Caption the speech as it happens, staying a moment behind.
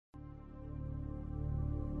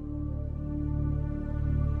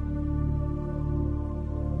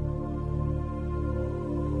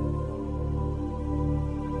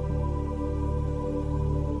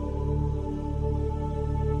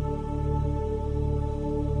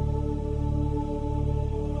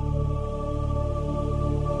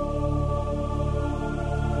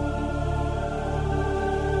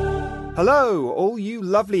Hello, all you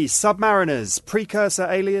lovely submariners, precursor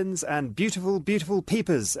aliens, and beautiful, beautiful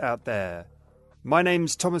peepers out there. My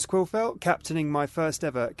name's Thomas Quillfelt, captaining my first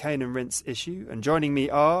ever Cane and Rinse issue, and joining me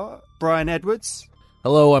are Brian Edwards.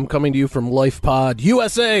 Hello, I'm coming to you from LifePod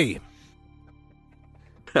USA.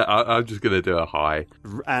 I'm just going to do a hi.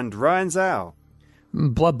 And Ryan Zhao.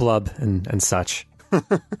 Blub and such.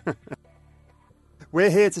 We're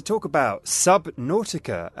here to talk about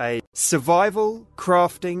Subnautica, a survival,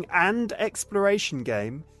 crafting, and exploration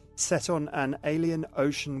game set on an alien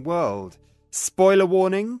ocean world. Spoiler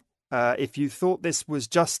warning, if you thought this was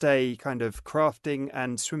just a kind of crafting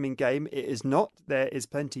and swimming game, it is not. There is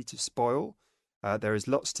plenty to spoil. There is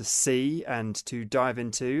lots to see and to dive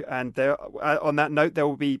into. And there, on that note, there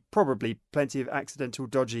will be probably plenty of accidental,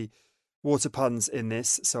 dodgy water puns in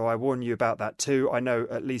this, so I warn you about that too. I know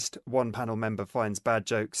at least one panel member finds bad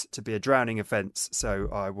jokes to be a drowning offence, so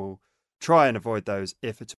I will try and avoid those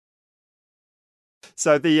if at all.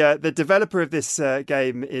 So the developer of this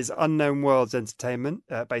game is Unknown Worlds Entertainment,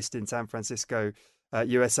 based in San Francisco,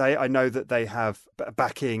 USA. I know that they have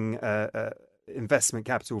backing investment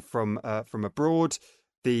capital from abroad.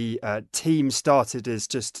 The team started as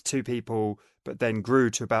just 2 people, but then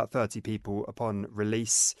grew to about 30 people upon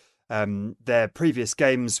release. Their previous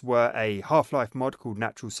games were a Half-Life mod called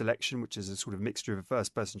Natural Selection, which is a sort of mixture of a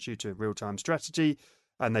first-person shooter and real-time strategy.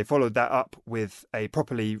 And they followed that up with a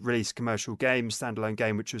properly released commercial game, standalone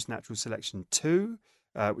game, which was Natural Selection 2,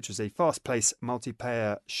 which was a fast-paced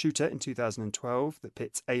multiplayer shooter in 2012 that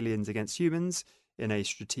pits aliens against humans in a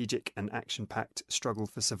strategic and action-packed struggle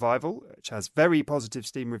for survival, which has very positive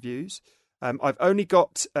Steam reviews. I've only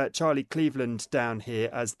got Charlie Cleveland down here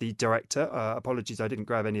as the director. Apologies, I didn't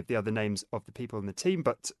grab any of the other names of the people on the team,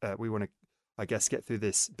 but we want to, I guess, get through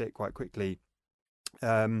this bit quite quickly.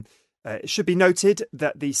 It should be noted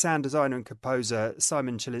that the sound designer and composer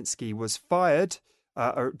Simon Chilinsky was fired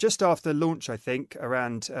just after launch, I think,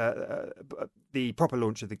 around the proper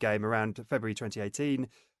launch of the game around February 2018,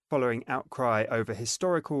 following outcry over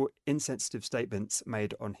historical insensitive statements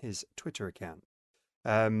made on his Twitter account.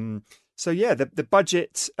 So yeah, the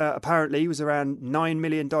budget apparently was around $9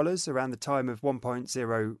 million around the time of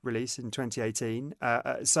 1.0 release in 2018.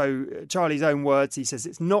 So Charlie's own words, he says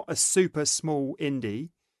it's not a super small indie,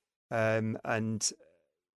 and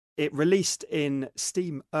it released in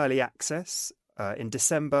Steam Early Access in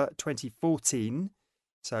December 2014.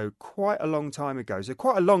 So quite a long time ago. So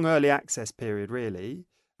quite a long early access period, really.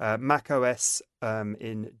 Mac OS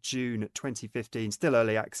in June 2015, still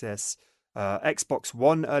early access. Xbox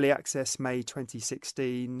One Early Access, May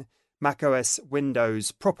 2016. macOS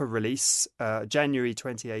Windows proper release, January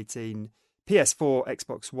 2018. PS4,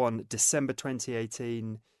 Xbox One, December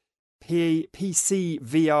 2018. PC,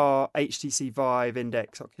 VR, HTC Vive,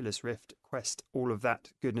 Index, Oculus Rift, Quest, all of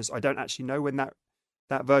that goodness. I don't actually know when that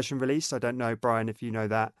version released. I don't know, Brian, if you know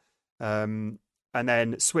that. And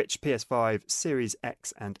then Switch, PS5, Series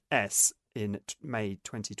X and S in May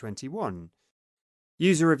 2021.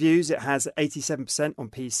 User reviews, it has 87% on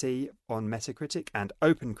PC on Metacritic, and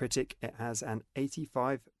OpenCritic, it has an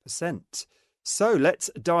 85%. So let's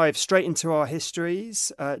dive straight into our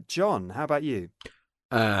histories. John, how about you?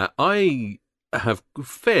 I have a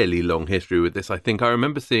fairly long history with this. I think I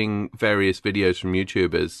remember seeing various videos from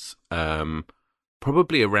YouTubers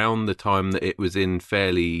probably around the time that it was in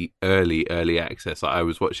fairly early access. I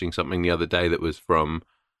was watching something the other day that was from,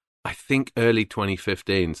 I think, early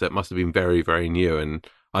 2015, so it must have been very, very new. And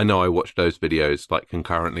I know I watched those videos like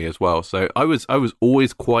concurrently as well. So I was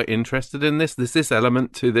always quite interested in this. There's this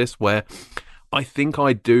element to this where I think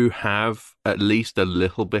I do have at least a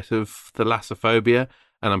little bit of thalassophobia,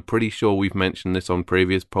 and I'm pretty sure we've mentioned this on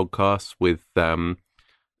previous podcasts with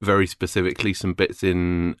very specifically some bits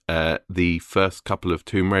in the first couple of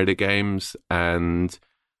Tomb Raider games and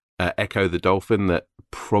Echo the Dolphin that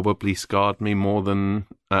probably scarred me more than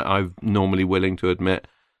I'm normally willing to admit.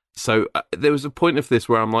 So there was a point of this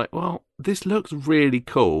where I'm like, well, this looks really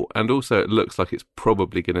cool, and also it looks like it's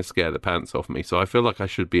probably going to scare the pants off me, so I feel like I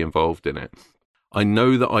should be involved in it. I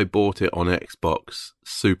know that I bought it on Xbox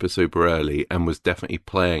super, super early and was definitely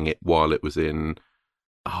playing it while it was in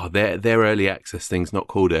their early access thing's not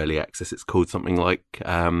called early access, it's called something like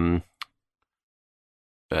Game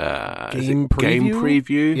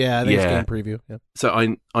preview? Yeah, I think it's game preview. Yeah.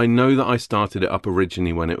 So I know that I started it up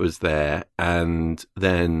originally when it was there, and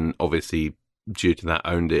then obviously due to that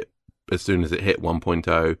owned it as soon as it hit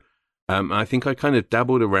 1.0. I think I kind of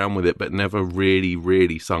dabbled around with it, but never really,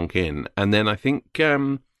 really sunk in. And then I think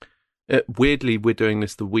weirdly we're doing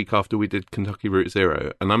this the week after we did Kentucky Route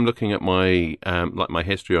Zero, and I'm looking at my my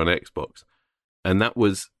history on Xbox, and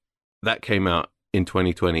that came out in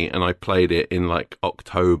 2020, and I played it in like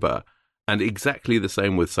October. And exactly the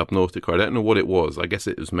same with Subnautica. I don't know what it was. I guess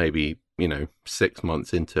it was maybe, 6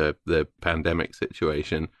 months into the pandemic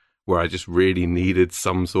situation where I just really needed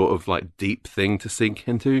some sort of like deep thing to sink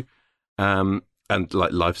into. And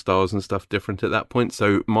like lifestyles and stuff different at that point.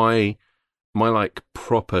 So my like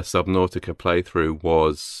proper Subnautica playthrough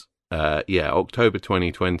was, October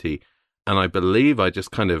 2020. And I believe I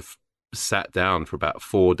just kind of sat down for about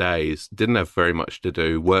 4 days, didn't have very much to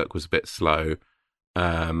do. Work was a bit slow.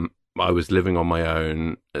 I was living on my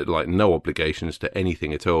own, like no obligations to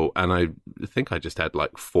anything at all. And I think I just had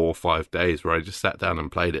like 4 or 5 days where I just sat down and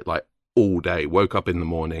played it like all day. Woke up in the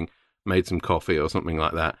morning, made some coffee or something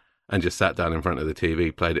like that, and just sat down in front of the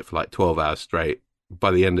TV, played it for like 12 hours straight.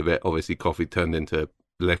 By the end of it, obviously coffee turned into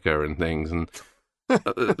liquor and things. And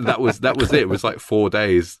that was it. It was like 4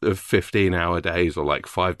 days of 15-hour days or like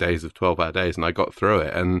 5 days of 12-hour days. And I got through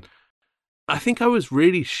it. And I think I was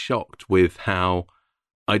really shocked with how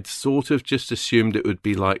I'd sort of just assumed it would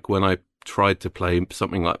be like when I tried to play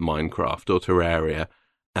something like Minecraft or Terraria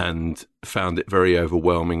and found it very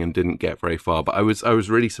overwhelming and didn't get very far. But I was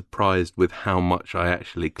really surprised with how much I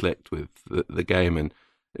actually clicked with the game and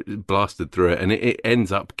blasted through it. And it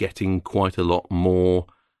ends up getting quite a lot more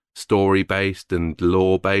story-based and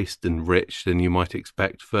lore-based and rich than you might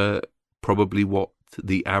expect for probably what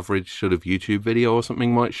the average sort of YouTube video or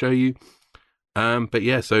something might show you. But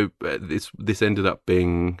yeah, so this ended up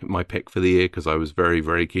being my pick for the year because I was very,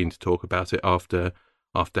 very keen to talk about it after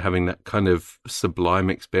having that kind of sublime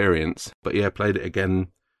experience. But yeah, played it again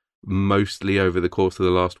mostly over the course of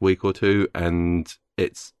the last week or two, and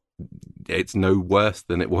it's no worse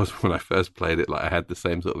than it was when I first played it. Like I had the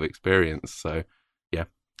same sort of experience. So yeah,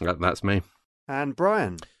 that's me. And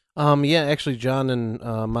Brian? Actually, John and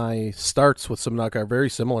my starts with Subnautica are very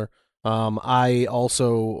similar. I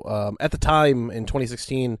also, at the time in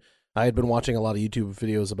 2016, I had been watching a lot of YouTube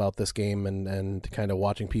videos about this game and kind of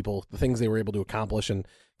watching people, the things they were able to accomplish and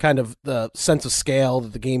kind of the sense of scale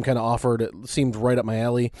that the game kind of offered. It seemed right up my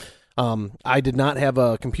alley. I did not have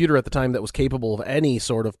a computer at the time that was capable of any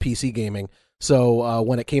sort of PC gaming. So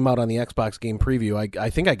when it came out on the Xbox Game Preview, I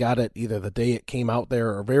think I got it either the day it came out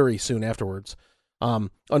there or very soon afterwards.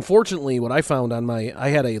 Unfortunately, what I found on I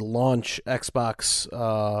had a launch Xbox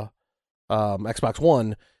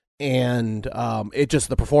One, and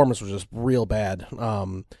the performance was just real bad.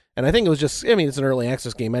 And I think it was just, it's an early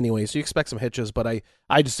access game anyway, so you expect some hitches, but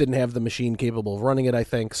I just didn't have the machine capable of running it, I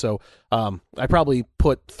think. So I probably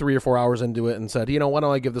put 3 or 4 hours into it and said, why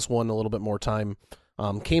don't I give this one a little bit more time?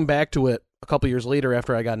 Came back to it a couple years later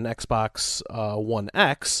after I got an Xbox One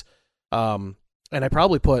X, and I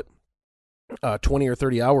probably put 20 or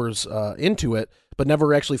 30 hours into it, but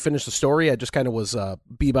never actually finished the story. I just kind of was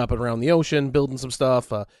bebopping around the ocean, building some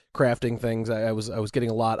stuff, crafting things. I was getting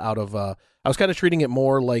a lot out of. I was kind of treating it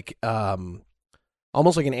more like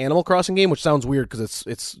almost like an Animal Crossing game, which sounds weird because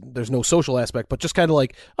it's there's no social aspect, but just kind of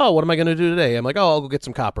like, oh, what am I going to do today? I'm like, oh, I'll go get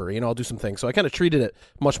some copper. I'll do some things. So I kind of treated it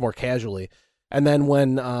much more casually. And then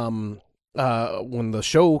when the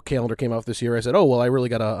show calendar came out this year, I said, oh, well, I really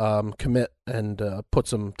got to commit and put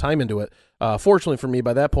some time into it. Fortunately for me,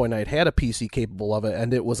 by that point, I had a PC capable of it,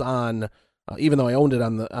 and it was on, even though I owned it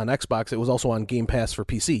on Xbox, it was also on Game Pass for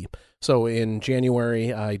PC. So in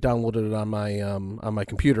January, I downloaded it on my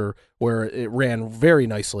computer, where it ran very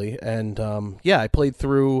nicely. And I played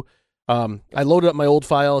through. I loaded up my old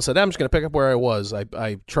file and said, I'm just going to pick up where I was.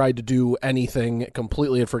 I tried to do anything,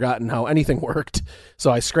 completely had forgotten how anything worked. So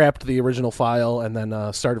I scrapped the original file and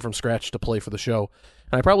then started from scratch to play for the show.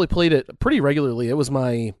 And I probably played it pretty regularly. It was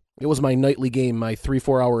my nightly game, my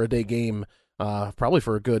 3-4 hour a day game, probably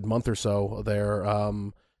for a good month or so there.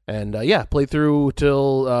 Played through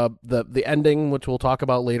till the ending, which we'll talk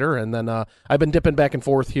about later. And then I've been dipping back and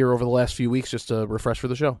forth here over the last few weeks just to refresh for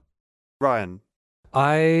the show. Ryan?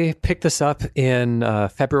 I picked this up in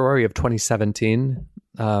February of 2017,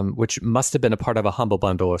 which must have been a part of a Humble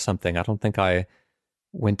Bundle or something. I don't think I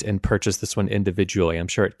went and purchased this one individually. I'm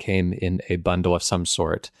sure it came in a bundle of some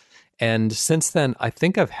sort. And since then, I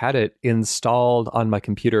think I've had it installed on my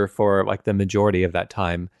computer for like the majority of that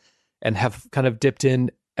time and have kind of dipped in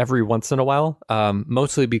every once in a while,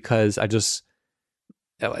 mostly because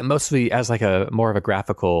mostly as like a more of a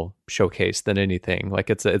graphical showcase than anything. Like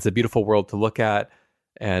it's a beautiful world to look at.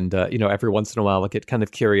 And, every once in a while, I get kind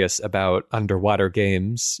of curious about underwater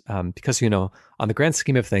games because, on the grand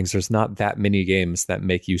scheme of things, there's not that many games that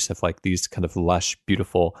make use of like these kind of lush,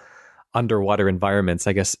 beautiful underwater environments,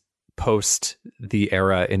 I guess, post the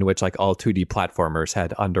era in which like all 2D platformers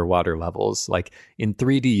had underwater levels. Like in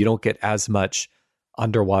 3D, you don't get as much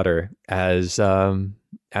underwater as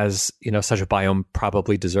such a biome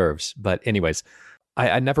probably deserves. But anyways,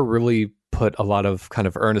 I never really put a lot of kind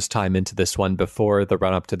of earnest time into this one before the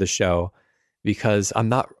run up to the show, because I'm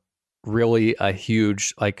not really a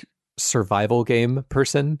huge like survival game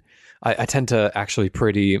person. I tend to actually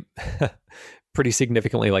pretty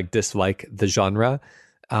significantly like dislike the genre.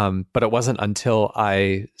 But it wasn't until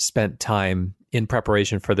I spent time in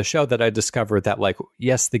preparation for the show that I discovered that, like,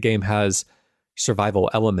 yes, the game has survival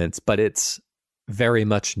elements, but it's very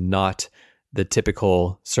much not the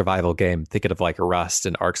typical survival game. Thinking of like Rust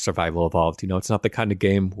and Ark Survival Evolved. It's not the kind of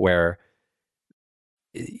game where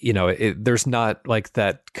there's not like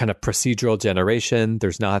that kind of procedural generation.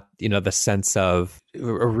 There's not, the sense of a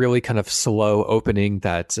really kind of slow opening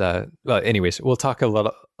that, well, anyways, we'll talk a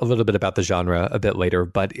little bit about the genre a bit later,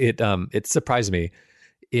 but it surprised me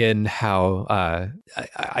in how,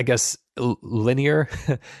 I guess, linear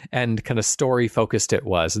and kind of story focused it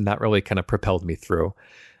was. And that really kind of propelled me through.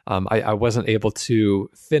 I wasn't able to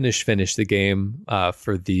finish the game,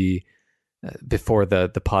 for the, before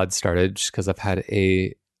the pod started, just because I've had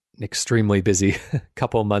an extremely busy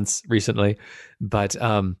couple months recently. But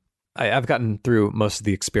I've gotten through most of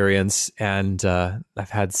the experience, and I've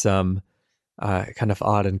had some kind of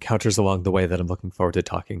odd encounters along the way that I'm looking forward to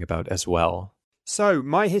talking about as well. So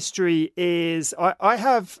my history is I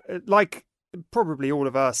have, like probably all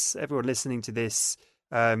of us, everyone listening to this,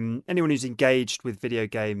 anyone who's engaged with video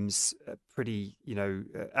games pretty,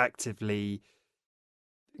 actively,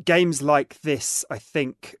 games like this, I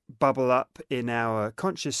think, bubble up in our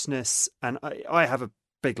consciousness. And I have a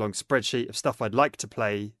big, long spreadsheet of stuff I'd like to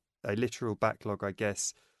play, a literal backlog, I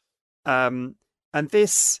guess. And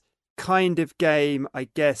this kind of game, I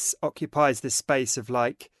guess, occupies this space of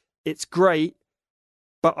like, it's great,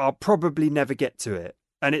 but I'll probably never get to it.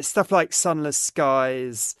 And it's stuff like Sunless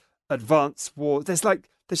Skies, Advanced Wars. There's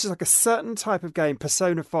just like a certain type of game,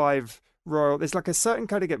 Persona 5 Royal. There's like a certain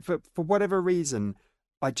kind of game, for whatever reason,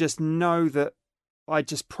 I just know that I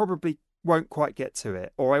just probably won't quite get to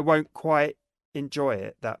it, or I won't quite enjoy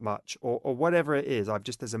it that much, or whatever it is.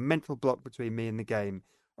 There's a mental block between me and the game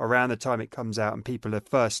around the time it comes out and people are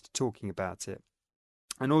first talking about it.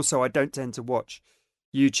 And also, I don't tend to watch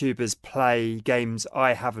YouTubers play games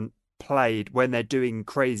I haven't played when they're doing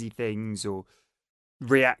crazy things or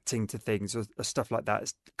reacting to things or stuff like that.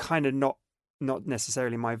 It's kind of not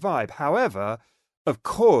necessarily my vibe. However, of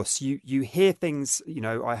course, you hear things.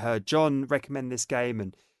 I heard John recommend this game,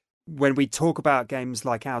 and when we talk about games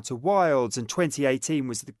like Outer Wilds, and 2018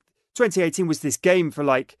 was this game for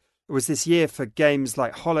like, it was this year for games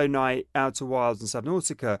like Hollow Knight, Outer Wilds, and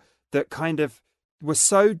Subnautica that kind of were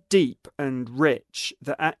so deep and rich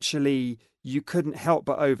that actually you couldn't help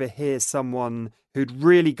but overhear someone who'd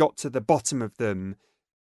really got to the bottom of them,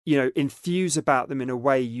 enthuse about them in a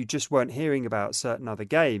way you just weren't hearing about certain other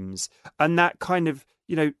games. And that kind of,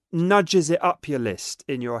 nudges it up your list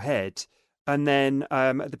in your head. And then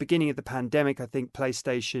at the beginning of the pandemic, I think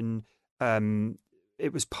PlayStation,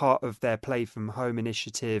 it was part of their Play from Home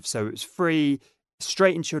initiative. So it was free,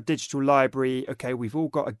 straight into your digital library. Okay, we've all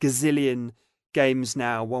got a gazillion games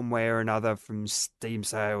now, one way or another, from Steam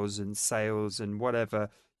sales and whatever,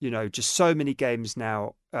 just so many games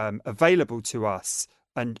now available to us.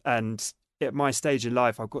 And at my stage in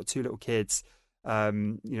life, I've got two little kids,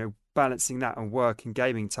 balancing that and work and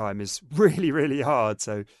gaming time is really, really hard.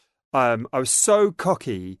 So I was so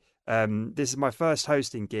cocky. This is my first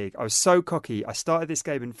hosting gig. I was so cocky. I started this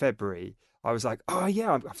game in February. I was like, oh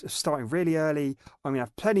yeah, I'm starting really early. I'm going to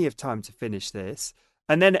have plenty of time to finish this.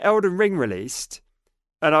 And then Elden Ring released,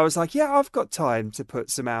 and I was like, yeah, I've got time to put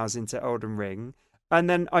some hours into Elden Ring. And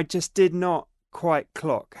then I just did not quite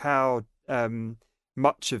clock how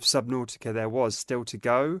much of Subnautica there was still to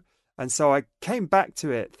go. And so I came back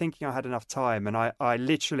to it thinking I had enough time, and I'm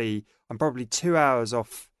probably 2 hours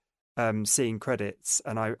off seeing credits.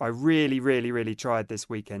 And I really, really, really tried this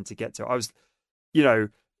weekend to get to it. I was,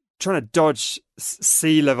 trying to dodge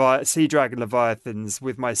sea dragon leviathans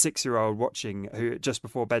with my 6-year-old watching, who just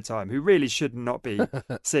before bedtime, who really should not be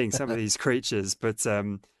seeing some of these creatures, but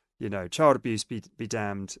child abuse be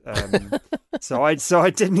damned. So I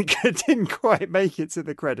didn't quite make it to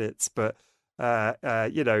the credits, but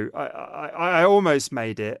I almost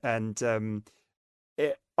made it, and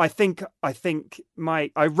I think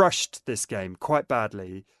I rushed this game quite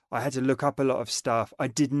badly. I had to look up a lot of stuff. I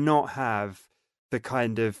did not have the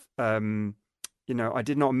kind of I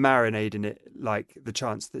did not marinate in it like the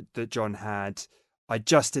chance that John had. I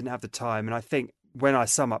just didn't have the time. And I think when I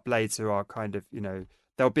sum up later, I'll kind of,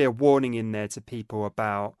 there'll be a warning in there to people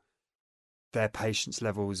about their patience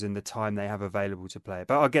levels and the time they have available to play.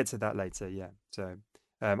 But I'll get to that later. Yeah. So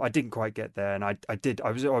I didn't quite get there, and I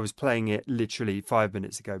was playing it literally 5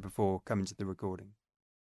 minutes ago before coming to the recording.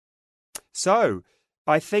 So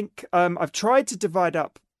I think I've tried to divide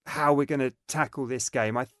up how we're going to tackle this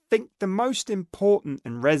game. I think the most important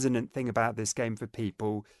and resonant thing about this game for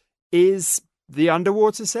people is the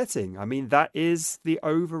underwater setting. I mean, that is the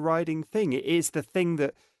overriding thing. It is the thing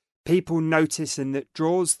that people notice and that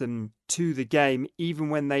draws them to the game, even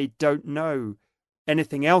when they don't know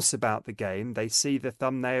anything else about the game. They see the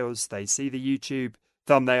thumbnails, they see the YouTube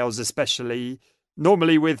thumbnails, especially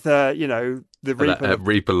normally with the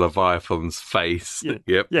Reaper Leviathan's face.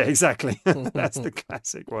 Yep. Yeah, exactly. That's the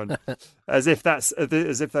classic one. As if that's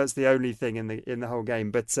the only thing in the whole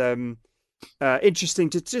game. But interesting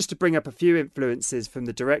to bring up a few influences from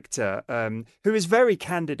the director, who is very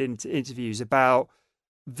candid in interviews about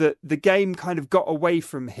the game kind of got away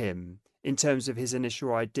from him in terms of his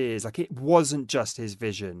initial ideas. Like, it wasn't just his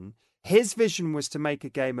vision. His vision was to make a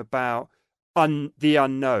game about the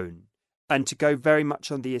unknown and to go very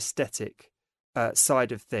much on the aesthetic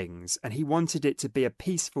side of things. And he wanted it to be a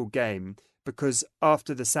peaceful game because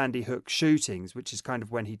after the Sandy Hook shootings, which is kind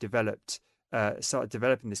of when he started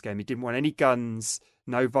developing this game, he didn't want any guns,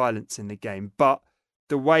 no violence in the game. But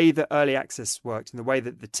the way that early access worked and the way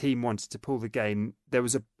that the team wanted to pull the game, there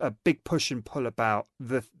was a big push and pull about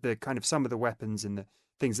the kind of some of the weapons and the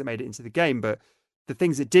things that made it into the game. But the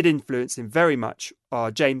things that did influence him very much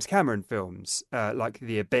are James Cameron films, like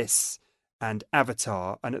The Abyss and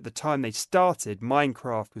Avatar. And at the time they started,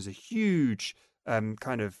 Minecraft was a huge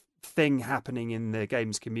kind of thing happening in the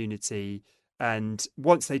games community. And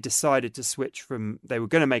once they decided to switch they were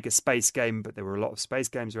going to make a space game, but there were a lot of space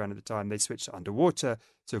games around at the time, they switched to underwater.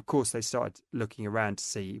 So, of course, they started looking around to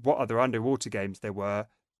see what other underwater games there were.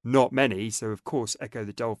 Not many. So, of course, Echo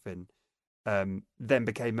the Dolphin then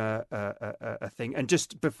became a thing. And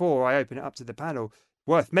just before I open it up to the panel,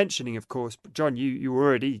 worth mentioning, of course, John, you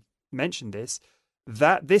already mentioned this,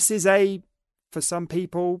 that this is for some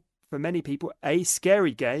people, for many people, a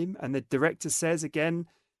scary game. And the director says, again,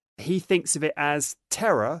 he thinks of it as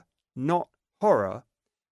terror, not horror.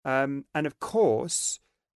 And of course,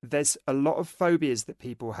 there's a lot of phobias that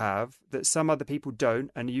people have that some other people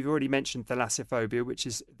don't. And you've already mentioned thalassophobia, which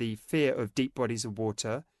is the fear of deep bodies of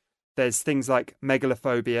water. There's things like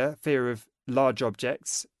megalophobia, fear of large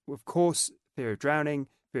objects. Of course, fear of drowning,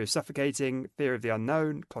 fear of suffocating, fear of the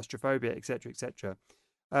unknown, claustrophobia, etc., etc.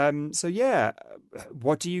 So yeah,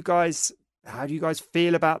 how do you guys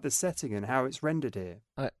feel about the setting and how it's rendered here?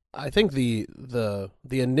 I think the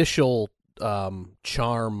initial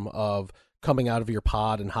charm of coming out of your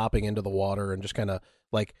pod and hopping into the water and just kind of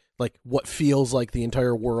like what feels like the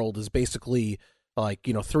entire world is basically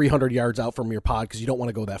 300 yards out from your pod because you don't want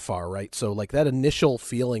to go that far, right? So like that initial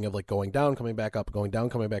feeling of like going down, coming back up, going down,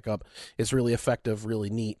 coming back up is really effective, really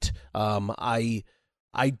neat.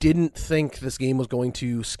 I didn't think this game was going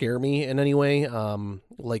to scare me in any way.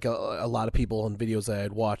 Like a lot of people in videos that I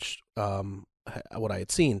had watched, what I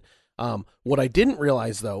had seen. What I didn't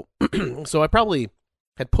realize though, so I probably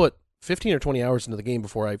had put 15 or 20 hours into the game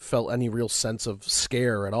before I felt any real sense of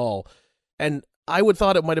scare at all. And I would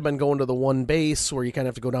thought it might have been going to the one base where you kind of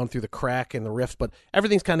have to go down through the crack and the rift, but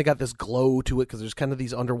everything's kind of got this glow to it because there's kind of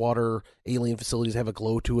these underwater alien facilities have a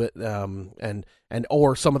glow to it,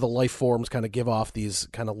 or some of the life forms kind of give off these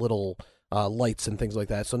kind of little lights and things like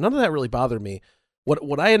that. So none of that really bothered me.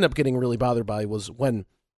 What I ended up getting really bothered by was when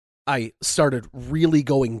I started really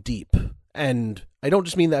going deep. And I don't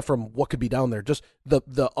just mean that from what could be down there, just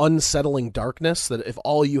the unsettling darkness that if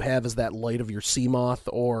all you have is that light of your sea moth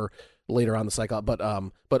or later on the cycle.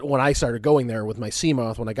 But when I started going there with my sea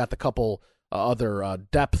moth, when I got the couple other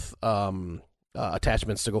depth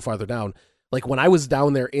attachments to go farther down, like when I was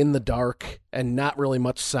down there in the dark and not really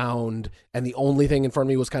much sound, and the only thing in front of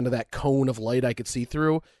me was kind of that cone of light I could see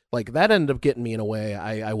through, like that ended up getting me in a way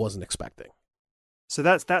I wasn't expecting. So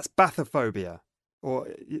that's bathyphobia, or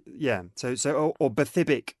yeah, so or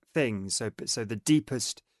bathybic things. So the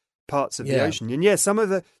deepest parts of the ocean, and some of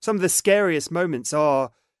the scariest moments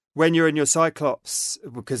are when you're in your Cyclops,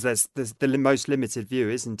 because there's the most limited view,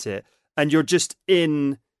 isn't it? And you're just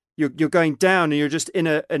you're going down and you're just in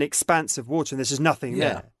an expanse of water and there's just nothing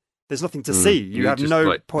there. There's nothing to see. You have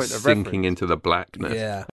no point of reference. Sinking into the blackness.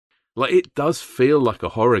 Yeah. Like it does feel like a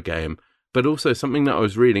horror game, but also something that I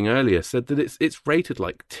was reading earlier said that it's rated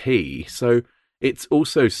like T. So it's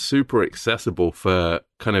also super accessible for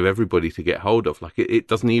kind of everybody to get hold of. Like it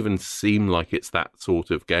doesn't even seem like it's that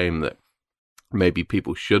sort of game that maybe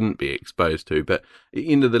people shouldn't be exposed to. But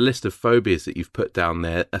the list of phobias that you've put down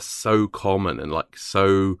there are so common and like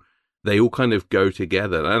so they all kind of go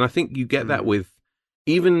together. And I think you get that with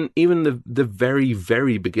even the very,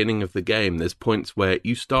 very beginning of the game, there's points where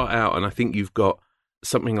you start out and I think you've got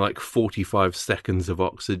something like 45 seconds of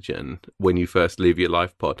oxygen when you first leave your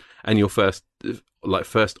life pod, and your first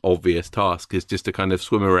obvious task is just to kind of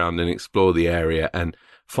swim around and explore the area and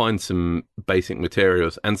find some basic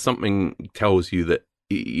materials, and something tells you that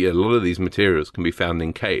a lot of these materials can be found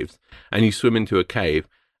in caves, and you swim into a cave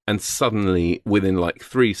and suddenly within like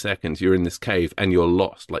 3 seconds you're in this cave and you're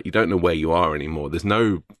lost. Like, you don't know where you are anymore.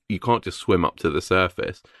 You can't just swim up to the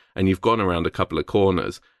surface, and you've gone around a couple of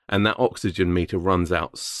corners, and that oxygen meter runs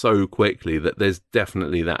out so quickly that there's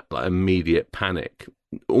definitely that like immediate panic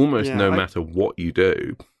almost no matter what you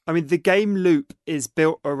do. I mean, the game loop is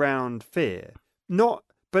built around fear,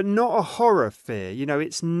 but not a horror fear. You know,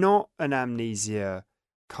 it's not an amnesia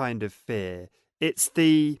kind of fear. It's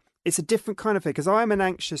a different kind of fear, because I'm an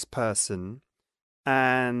anxious person,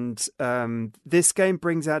 and this game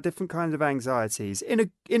brings out different kinds of anxieties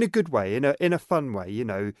in a good way, in a fun way. You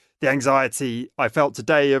know, the anxiety I felt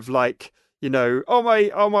today of like, you know, oh my,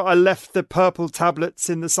 I left the purple tablets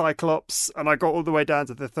in the Cyclops and I got all the way down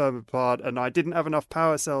to the thermopod and I didn't have enough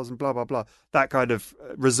power cells and blah, blah, blah. That kind of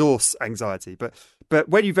resource anxiety. But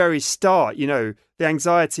when you very start, you know, the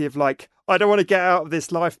anxiety of like, I don't want to get out of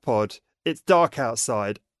this life pod. It's dark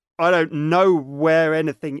outside. I don't know where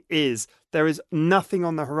anything is. There is nothing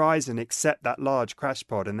on the horizon except that large crash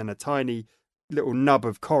pod and then a tiny little nub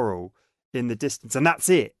of coral in the distance. And that's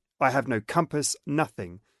it. I have no compass,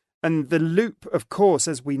 nothing. And the loop, of course,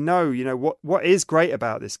 as we know, you know, what is great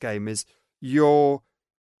about this game is the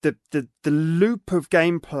loop of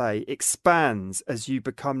gameplay expands as you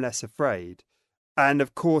become less afraid. And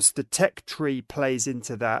of course, the tech tree plays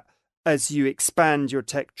into that. As you expand your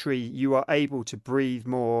tech tree, you are able to breathe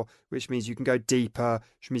more, which means you can go deeper,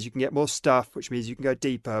 which means you can get more stuff, which means you can go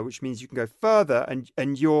deeper, which means you can go further. And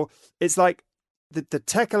it's like the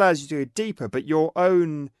tech allows you to go deeper, but your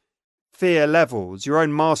own fear levels, your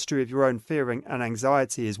own mastery of your own fear and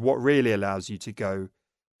anxiety is what really allows you to go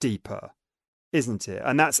deeper, isn't it?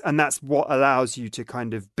 And that's what allows you to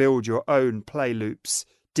kind of build your own play loops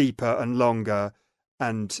deeper and longer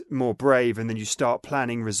and more brave, and then you start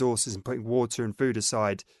planning resources and putting water and food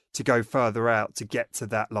aside to go further out to get to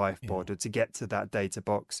that life pod or to get to that data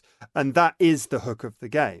box. And that is the hook of the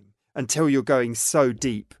game, until you're going so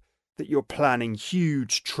deep that you're planning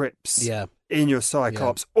huge trips in your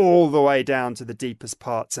Cyclops all the way down to the deepest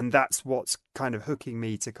parts. And that's what's kind of hooking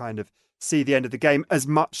me to kind of see the end of the game, as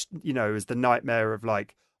much, you know, as the nightmare of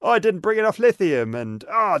like, oh, I didn't bring enough lithium and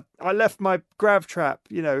I left my grav trap,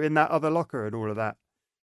 you know, in that other locker and all of that.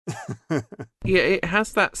 Yeah, it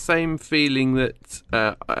has that same feeling that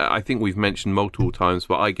I think we've mentioned multiple times,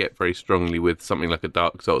 but I get very strongly with something like a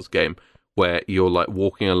Dark Souls game, where you're like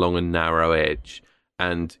walking along a narrow edge,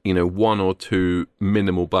 and you know, 1 or 2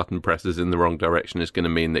 minimal button presses in the wrong direction is going to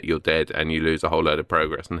mean that you're dead and you lose a whole load of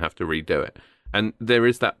progress and have to redo it. And there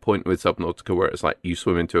is that point with Subnautica where it's like you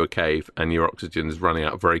swim into a cave and your oxygen is running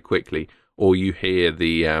out very quickly, or you hear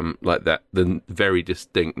the the very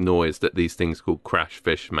distinct noise that these things called crash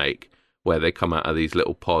fish make, where they come out of these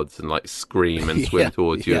little pods and like scream and swim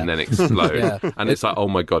towards you and then explode. And it's like, oh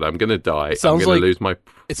my god, I'm gonna die. I'm gonna lose my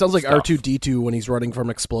It sounds like stuff. R2-D2 when he's running from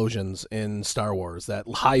explosions in Star Wars, that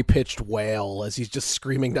high-pitched wail as he's just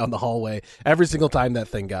screaming down the hallway. Every single time that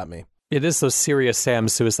thing got me. It is those Serious Sam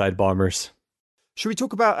suicide bombers. Should we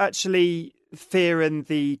talk about actually fear and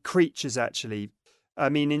the creatures actually? I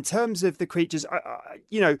mean, in terms of the creatures,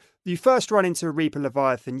 you know, you first run into a Reaper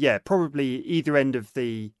Leviathan, probably either end of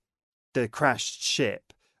the crashed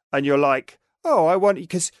ship, and you're like, oh, I want,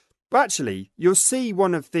 because actually you'll see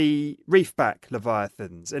one of the reefback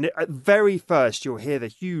Leviathans, and at very first you'll hear the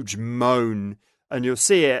huge moan, and you'll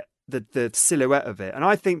see it, the silhouette of it, and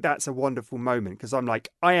I think that's a wonderful moment, because I'm like,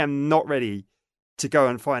 I am not ready to go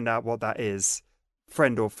and find out what that is,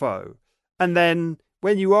 friend or foe. And then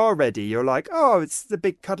when you are ready, you're like, oh, it's the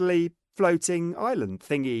big cuddly floating island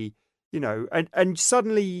thingy, you know, and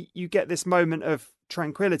suddenly you get this moment of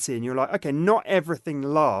tranquility and you're like, okay, not everything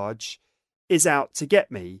large is out to get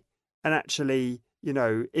me, and actually, you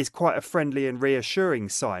know, is quite a friendly and reassuring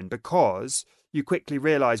sign, because you quickly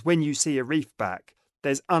realize when you see a reefback,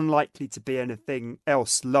 there's unlikely to be anything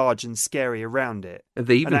else large and scary around it.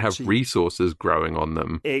 They even have resources growing on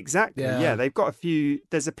them. Exactly. Yeah, they've got a few.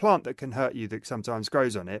 There's a plant that can hurt you that sometimes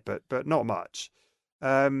grows on it, but not much.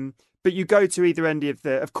 But you go to either end of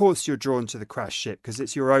of course, you're drawn to the crash ship because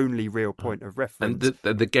it's your only real point of reference.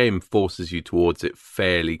 And the game forces you towards it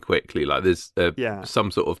fairly quickly. Like there's some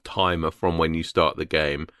sort of timer from when you start the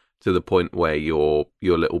game to the point where your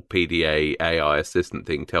little PDA AI assistant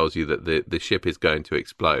thing tells you that the ship is going to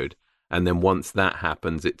explode. and then once that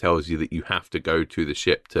happens, it tells you that you have to go to the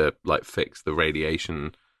ship to like fix the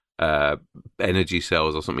radiation energy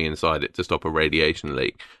cells or something inside it to stop a radiation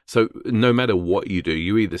leak. So no matter what you do,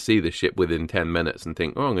 you either see the ship within 10 minutes and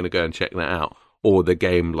think, oh, I'm going to go and check that out, or the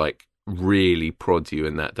game like really prods you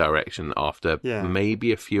in that direction after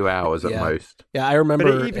maybe a few hours at most. Yeah, I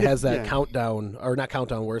remember it has that countdown, or not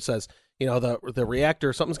countdown, where it says, you know, the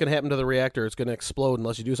reactor, something's going to happen to the reactor, it's going to explode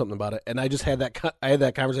unless you do something about it. And I just had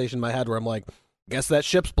that conversation in my head where I'm like, guess that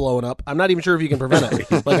ship's blowing up. I'm not even sure if you can prevent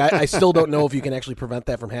it. Like, I still don't know if you can actually prevent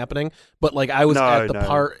that from happening. But like, I was at the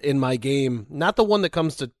part in my game, not the one that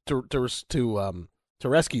comes to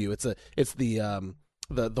rescue you. It's the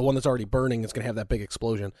one that's already burning. Is going to have that big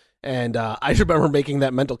explosion. And I just remember making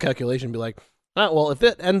that mental calculation, and be like, oh, well, if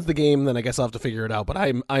it ends the game, then I guess I'll have to figure it out. But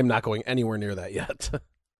I'm not going anywhere near that yet.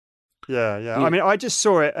 Yeah. I mean, I just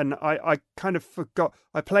saw it and I kind of forgot.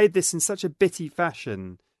 I played this in such a bitty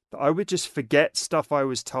fashion that I would just forget stuff I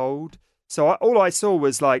was told. So all I saw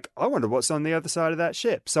was like, I wonder what's on the other side of that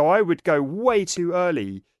ship. So I would go way too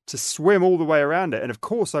early to swim all the way around it. And of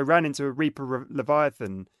course, I ran into a Reaper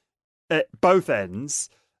Leviathan at both ends.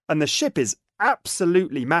 And the ship is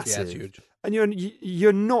absolutely massive. Yeah, it's huge. And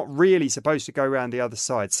you're not really supposed to go around the other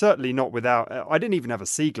side. Certainly not without... I didn't even have a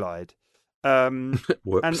sea glide. And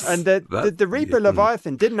the Reaper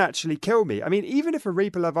Leviathan didn't actually kill me. I mean, even if a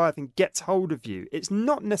Reaper Leviathan gets hold of you, it's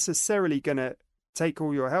not necessarily going to take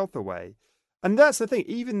all your health away. And that's the thing.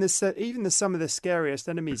 Even some of the scariest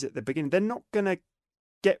enemies at the beginning, they're not going to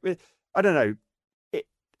get rid. I don't know.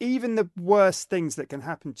 Even the worst things that can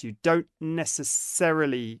happen to you don't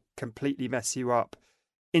necessarily completely mess you up.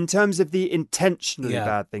 In terms of the intentionally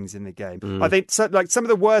bad things in the game, I think some of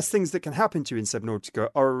the worst things that can happen to you in Subnautica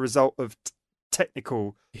are a result of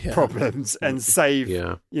technical problems and save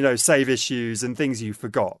issues and things you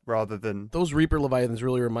forgot, rather than those Reaper Leviathans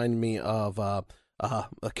really remind me of a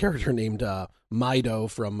character named Mido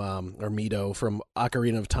from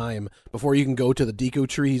Ocarina of Time. Before you can go to the Deku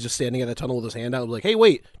tree, he's just standing at the tunnel with his hand out, like, "Hey,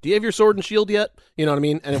 wait, do you have your sword and shield yet?" You know what I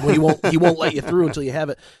mean? And he won't let you through until you have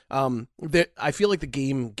it. I feel like the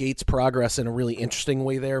game gates progress in a really interesting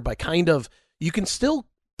way there by you can still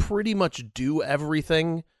pretty much do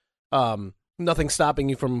everything. Nothing stopping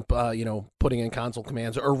you from putting in console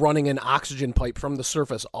commands or running an oxygen pipe from the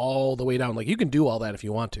surface all the way down. Like, you can do all that if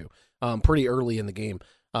you want to. Pretty early in the game.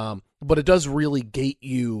 But it does really gate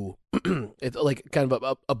you. It's like kind of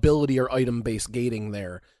a ability or item based gating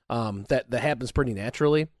there. That happens pretty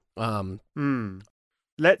naturally.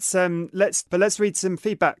 Let's read some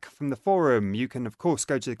feedback from the forum. You can of course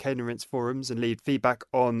go to the Cane and Rinse forums and leave feedback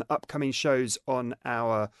on upcoming shows on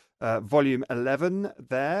our volume 11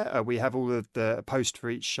 there. We have all of the post for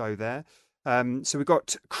each show there. So we've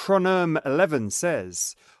got Chronorm11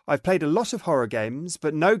 says, I've played a lot of horror games,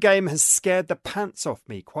 but no game has scared the pants off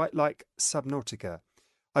me quite like Subnautica.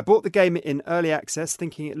 I bought the game in early access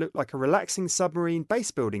thinking it looked like a relaxing submarine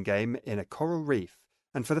base building game in a coral reef.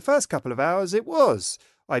 And for the first couple of hours, it was.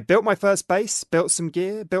 I built my first base, built some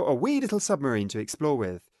gear, built a wee little submarine to explore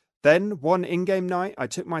with. Then, one in-game night, I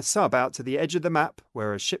took my sub out to the edge of the map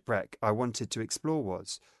where a shipwreck I wanted to explore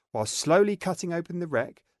was. While slowly cutting open the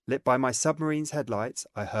wreck, lit by my submarine's headlights,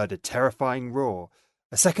 I heard a terrifying roar.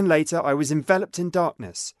 A second later, I was enveloped in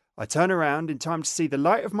darkness. I turn around in time to see the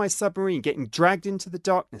light of my submarine getting dragged into the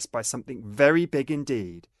darkness by something very big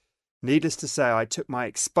indeed. Needless to say, I took my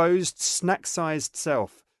exposed, snack-sized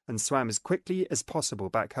self and swam as quickly as possible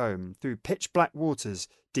back home through pitch-black waters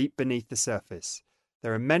deep beneath the surface.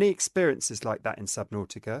 There are many experiences like that in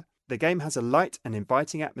Subnautica. The game has a light and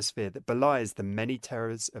inviting atmosphere that belies the many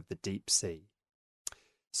terrors of the deep sea.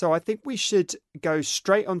 So I think we should go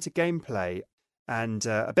straight on to gameplay. And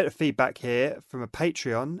a bit of feedback here from a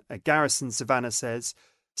Patreon. Garrison Savannah says,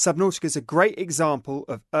 Subnautica is a great example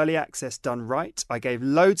of early access done right. I gave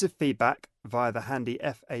loads of feedback via the handy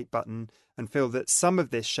F8 button and feel that some of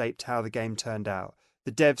this shaped how the game turned out.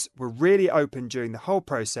 The devs were really open during the whole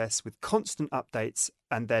process with constant updates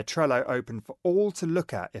and their Trello open for all to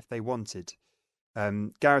look at if they wanted.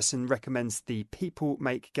 Garrison recommends the People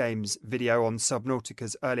Make Games video on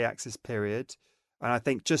Subnautica's early access period. And I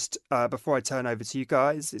think just before I turn over to you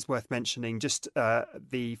guys, it's worth mentioning just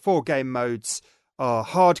the 4 game modes are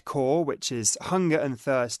hardcore, which is hunger and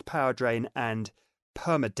thirst, power drain, and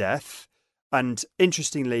permadeath. And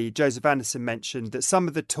interestingly, Joseph Anderson mentioned that some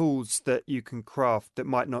of the tools that you can craft that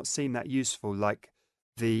might not seem that useful, like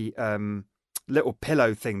the little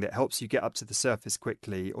pillow thing that helps you get up to the surface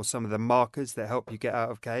quickly, or some of the markers that help you get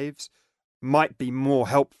out of caves, might be more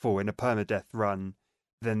helpful in a permadeath run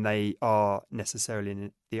than they are necessarily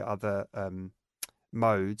in the other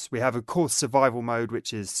modes. We have, of course, survival mode,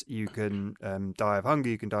 which is you can die of hunger,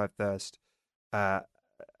 you can die of thirst,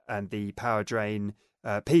 and the power drain.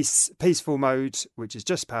 Peaceful mode, which is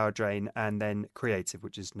just power drain, and then creative,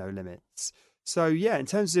 which is no limits. So yeah, in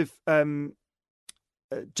terms of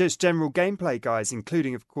just general gameplay, guys,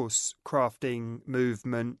 including of course crafting,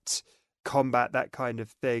 movement, combat, that kind of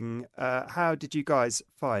thing, how did you guys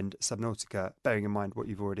find Subnautica, bearing in mind what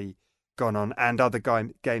you've already gone on and other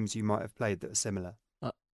games you might have played that are similar?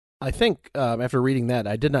 I think after reading that,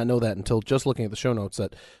 I did not know that until just looking at the show notes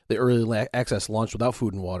that the early access launched without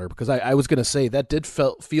food and water, because I was going to say that did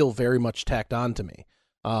feel very much tacked on to me.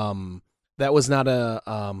 That was not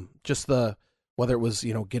just the, whether it was,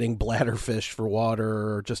 getting bladderfish for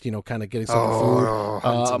water or just, kind of getting some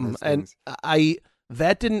food. And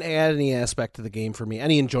that didn't add any aspect to the game for me,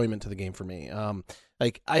 any enjoyment to the game for me.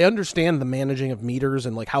 I understand the managing of meters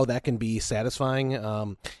and how that can be satisfying.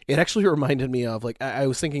 It actually reminded me of I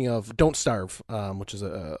was thinking of Don't Starve, which is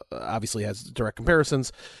obviously has direct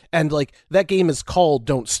comparisons, and that game is called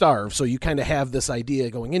Don't Starve, so you kind of have this idea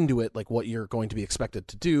going into it, what you're going to be expected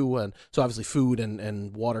to do, and so obviously food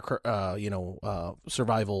and water,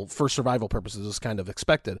 survival for survival purposes is kind of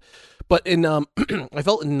expected, but in I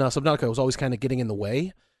felt in Subnautica was always kind of getting in the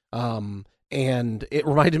way. And it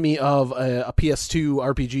reminded me of a PS2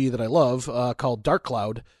 RPG that I love called Dark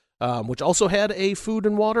Cloud, which also had a food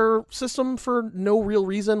and water system for no real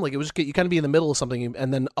reason. It was just, you kind of be in the middle of something,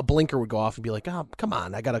 and then a blinker would go off and be like, "Oh, come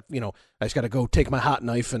on, I just gotta go take my hot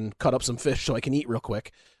knife and cut up some fish so I can eat real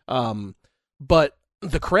quick." But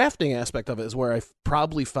the crafting aspect of it is where I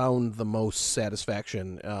probably found the most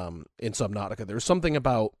satisfaction in Subnautica. There's something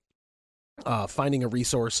about finding a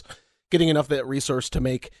resource, getting enough of that resource to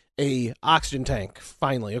make a oxygen tank.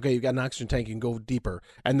 Finally, okay, you've got an oxygen tank, you can go deeper.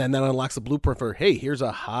 And then that unlocks the blueprint for, hey, here's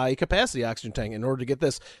a high capacity oxygen tank. In order to get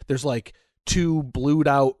this, there's 2 blued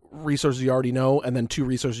out resources you already know, and then 2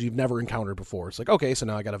 resources you've never encountered before. It's okay, so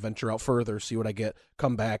now I got to venture out further, see what I get,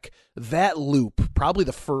 come back. That loop, probably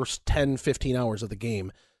the first 10, 15 hours of the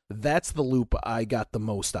game, that's the loop I got the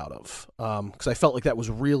most out of. Because I felt like that was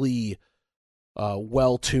really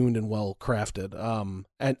well tuned and well crafted.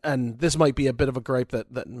 And this might be a bit of a gripe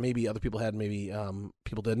that maybe other people had, maybe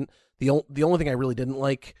people didn't. The only thing I really didn't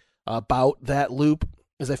like about that loop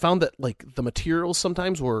is I found that the materials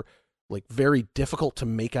sometimes were very difficult to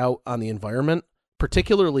make out on the environment,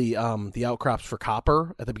 particularly the outcrops for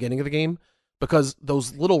copper at the beginning of the game, because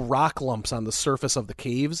those little rock lumps on the surface of the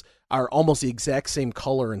caves are almost the exact same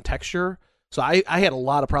color and texture. So I had a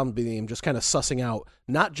lot of problems with the game just kind of sussing out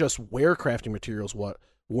not just where crafting materials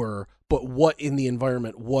were, but what in the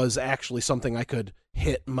environment was actually something I could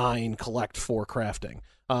hit, mine, collect for crafting.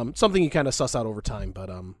 Something you kind of suss out over time, but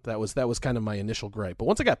that was kind of my initial gripe. But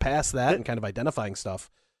once I got past that and kind of identifying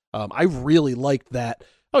stuff, I really liked that.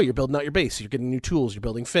 Oh, you're building out your base. You're getting new tools. You're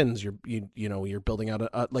building fins. You're building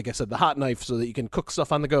out like I said, the hot knife so that you can cook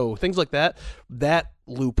stuff on the go. Things like that. That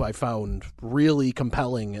loop I found really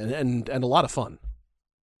compelling and a lot of fun.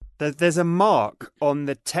 There's a mark on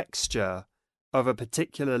the texture of a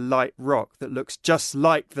particular light rock that looks just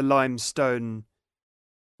like the limestone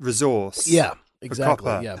resource. Yeah. Exactly.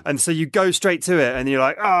 Copper. Yeah, and so you go straight to it, and you're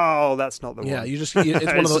like, "Oh, that's not the one." Yeah, it's one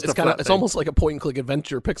of those. It's almost like a point and click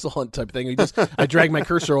adventure pixel hunt type thing. I drag my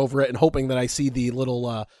cursor over it and hoping that I see the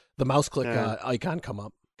little the mouse click icon come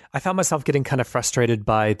up. I found myself getting kind of frustrated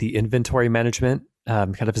by the inventory management,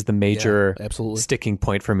 kind of as the major sticking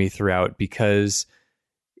point for me throughout, because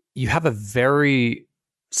you have a very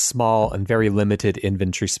small and very limited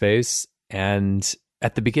inventory space, and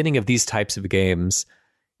at the beginning of these types of games,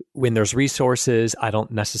 when there's resources, I don't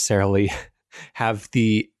necessarily have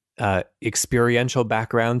the experiential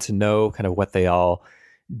background to know kind of what they all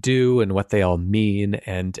do and what they all mean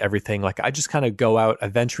and everything. I just kind of go out, I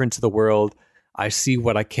venture into the world, I see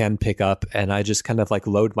what I can pick up, and I just kind of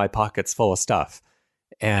load my pockets full of stuff.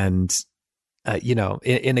 And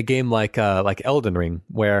in a game like Elden Ring,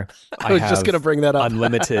 where I was just going to bring that up,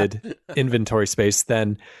 unlimited inventory space,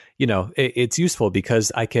 then it's useful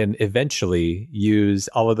because I can eventually use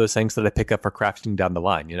all of those things that I pick up for crafting down the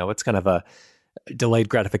line. It's kind of a delayed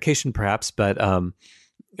gratification, perhaps, but in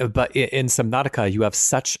Subnautica, you have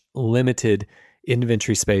such limited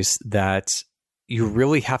inventory space that you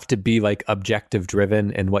really have to be objective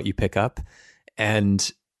driven in what you pick up,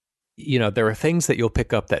 and there are things that you'll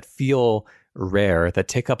pick up that feel rare, that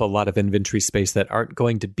take up a lot of inventory space, that aren't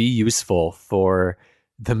going to be useful for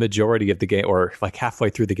the majority of the game, or halfway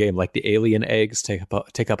through the game. Like the alien eggs take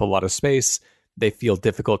up a lot of space. They feel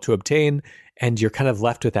difficult to obtain, and you're kind of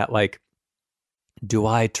left with that do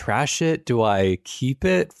I trash it? Do I keep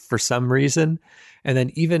it for some reason? And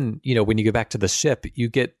then even, when you go back to the ship, you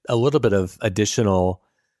get a little bit of additional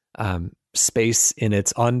space in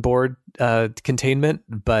its onboard containment,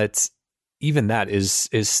 but even that is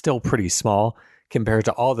still pretty small compared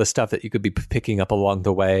to all the stuff that you could be picking up along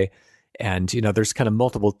the way. And, there's kind of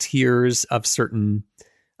multiple tiers of certain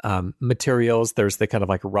materials. There's the kind of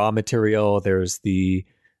like raw material. There's the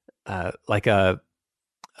like a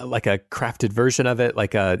crafted version of it,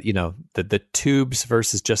 like the tubes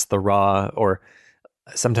versus just the raw, or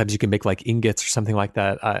sometimes you can make like ingots or something like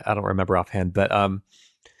that. I don't remember offhand, but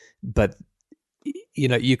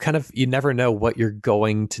you never know what you're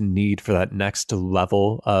going to need for that next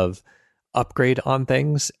level of upgrade on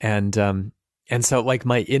things. And so like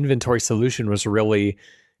my inventory solution was really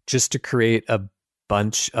just to create a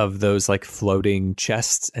bunch of those like floating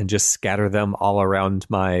chests and just scatter them all around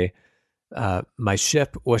my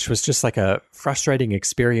ship, which was just like a frustrating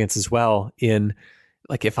experience as well. In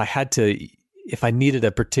like, if I needed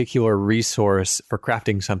a particular resource for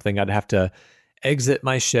crafting something, I'd have to exit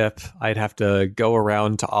my ship. I'd have to go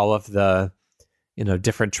around to all of the,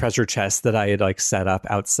 different treasure chests that I had like set up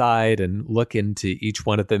outside and look into each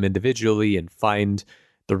one of them individually and find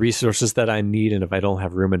the resources that I need. And if I don't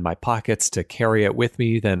have room in my pockets to carry it with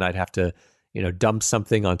me, then I'd have to, dump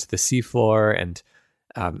something onto the seafloor. And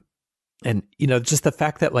just the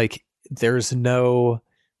fact that like there's no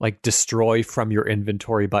like destroy from your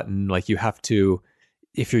inventory button. Like you have to,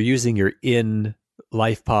 if you're using your in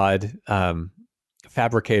life pod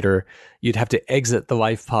fabricator, you'd have to exit the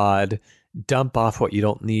life pod, dump off what you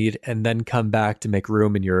don't need, and then come back to make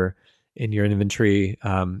room in your inventory.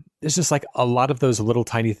 It's just like a lot of those little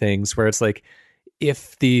tiny things where it's like,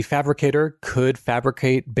 if the fabricator could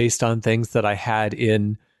fabricate based on things that I had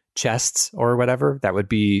in chests or whatever, that would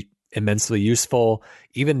be immensely useful.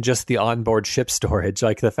 Even just the onboard ship storage,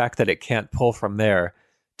 like the fact that it can't pull from there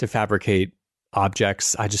to fabricate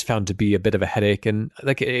objects, I just found to be a bit of a headache. And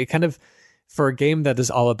like it kind of, for a game that is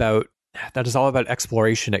all about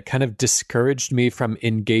exploration, it kind of discouraged me from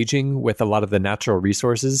engaging with a lot of the natural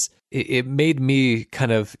resources. It made me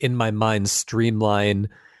kind of in my mind streamline,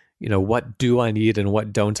 what do I need and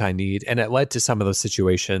what don't I need? And it led to some of those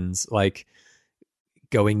situations like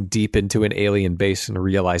going deep into an alien base and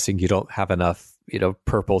realizing you don't have enough,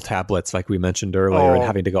 purple tablets like we mentioned earlier, and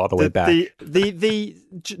having to go all the way back.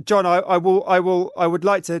 John, I would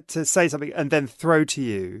like to say something and then throw to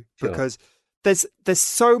you, because there's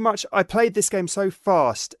so much. I played this game so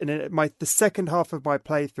fast, and the second half of my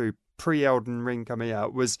playthrough pre Elden Ring coming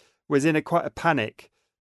out was in quite a panic.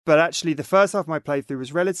 But actually, the first half of my playthrough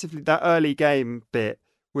was relatively, that early game bit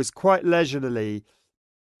was quite leisurely,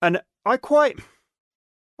 and I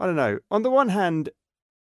don't know. On the one hand,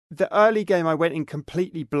 the early game I went in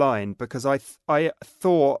completely blind because I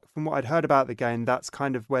thought, from what I'd heard about the game, that's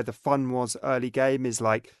kind of where the fun was. Early game is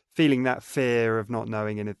like feeling that fear of not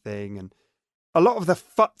knowing anything, and a lot of the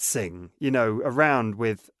futzing, around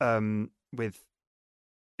with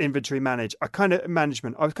inventory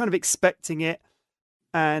management. I was kind of expecting it,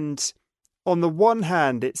 and on the one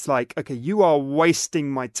hand, it's like, okay, you are wasting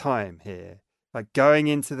my time here. Like going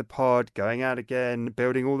into the pod, going out again,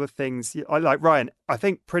 building all the things. I like Ryan. I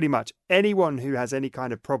think pretty much anyone who has any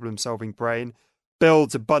kind of problem-solving brain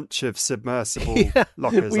builds a bunch of submersible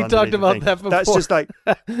lockers. We talked about that before. That's just like,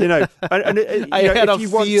 and I had a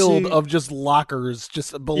field of just lockers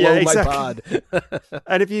just below my pod.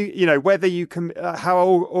 And if you, whether you can, how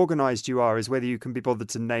organized you are is whether you can be bothered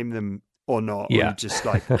to name them or not. Yeah. Or you just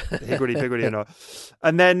like higgledy-piggledy or not.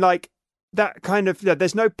 And then like, that kind of,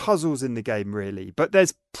 there's no puzzles in the game really, but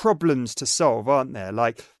there's problems to solve, aren't there?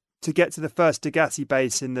 Like to get to the first Degassi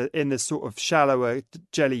base in the sort of shallower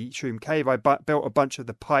jelly shroom cave, I built a bunch of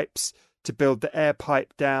the pipes to build the air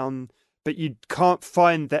pipe down, but you can't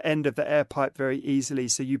find the end of the air pipe very easily,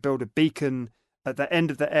 so you build a beacon at the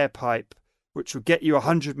end of the air pipe, which will get you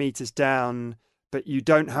 100 meters down, but you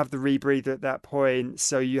don't have the rebreather at that point,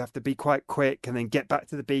 so you have to be quite quick and then get back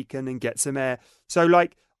to the beacon and get some air. So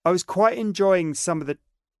like, I was quite enjoying some of the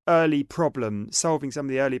solving some of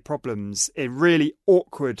the early problems in really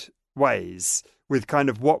awkward ways with kind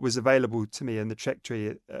of what was available to me in the Trek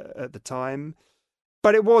tree at the time.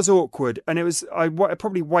 But it was awkward, and I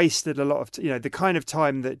probably wasted a lot of, the kind of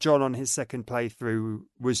time that John on his second playthrough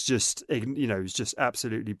was just, was just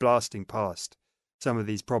absolutely blasting past some of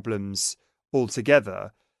these problems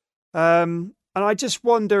altogether. And I just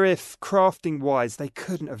wonder if crafting-wise, they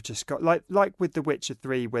couldn't have just got, like with The Witcher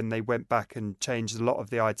 3, when they went back and changed a lot of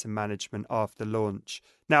the item management after launch.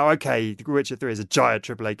 Now, okay, The Witcher 3 is a giant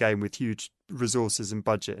AAA game with huge resources and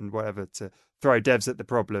budget and whatever to throw devs at the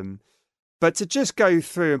problem. But to just go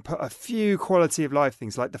through and put a few quality of life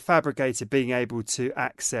things, like the fabricator being able to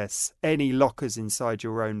access any lockers inside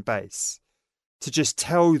your own base, to just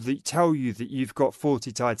tell you that you've got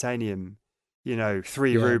 40 titanium,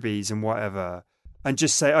 3 rubies and whatever, and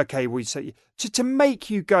just say, okay, well, so to make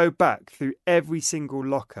you go back through every single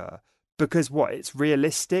locker, because it's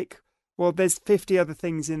realistic. Well, there's 50 other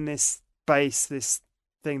things in this base, this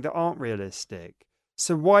thing that aren't realistic.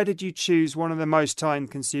 So why did you choose one of the most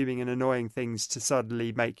time-consuming and annoying things to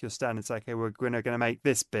suddenly make your standards? Okay, we're going to make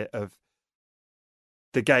this bit of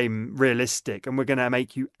the game realistic, and we're going to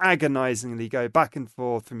make you agonizingly go back and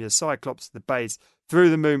forth from your Cyclops to the base, through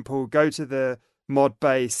the moon pool, go to the mod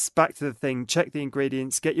base, back to the thing, check the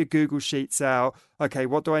ingredients, get your Google Sheets out. Okay,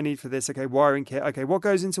 what do I need for this? Okay, wiring kit. Okay, what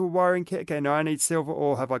goes into a wiring kit? Okay, no, I need silver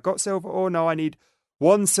ore. Have I got silver ore? No, I need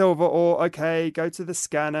 1 silver ore. Okay, go to the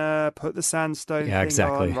scanner, put the sandstone thing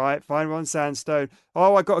on. Right, find 1 sandstone.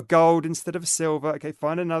 Oh, I got a gold instead of a silver. Okay,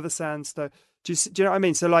 find another sandstone. Do you know what I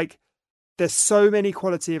mean? So, like, there's so many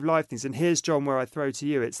quality of life things. And here's, John, where I throw to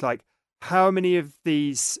you. It's like, how many of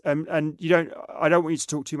these, and I don't want you to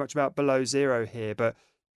talk too much about Below Zero here, but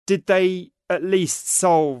did they at least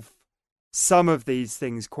solve some of these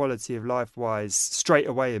things quality of life wise straight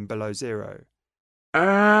away in Below Zero?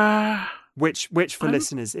 Which for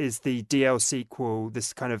listeners is the DL sequel,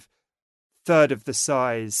 this kind of third of the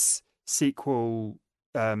size sequel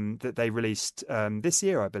that they released this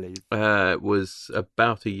year, I believe. It was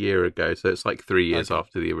about a year ago, so it's like 3 years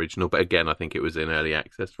after the original. But again, I think it was in early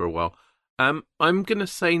access for a while. I'm going to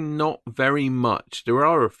say not very much. There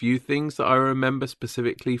are a few things that I remember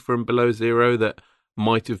specifically from Below Zero that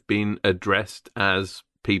might have been addressed as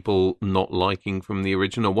people not liking from the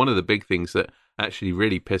original. One of the big things that actually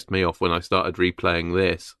really pissed me off when I started replaying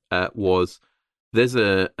this was there's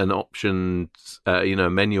an option,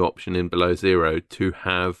 menu option in Below Zero to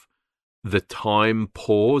have the time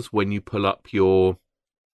pause when you pull up your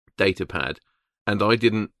data pad, and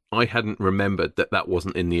I hadn't remembered that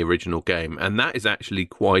wasn't in the original game, and that is actually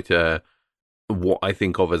quite what I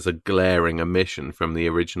think of as a glaring omission from the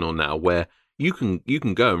original now, where you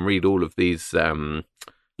can go and read all of these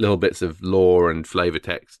little bits of lore and flavor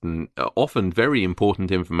text and often very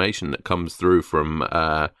important information that comes through from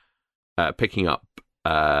picking up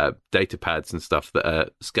data pads and stuff that are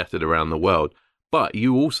scattered around the world. But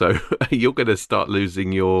you also you're going to start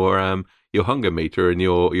losing your hunger meter and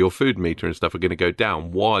your food meter and stuff are going to go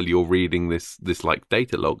down while you're reading this like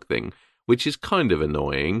data log thing, which is kind of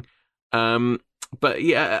annoying. But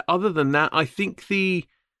yeah, other than that, I think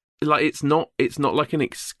it's not like an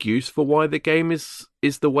excuse for why the game is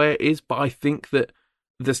the way it is. But I think that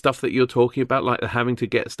the stuff that you're talking about, like having to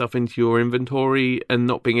get stuff into your inventory and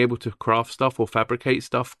not being able to craft stuff or fabricate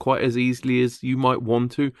stuff quite as easily as you might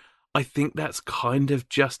want to, I think that's kind of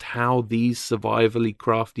just how these survivally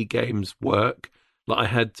crafty games work.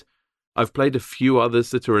 Like I've played a few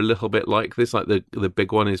others that are a little bit like this. Like the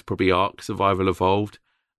big one is probably Ark Survival Evolved.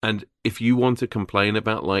 And if you want to complain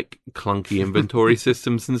about like clunky inventory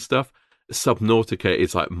systems and stuff, Subnautica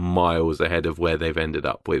is like miles ahead of where they've ended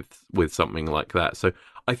up with something like that. So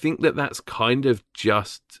I think that's kind of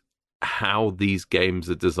just how these games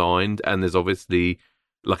are designed. And there's obviously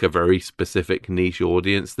like a very specific niche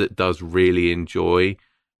audience that does really enjoy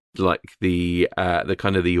like the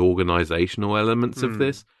kind of the organizational elements of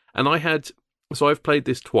this. And I've played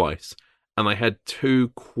this twice, and I had 2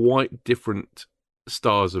 quite different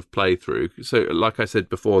stars of playthrough. So like I said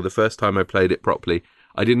before, the first time I played it properly,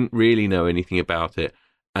 I didn't really know anything about it.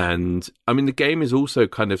 And I mean, the game is also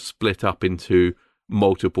kind of split up into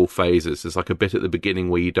multiple phases. There's like a bit at the beginning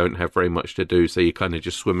where you don't have very much to do, so you're kind of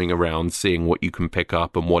just swimming around seeing what you can pick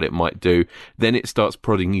up and what it might do. Then it starts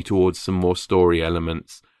prodding you towards some more story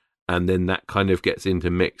elements, and then that kind of gets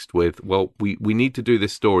intermixed with, well, we need to do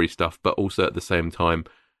this story stuff, but also at the same time,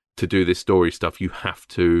 to do this story stuff you have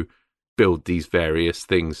to build these various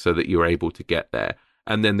things so that you're able to get there.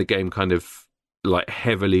 And then the game kind of like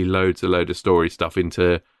heavily loads a load of story stuff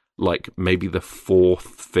into like maybe the 4th,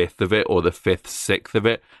 5th of it, or the 5th, 6th of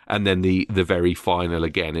it, and then the very final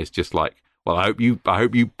again is just like, well, I hope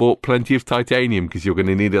you bought plenty of titanium because you're going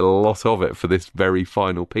to need a lot of it for this very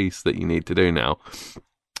final piece that you need to do now.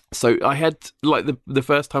 So I had like the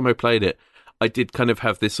first time I played it, I did kind of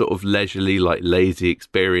have this sort of leisurely, like lazy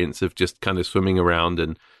experience of just kind of swimming around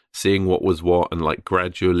and seeing what was what and like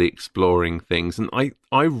gradually exploring things, and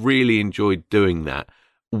I really enjoyed doing that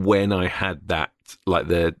when I had that, like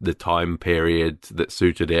the time period that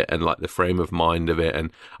suited it and like the frame of mind of it,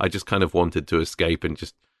 and I just kind of wanted to escape and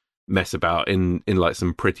just mess about in like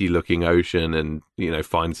some pretty looking ocean and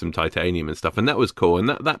find some titanium and stuff, and that was cool. And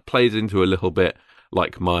that plays into a little bit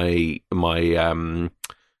like my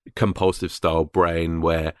compulsive style brain,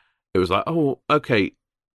 where it was like, oh, okay,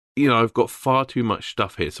 I've got far too much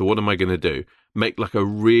stuff here. So what am I going to do? Make like a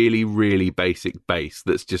really, really basic base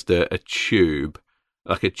that's just a tube,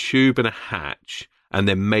 like a tube and a hatch, and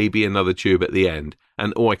then maybe another tube at the end.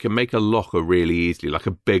 And I can make a locker really easily, like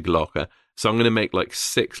a big locker. So I'm going to make like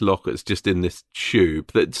 6 lockers just in this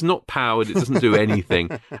tube that's not powered. It doesn't do anything.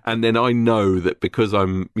 And then I know that because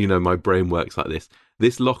my brain works like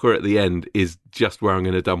this locker at the end is just where I'm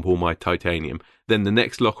going to dump all my titanium. Then the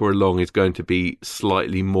next locker along is going to be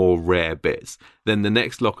slightly more rare bits. Then the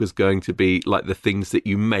next locker is going to be like the things that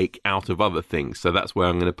you make out of other things. So that's where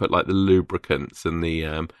I'm going to put like the lubricants and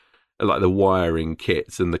the like the wiring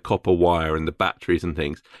kits and the copper wire and the batteries and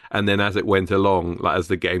things. And then as it went along, like as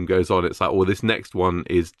the game goes on, it's like, well, this next one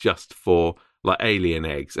is just for like alien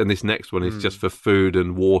eggs, and this next one is just for food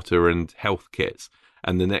and water and health kits,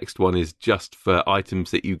 and the next one is just for items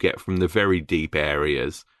that you get from the very deep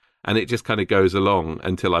areas. And it just kind of goes along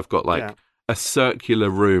until I've got like a circular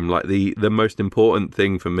room. Like the most important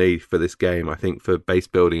thing for me for this game, I think, for base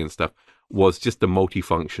building and stuff, was just the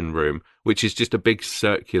multifunction room, which is just a big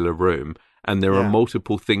circular room, and there are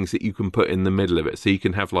multiple things that you can put in the middle of it. So you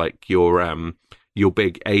can have like your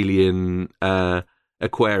big alien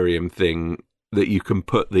aquarium thing that you can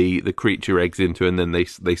put the creature eggs into, and then they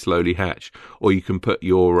slowly hatch. Or you can put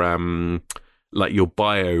your like your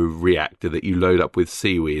bioreactor that you load up with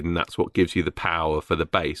seaweed, and that's what gives you the power for the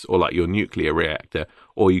base, or like your nuclear reactor.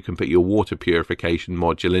 Or you can put your water purification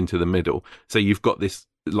module into the middle. So you've got this,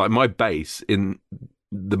 like my base, in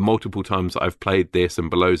the multiple times that I've played this and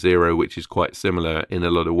Below Zero, which is quite similar in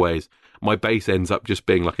a lot of ways, my base ends up just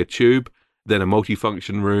being like a tube, then a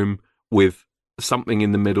multifunction room with something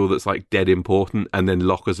in the middle that's like dead important, and then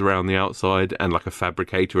lockers around the outside, and like a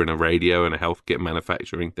fabricator and a radio and a health kit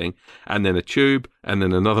manufacturing thing, and then a tube, and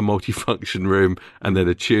then another multifunction room, and then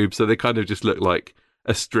a tube. So they kind of just look like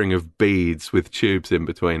a string of beads with tubes in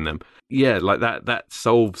between them. Yeah, like that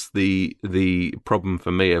solves the problem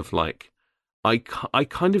for me of like, I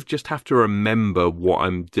kind of just have to remember what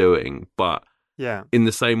I'm doing, but in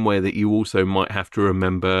the same way that you also might have to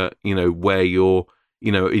remember, where you're,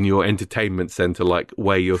 in your entertainment center, like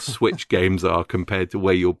where your Switch games are compared to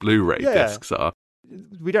where your Blu-ray discs are.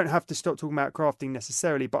 We don't have to stop talking about crafting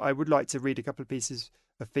necessarily, but I would like to read a couple of pieces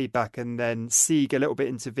of feedback and then segue a little bit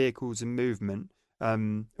into vehicles and movement.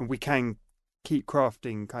 And we can keep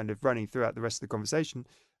crafting kind of running throughout the rest of the conversation.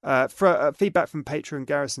 Feedback from patron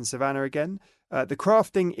Garrison Savannah again. The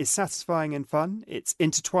crafting is satisfying and fun. It's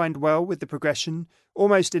intertwined well with the progression,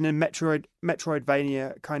 almost in a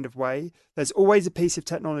Metroidvania kind of way. There's always a piece of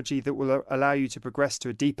technology that will allow you to progress to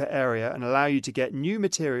a deeper area and allow you to get new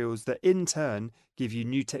materials that in turn give you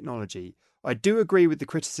new technology. I do agree with the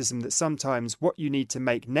criticism that sometimes what you need to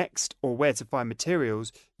make next, or where to find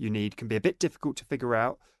materials you need, can be a bit difficult to figure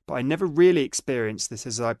out, but I never really experienced this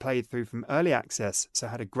as I played through from early access, so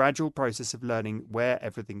I had a gradual process of learning where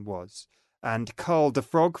everything was. And Carl the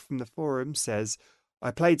Frog from the forum says, I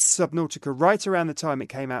played Subnautica right around the time it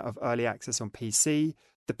came out of early access on PC.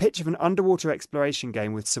 The pitch of an underwater exploration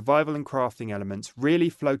game with survival and crafting elements really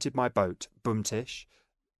floated my boat, Boomtish.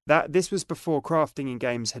 This was before crafting in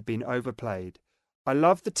games had been overplayed. I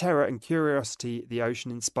love the terror and curiosity the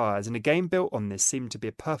ocean inspires, and a game built on this seemed to be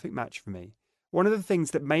a perfect match for me. One of the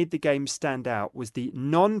things that made the game stand out was the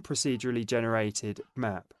non-procedurally generated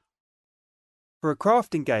map. For a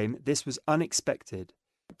crafting game, this was unexpected,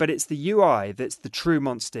 but it's the UI that's the true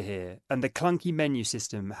monster here, and the clunky menu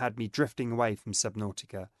system had me drifting away from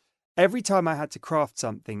Subnautica. Every time I had to craft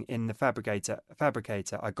something in the fabricator,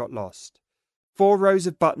 I got lost. 4 rows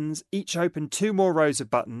of buttons, each open 2 more rows of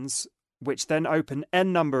buttons, which then open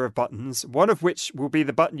n number of buttons, one of which will be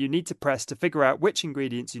the button you need to press to figure out which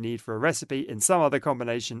ingredients you need for a recipe in some other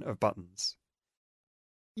combination of buttons.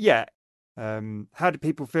 Yeah. How do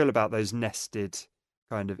people feel about those nested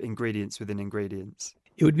kind of ingredients within ingredients?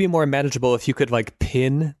 It would be more manageable if you could like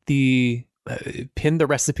pin the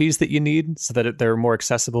recipes that you need so that they're more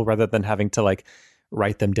accessible rather than having to like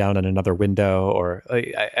write them down in another window. Or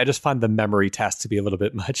I just find the memory task to be a little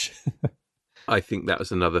bit much. I think that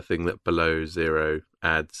was another thing that Below Zero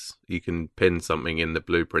adds. You can pin something in the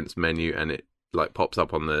blueprints menu and it like pops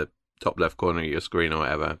up on the top left corner of your screen or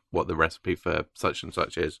whatever, what the recipe for such and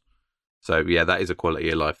such is. So yeah, that is a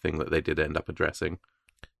quality of life thing that they did end up addressing.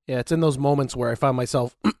 Yeah, it's in those moments where I found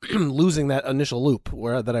myself losing that initial loop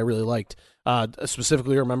that I really liked.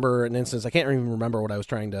 Specifically remember an instance, I can't even remember what I was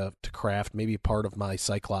trying to craft, maybe part of my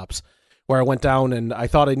Cyclops, where I went down and I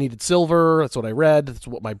thought I needed silver. That's what I read. That's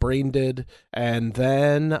what my brain did. And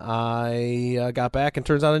then I got back and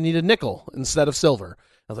turns out I needed nickel instead of silver.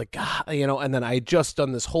 I was like, God, and then I had just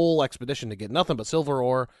done this whole expedition to get nothing but silver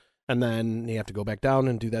ore. And then you have to go back down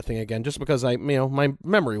and do that thing again just because my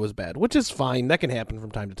memory was bad, which is fine. That can happen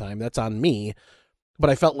from time to time. That's on me. But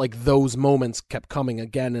I felt like those moments kept coming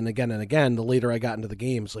again and again and again. The later I got into the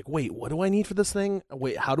game, it's like, wait, what do I need for this thing?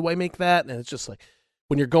 Wait, how do I make that? And it's just like,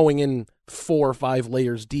 when you're going in 4 or 5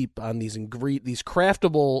 layers deep on these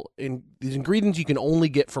craftable these ingredients you can only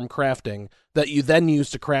get from crafting that you then use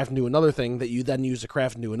to craft into another thing that you then use to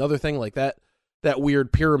craft into another thing, like that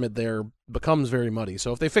weird pyramid there becomes very muddy.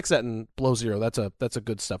 So if they fix that in Below Zero, that's a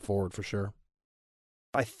good step forward for sure.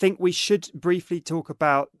 I think we should briefly talk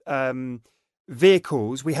about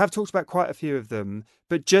vehicles. We have talked about quite a few of them,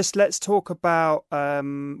 but just let's talk about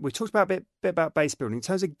we talked about a bit about base building in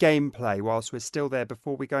terms of gameplay whilst we're still there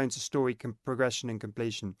before we go into story progression and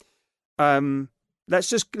completion. Let's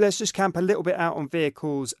just camp a little bit out on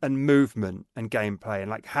vehicles and movement and gameplay, and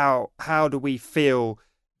like how do we feel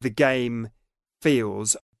the game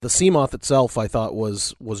feels. The Seamoth itself I thought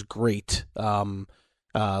was great.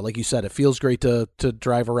 Like you said, it feels great to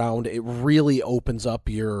drive around. It really opens up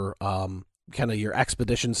your kind of your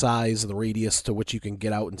expedition size, the radius to which you can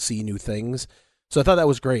get out and see new things. So I thought that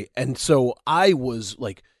was great. And so I was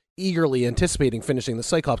like eagerly anticipating finishing the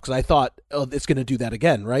Cyclops because I thought, oh, it's going to do that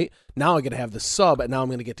again, right? Now I'm going to have the sub, and now I'm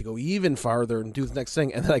going to get to go even farther and do the next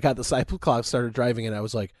thing. And then I got the Cyclops, started driving, and I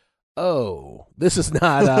was like, oh, this is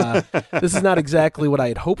not exactly what I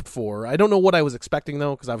had hoped for. I don't know what I was expecting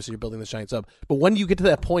though, because obviously you're building the giant sub. But when you get to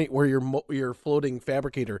that point where your floating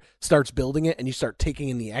fabricator starts building it and you start taking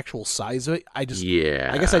in the actual size of it, I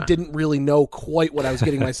guess I didn't really know quite what I was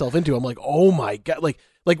getting myself into. I'm like, oh my God,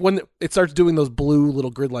 like when it starts doing those blue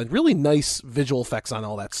little grid lines, really nice visual effects on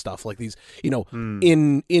all that stuff. Like these,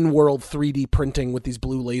 in world 3D printing with these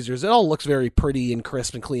blue lasers. It all looks very pretty and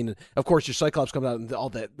crisp and clean. And of course, your Cyclops comes out and all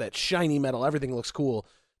that shiny metal, everything looks cool.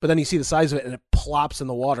 But then you see the size of it and it plops in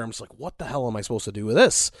the water. I'm just like, what the hell am I supposed to do with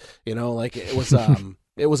this? Like it was,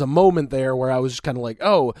 it was a moment there where I was just kind of like,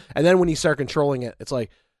 oh. And then when you start controlling it, it's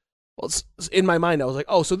like, well, in my mind, I was like,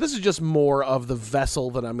 oh, so this is just more of the vessel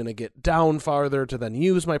that I'm going to get down farther to then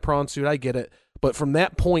use my prawn suit. I get it. But from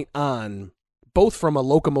that point on, both from a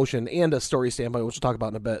locomotion and a story standpoint, which we'll talk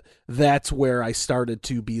about in a bit, that's where I started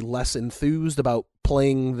to be less enthused about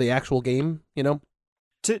playing the actual game,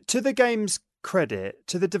 To the game's credit,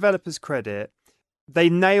 to the developers' credit, they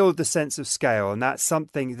nailed the sense of scale, and that's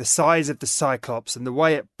something, the size of the Cyclops and the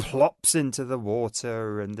way it plops into the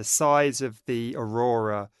water and the size of the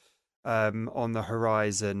Aurora on the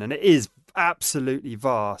horizon, and it is absolutely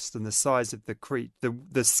vast, and the size of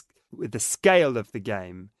the scale of the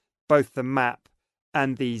game, both the map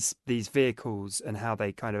and these vehicles and how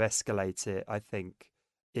they kind of escalate it, I think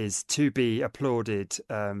is to be applauded,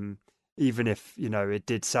 even if it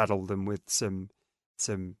did saddle them with some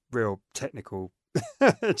real technical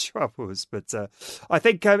troubles. But I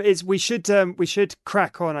think we should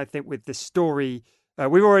crack on, I think, with the story.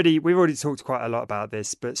 We've already talked quite a lot about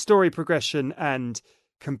this, but story progression and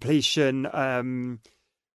completion,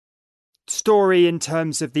 story in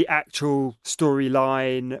terms of the actual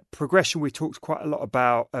storyline progression. We talked quite a lot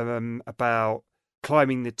about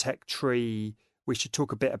climbing the tech tree. We should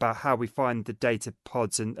talk a bit about how we find the data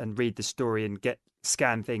pods and read the story and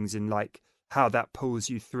scan things, and like how that pulls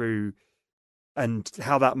you through and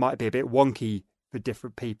how that might be a bit wonky for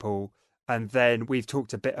different people. And then we've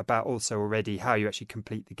talked a bit about also already how you actually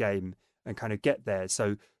complete the game and kind of get there.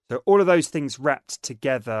 So all of those things wrapped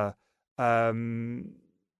together.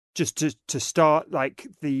 Just to start, like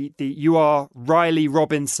you are Riley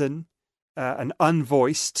Robinson, an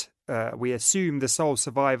unvoiced. We assume the sole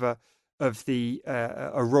survivor of the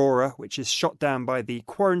Aurora, which is shot down by the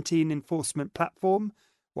quarantine enforcement platform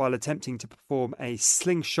while attempting to perform a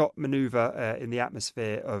slingshot maneuver in the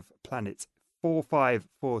atmosphere of planet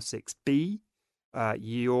 4546b.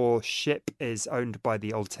 Your ship is owned by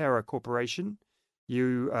the Altera Corporation.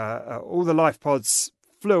 All the life pods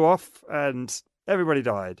flew off and everybody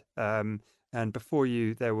died. And before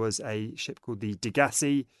you, there was a ship called the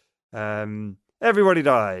Degassi. Everybody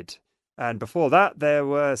died. And before that, there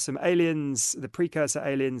were some aliens, the precursor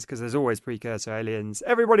aliens, because there's always precursor aliens.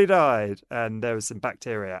 Everybody died. And there was some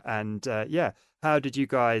bacteria. And how did you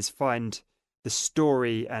guys find the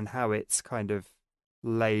story and how it's kind of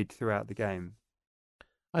laid throughout the game?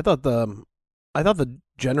 I thought the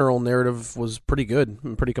general narrative was pretty good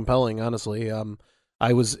and pretty compelling, honestly.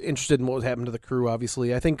 I was interested in what was happening to the crew,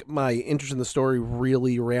 obviously. I think my interest in the story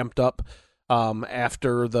really ramped up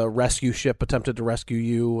after the rescue ship attempted to rescue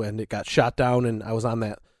you and it got shot down, and I was on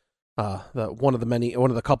that one of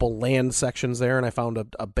the couple land sections there, and I found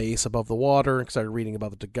a base above the water and started reading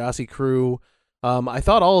about the Degassi crew. I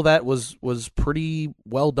thought all of that was pretty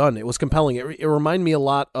well done. It was compelling. It reminded me a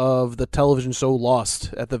lot of the television show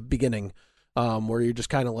Lost at the beginning, where you're just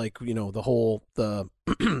kind of like, the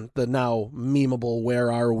the now memeable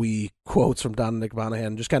 "Where are we?" quotes from Dominic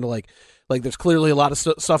Monaghan, just kind of like there's clearly a lot of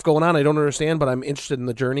stuff going on I don't understand, but I'm interested in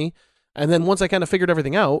the journey. And then once I kind of figured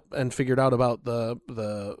everything out and figured out about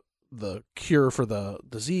the cure for the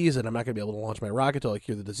disease, and I'm not going to be able to launch my rocket till I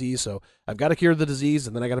cure the disease, so I've got to cure the disease,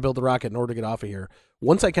 and then I got to build the rocket in order to get off of here.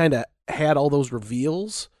 Once I kind of had all those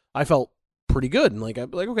reveals, I felt pretty good, and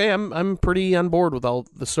okay, I'm pretty on board with all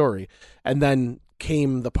the story. And then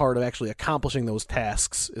came the part of actually accomplishing those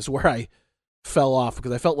tasks is where I fell off,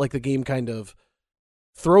 because I felt like the game kind of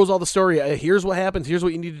throws all the story, here's what happens, here's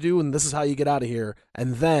what you need to do, and this is how you get out of here,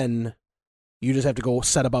 and then you just have to go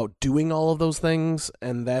set about doing all of those things.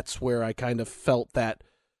 And that's where I kind of felt that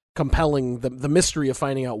compelling, the mystery of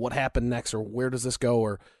finding out what happened next, or where does this go,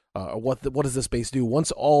 or what does this base do.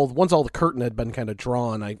 Once all the curtain had been kind of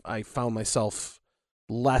drawn, I found myself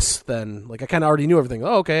less than, I kind of already knew everything.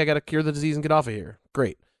 Oh, okay, I got to cure the disease and get off of here.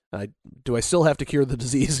 Great. Do I still have to cure the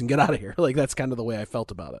disease and get out of here? That's kind of the way I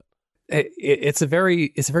felt about it. It's a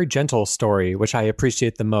very gentle story, which I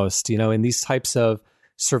appreciate the most. In these types of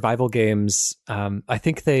survival games, I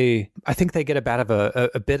think they get a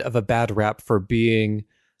bit of a bad rap for being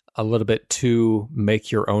a little bit too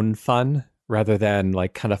make your own fun, rather than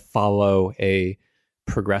kind of follow a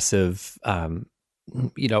progressive,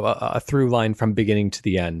 a through line from beginning to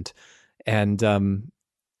the end. And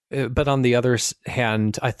but on the other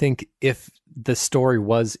hand, I think if the story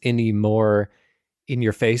was any more in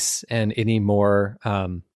your face and any more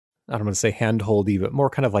I don't want to say handholdy, but more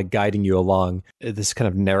kind of like guiding you along this kind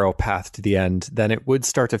of narrow path to the end, then it would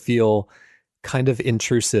start to feel kind of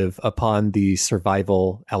intrusive upon the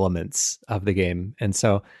survival elements of the game. And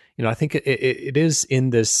so, I think it is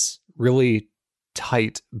in this really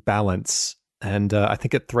tight balance. And I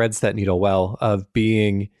think it threads that needle well, of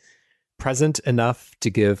being present enough to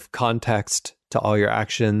give context to all your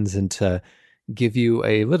actions and to give you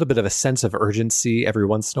a little bit of a sense of urgency every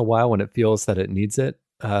once in a while when it feels that it needs it.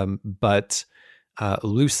 But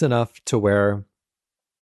loose enough to where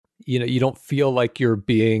you don't feel like you're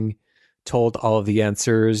being told all of the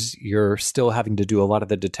answers. You're still having to do a lot of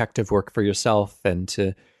the detective work for yourself, and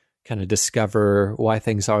to kind of discover why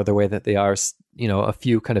things are the way that they are. A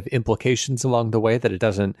few kind of implications along the way that it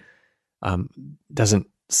doesn't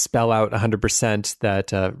spell out 100%,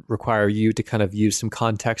 that require you to kind of use some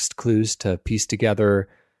context clues to piece together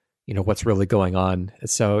what's really going on.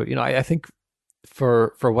 So I think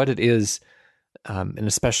for what it is, and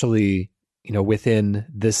especially within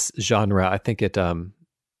this genre, I think it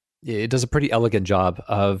does a pretty elegant job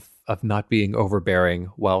of not being overbearing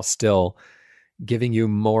while still giving you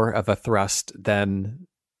more of a thrust than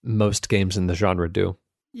most games in the genre do.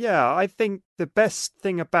 Yeah, I think the best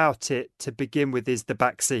thing about it to begin with is the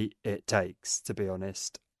backseat it takes, to be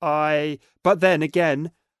honest. But then again,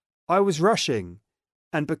 I was rushing.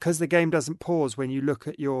 And because the game doesn't pause when you look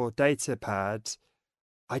at your data pad,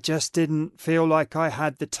 I just didn't feel like I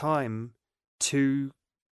had the time to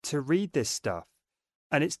read this stuff.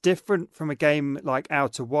 And it's different from a game like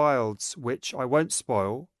Outer Wilds, which I won't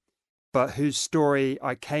spoil, but whose story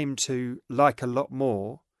I came to like a lot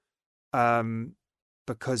more,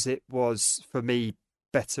 because it was, for me,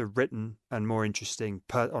 better written and more interesting.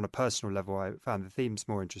 On a personal level, I found the themes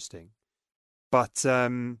more interesting. But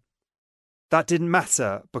that didn't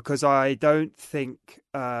matter, because I don't think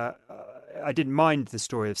I didn't mind the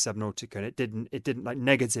story of Subnautica, and it didn't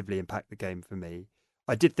negatively impact the game for me.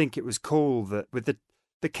 I did think it was cool that with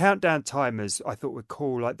the countdown timers, I thought were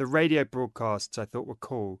cool. Like the radio broadcasts, I thought were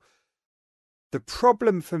cool. The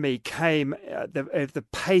problem for me came at the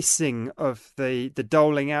pacing of the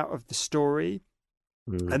doling out of the story.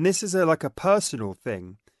 And this is a personal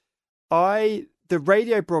thing. The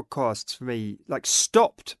radio broadcasts for me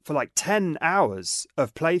stopped for 10 hours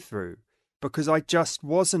of playthrough, because I just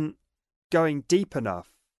wasn't going deep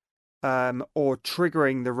enough, or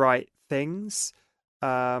triggering the right things.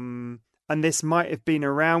 And this might have been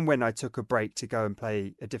around when I took a break to go and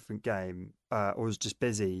play a different game, or was just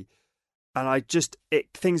busy. And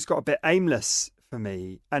things got a bit aimless for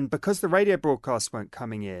me. And because the radio broadcasts weren't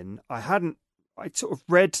coming in, I sort of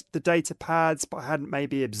read the data pads, but I hadn't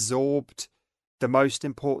maybe absorbed the most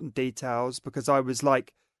important details, because I was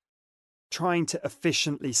trying to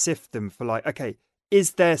efficiently sift them for okay,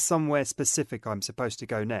 is there somewhere specific I'm supposed to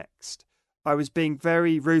go next? I was being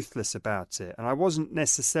very ruthless about it, and I wasn't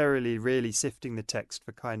necessarily really sifting the text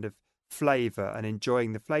for kind of flavor and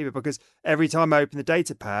enjoying the flavor, because every time I open the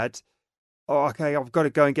data pad, oh, okay, I've got to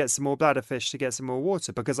go and get some more bladderfish to get some more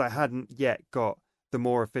water, because I hadn't yet got the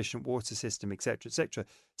more efficient water system, etc., etc.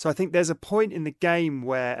 So I think there's a point in the game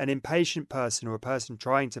where an impatient person or a person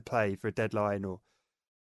trying to play for a deadline or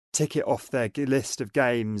tick it off their list of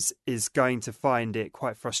games is going to find it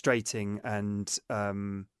quite frustrating and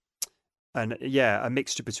yeah, a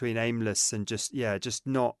mixture between aimless and just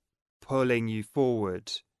not pulling you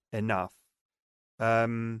forward enough.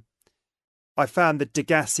 I found the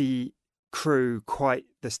Degassi crew quite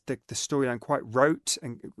the storyline quite rote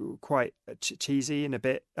and quite cheesy and a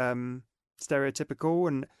bit stereotypical,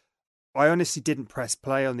 and I honestly didn't press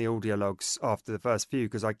play on the audio logs after the first few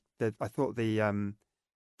because I thought the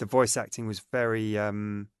voice acting was very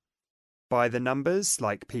by the numbers,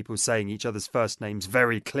 like people saying each other's first names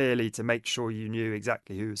very clearly to make sure you knew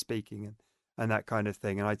exactly who was speaking and that kind of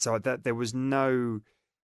thing. And I saw that there was no,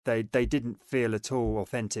 they didn't feel at all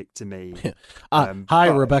authentic to me. Hi,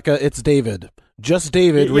 Rebecca, it's David. Just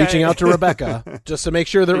David reaching out to Rebecca just to make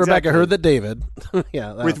sure that Rebecca heard that David.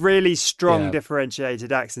 With really strong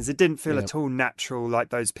differentiated accents. It didn't feel at all natural,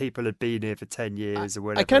 like those people had been here for 10 years or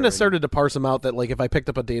whatever. I kind of started to parse them out that, like, if I picked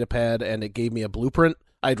up a data pad and it gave me a blueprint,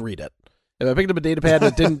 I'd read it. If I picked up a data pad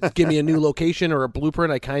and it didn't give me a new location or a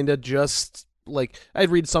blueprint, I kind of just, like, I'd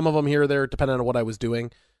read some of them here or there depending on what I was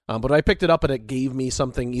doing. But I picked it up and it gave me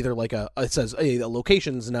something either like it says, hey, the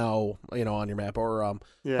location's now, on your map or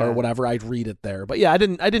whatever. I'd read it there. But yeah, I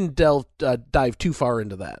didn't dive too far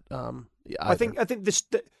into that. I think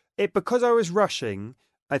because I was rushing,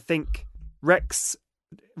 I think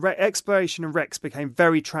exploration and Rex became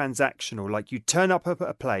very transactional. Like you turn up at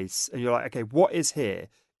a place and you're like, okay, what is here?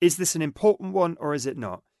 Is this an important one or is it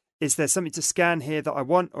not? Is there something to scan here that I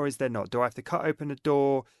want or is there not? Do I have to cut open a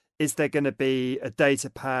door? Is there going to be a data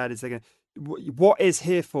pad? What is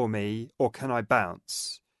here for me, or can I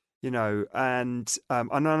bounce? And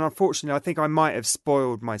unfortunately, I think I might have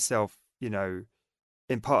spoiled myself, in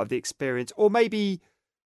part of the experience, or maybe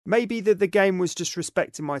the game was just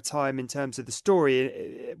respecting my time in terms of the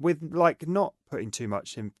story, with like not putting too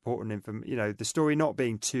much important information, the story not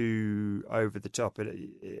being too over the top,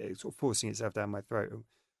 it sort of forcing itself down my throat.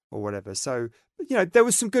 Or whatever. So, there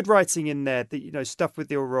was some good writing in there. That stuff with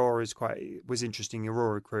the Aurora was interesting,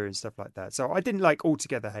 Aurora crew and stuff like that. So I didn't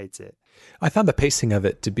altogether hate it. I found the pacing of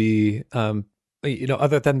it to be,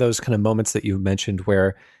 other than those kind of moments that you mentioned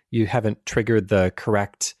where you haven't triggered the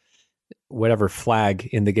correct whatever flag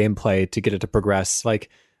in the gameplay to get it to progress. Like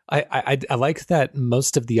I like that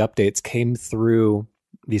most of the updates came through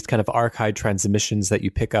these kind of archive transmissions that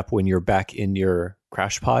you pick up when you're back in your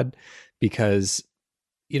crash pod, because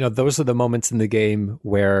those are the moments in the game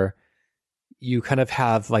where you kind of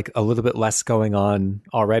have like a little bit less going on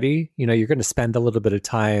already. You're going to spend a little bit of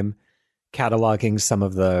time cataloging some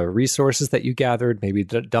of the resources that you gathered, maybe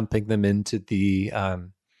dumping them into the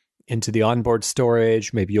onboard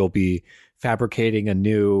storage. Maybe you'll be fabricating a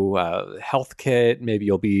new health kit. Maybe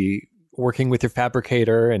you'll be working with your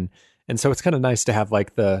fabricator. And so it's kind of nice to have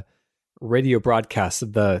like the radio broadcast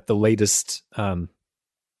of the latest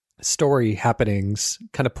story happenings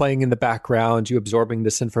kind of playing in the background, you absorbing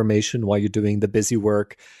this information while you're doing the busy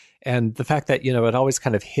work. And the fact that, it always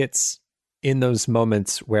kind of hits in those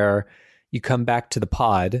moments where you come back to the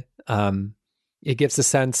pod, it gives a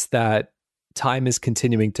sense that time is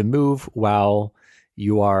continuing to move while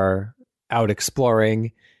you are out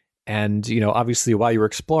exploring. And, obviously while you're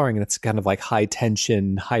exploring, it's kind of like high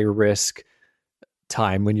tension, high risk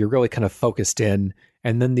time when you're really kind of focused in.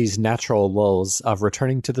 And then these natural lulls of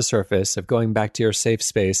returning to the surface, of going back to your safe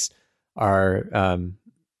space, are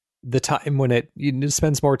the time when it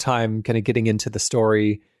spends more time kind of getting into the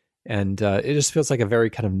story, and it just feels like a very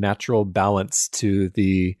kind of natural balance to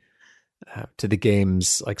the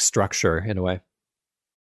game's like structure in a way.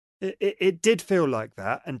 It did feel like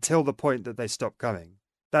that until the point that they stopped coming.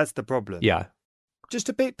 That's the problem. Yeah. Just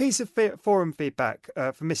a big piece of forum feedback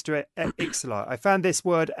from Mr. Ixalar. I found this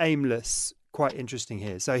word aimless quite interesting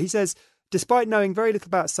here. So he says, despite knowing very little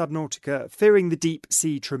about Subnautica, fearing the deep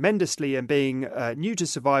sea tremendously and being new to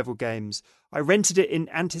survival games, I rented it in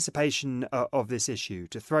anticipation of this issue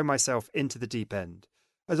to throw myself into the deep end.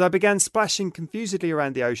 As I began splashing confusedly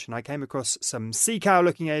around the ocean, I came across some sea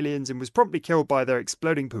cow-looking aliens and was promptly killed by their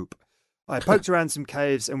exploding poop. I poked around some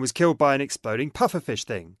caves and was killed by an exploding pufferfish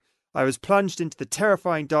thing. I was plunged into the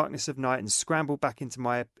terrifying darkness of night and scrambled back into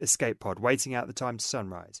my escape pod, waiting out the time to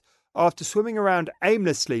sunrise. After swimming around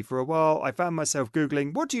aimlessly for a while, I found myself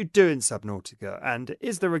Googling, what do you do in Subnautica? And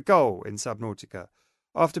is there a goal in Subnautica?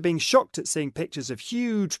 After being shocked at seeing pictures of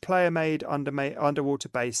huge player-made underwater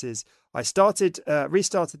bases, I restarted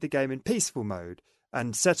the game in peaceful mode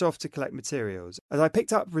and set off to collect materials. As I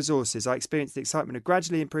picked up resources, I experienced the excitement of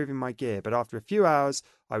gradually improving my gear, but after a few hours,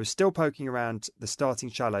 I was still poking around the starting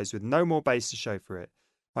shallows with no more base to show for it.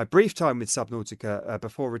 My brief time with Subnautica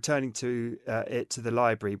before returning to the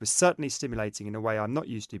library was certainly stimulating in a way I'm not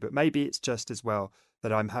used to, but maybe it's just as well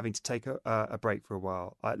that I'm having to take a break for a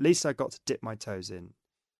while. At least I got to dip my toes in.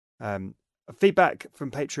 Feedback from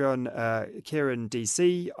Patreon, Kieran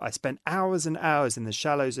DC. I spent hours and hours in the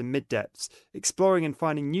shallows and mid-depths, exploring and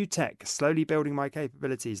finding new tech, slowly building my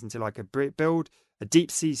capabilities until I could build a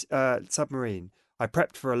deep-sea submarine. I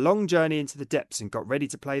prepped for a long journey into the depths and got ready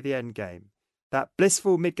to play the end game. That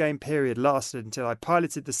blissful mid-game period lasted until I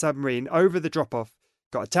piloted the submarine over the drop-off,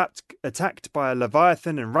 got attacked by a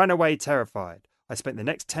leviathan and ran away terrified. I spent the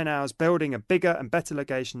next 10 hours building a bigger and better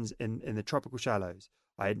locations in the tropical shallows.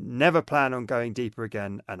 I never plan on going deeper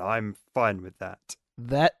again, and I'm fine with that.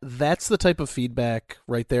 That's the type of feedback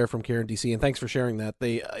right there from Karen DC, and thanks for sharing that.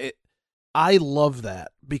 I love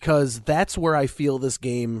that, because that's where I feel this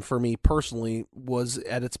game, for me personally, was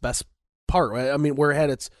at its best part. I mean, where it had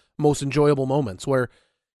its most enjoyable moments, where,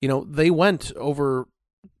 you know, they went over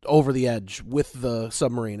the edge with the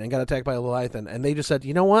submarine and got attacked by a leviathan, and they just said,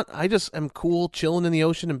 you know what, I just am cool chilling in the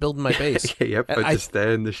ocean and building my base. Yep, I just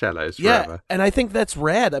stay in the shallows yeah, forever. And I think that's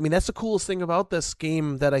rad. I mean, that's the coolest thing about this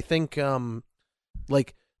game, that I think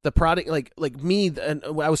like the product, like me, and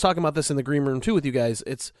I was talking about this in the green room too with you guys,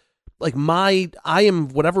 it's like I am,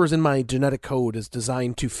 whatever is in my genetic code is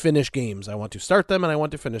designed to finish games. I want to start them and I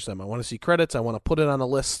want to finish them. I want to see credits. I want to put it on a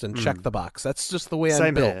list and check the box. That's just the way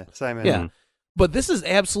I'm built. Same here. Yeah. But this is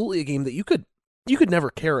absolutely a game that you could never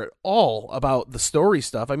care at all about the story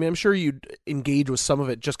stuff. I mean, I'm sure you'd engage with some of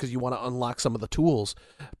it just because you want to unlock some of the tools.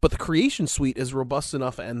 But the creation suite is robust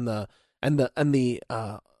enough, and the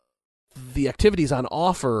activities on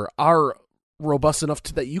offer are robust enough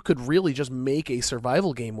that you could really just make a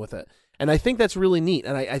survival game with it. And I think that's really neat.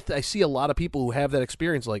 And I see a lot of people who have that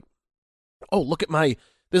experience, like, oh, look at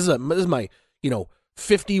this is my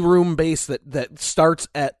 50 room base that starts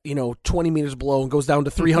at 20 meters below and goes down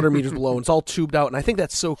to 300 meters below, and it's all tubed out. And I think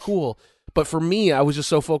that's so cool. But for me, I was just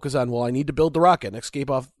so focused on, well, I need to build the rocket and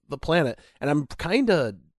escape off the planet. And I'm kind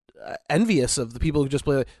of envious of the people who just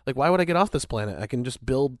play like, why would I get off this planet? I can just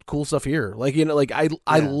build cool stuff here.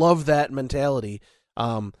 I love that mentality.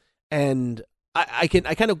 And I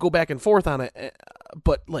kind of go back and forth on it,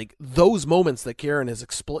 but like those moments that Karen is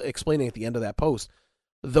explaining at the end of that post,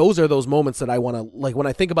 those are those moments that I want to, like, when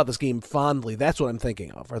I think about this game fondly, that's what I'm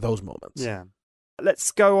thinking of, are those moments. Yeah.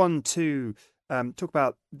 Let's go on to talk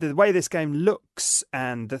about the way this game looks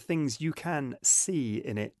and the things you can see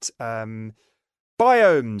in it.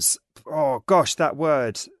 Biomes. Oh, gosh, that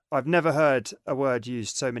word. I've never heard a word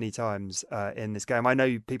used so many times in this game. I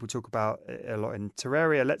know people talk about it a lot in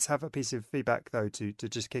Terraria. Let's have a piece of feedback, though, to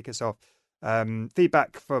just kick us off.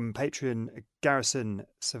 Feedback from Patreon Garrison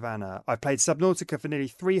Savannah. I played Subnautica for nearly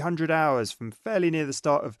 300 hours from fairly near the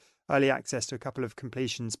start of early access to a couple of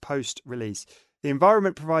completions post-release. The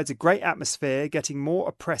environment provides a great atmosphere, getting more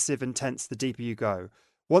oppressive and tense the deeper you go.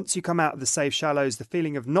 Once you come out of the safe shallows, the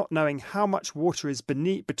feeling of not knowing how much water is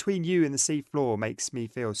between you and the sea floor makes me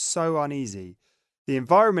feel so uneasy. The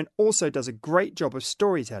environment also does a great job of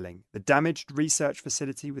storytelling. The damaged research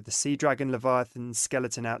facility with the sea dragon leviathan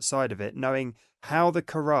skeleton outside of it, knowing how the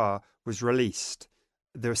Kara was released.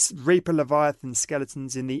 The Reaper leviathan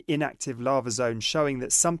skeletons in the inactive lava zone, showing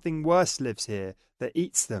that something worse lives here that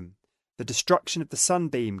eats them. The destruction of the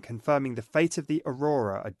sunbeam, confirming the fate of the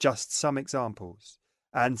Aurora, are just some examples.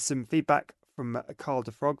 And some feedback from Carl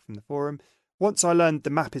de Frog from the forum. Once I learned the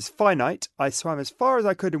map is finite, I swam as far as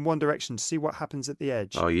I could in one direction to see what happens at the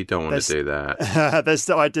edge. Oh, you don't want to do that.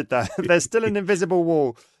 I did that. There's still an invisible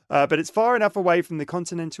wall, but it's far enough away from the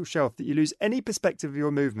continental shelf that you lose any perspective of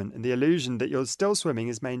your movement, and the illusion that you're still swimming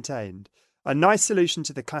is maintained. A nice solution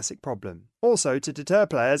to the classic problem. Also, to deter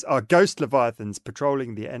players, are ghost leviathans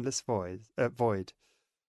patrolling the endless void.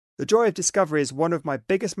 The joy of discovery is one of my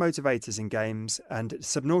biggest motivators in games, and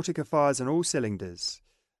Subnautica fires on all cylinders.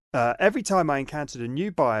 Every time I encountered a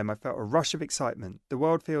new biome, I felt a rush of excitement. The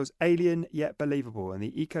world feels alien yet believable, and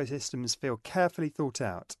the ecosystems feel carefully thought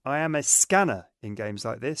out. I am a scanner in games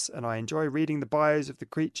like this, and I enjoy reading the bios of the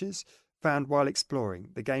creatures found while exploring.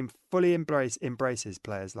 The game fully embraces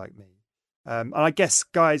players like me. And I guess,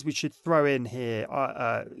 guys, we should throw in here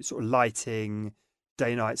sort of lighting,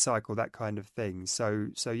 day-night cycle, that kind of thing. So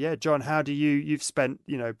yeah, John, how do you've spent,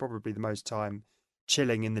 probably the most time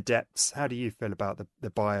chilling in the depths. How do you feel about the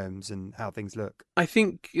biomes and how things look? I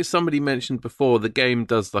think somebody mentioned before the game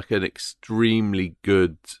does like an extremely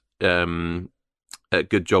good a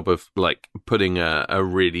good job of like putting a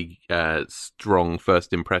really strong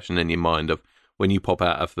first impression in your mind of when you pop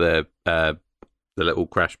out of the little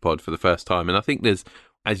crash pod for the first time. And I think there's,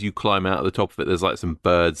 as you climb out of the top of it, there's like some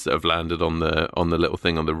birds that have landed on the little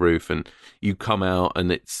thing on the roof, and you come out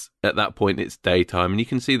and it's at that point it's daytime and you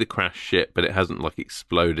can see the crash ship, but it hasn't like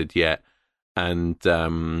exploded yet. And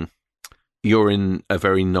you're in a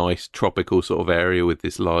very nice tropical sort of area with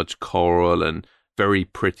this large coral and very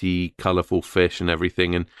pretty, colourful fish and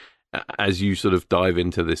everything. And as you sort of dive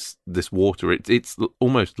into this water, it's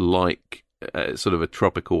almost like sort of a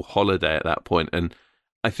tropical holiday at that point. And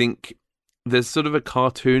I think there's sort of a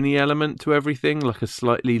cartoony element to everything, like a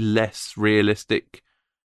slightly less realistic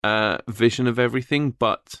vision of everything.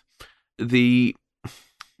 But I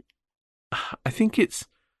think it's,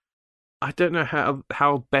 I don't know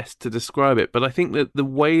how best to describe it, but I think that the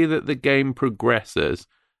way that the game progresses,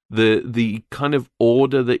 the kind of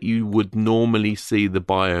order that you would normally see the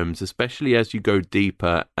biomes, especially as you go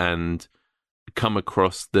deeper and come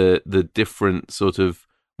across the different sort of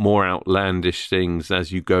more outlandish things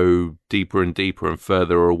as you go deeper and deeper and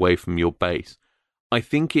further away from your base. I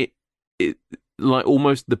think it like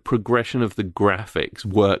almost the progression of the graphics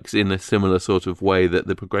works in a similar sort of way that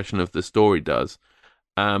the progression of the story does.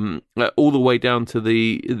 All the way down to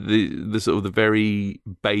the sort of the very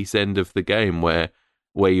base end of the game where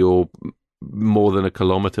you're more than a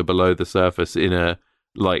kilometer below the surface in a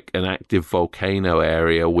like an active volcano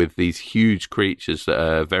area with these huge creatures that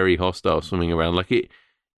are very hostile swimming around. Like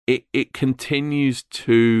it continues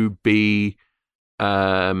to be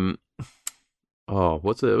what's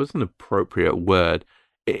an appropriate word?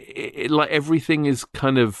 It like everything is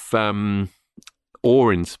kind of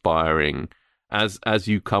awe-inspiring as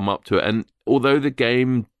you come up to it. And although the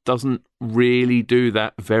game doesn't really do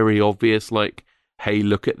that very obvious, like, hey,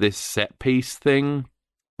 look at this set piece thing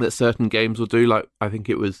that certain games will do, like I think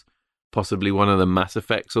it was possibly one of the Mass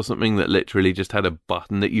Effects or something that literally just had a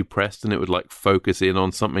button that you pressed and it would like focus in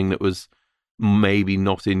on something that was maybe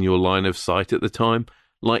not in your line of sight at the time.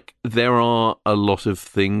 Like, there are a lot of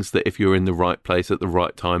things that if you're in the right place at the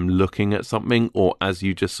right time looking at something, or as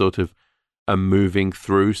you just sort of are moving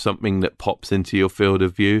through something that pops into your field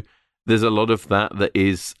of view, there's a lot of that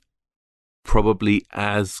is probably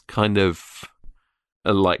as kind of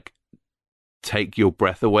like take your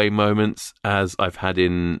breath away moments as I've had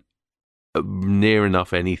in near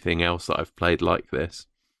enough anything else that I've played like this.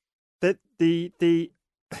 The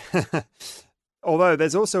although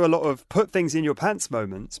there's also a lot of put things in your pants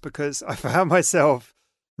moments, because I found myself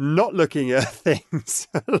not looking at things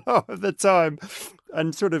a lot of the time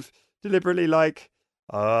and sort of deliberately like,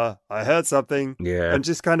 I heard something. Yeah. And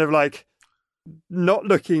just kind of like not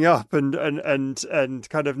looking up and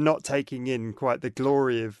kind of not taking in quite the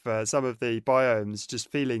glory of some of the biomes, just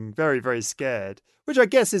feeling very, very scared, which I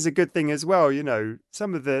guess is a good thing as well. You know,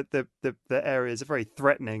 some of the areas are very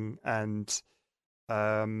threatening and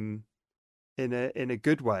in a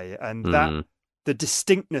good way, and that the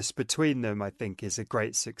distinctness between them, I think, is a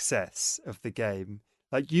great success of the game.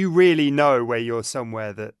 Like, you really know where you're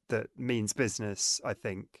somewhere that means business, I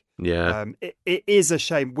think. Yeah. It is a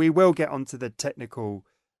shame. We will get onto the technical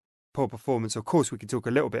poor performance. Of course, we can talk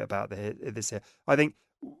a little bit about this here. I think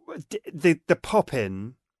the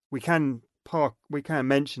pop-in, we can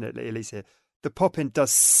mention it at least here. The pop-in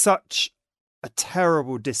does such a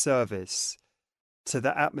terrible disservice to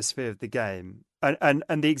the atmosphere of the game. And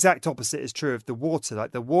the exact opposite is true of the water.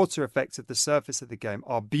 Like, the water effects of the surface of the game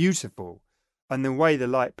are beautiful, and the way the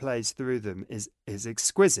light plays through them is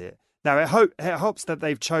exquisite. Now, it helps that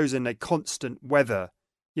they've chosen a constant weather.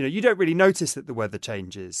 You know, you don't really notice that the weather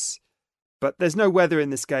changes, but there's no weather in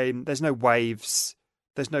this game. There's no waves.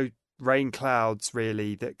 There's no rain clouds,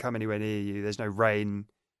 really, that come anywhere near you. There's no rain.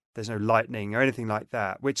 There's no lightning or anything like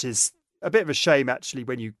that, which is a bit of a shame, actually,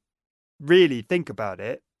 when you really think about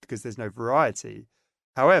it, because there's no variety.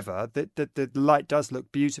 However, the light does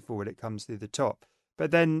look beautiful when it comes through the top. But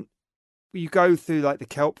then you go through like the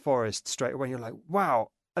kelp forest straight away, and you're like, wow,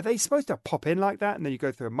 are they supposed to pop in like that? And then you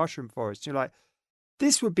go through a mushroom forest, and you're like,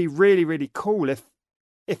 this would be really, really cool if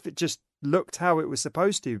it just looked how it was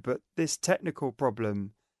supposed to. But this technical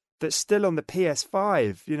problem that's still on the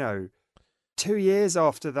PS5, you know, 2 years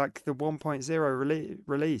after like the 1.0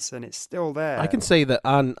 release, and it's still there. I can say that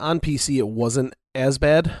on PC it wasn't as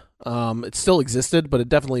bad. It still existed, but it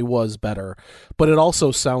definitely was better. But it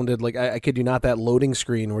also sounded like, I kid you not, that loading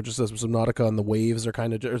screen where just says Subnautica and the waves are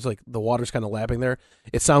kind of, it's like the water's kind of lapping there.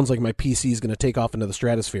 It sounds like my PC is going to take off into the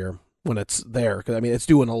stratosphere. when it's there, because I mean it's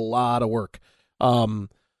doing a lot of work.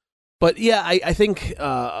 But yeah, I think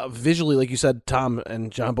visually, like you said, Tom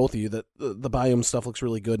and John, both of you, that the biome stuff looks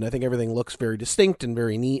really good, and I think everything looks very distinct and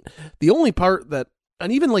very neat. The only part that,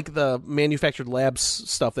 and even like the manufactured labs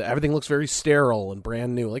stuff, that everything looks very sterile and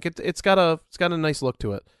brand new. Like it's got a nice look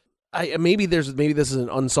to it. Maybe this is an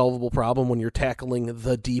unsolvable problem when you're tackling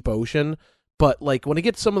the deep ocean. But like when it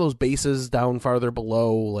gets some of those bases down farther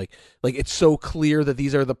below, like it's so clear that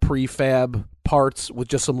these are the prefab parts with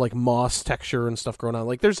just some like moss texture and stuff going on.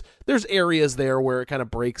 Like there's areas there where it kind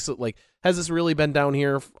of breaks. Like, has this really been down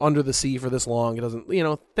here under the sea for this long? It doesn't,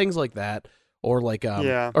 things like that. Or like,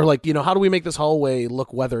 or like, how do we make this hallway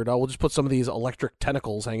look weathered? Oh, we'll just put some of these electric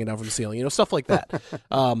tentacles hanging down from the ceiling, stuff like that.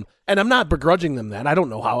 And I'm not begrudging them that. I don't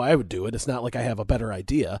know how I would do it. It's not like I have a better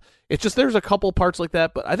idea. It's just there's a couple parts like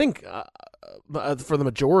that, but I think for the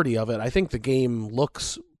majority of it, I think the game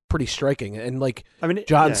looks pretty striking. And like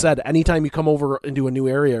John said, anytime you come over into a new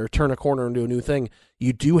area or turn a corner into a new thing,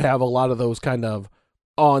 you do have a lot of those kind of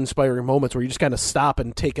awe-inspiring moments where you just kind of stop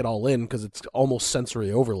and take it all in because it's almost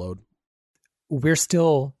sensory overload. We're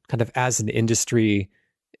still kind of, as an industry,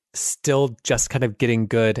 still just kind of getting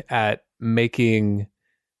good at making,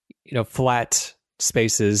 flat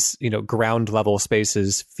spaces, ground level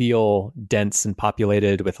spaces feel dense and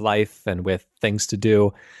populated with life and with things to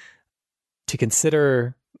do. To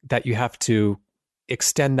consider that you have to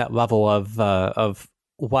extend that level of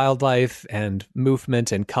wildlife and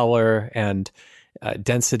movement and color and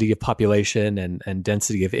density of population and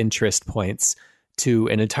density of interest points to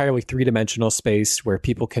an entirely three-dimensional space where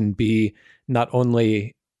people can be not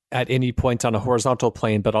only at any point on a horizontal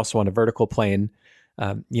plane, but also on a vertical plane.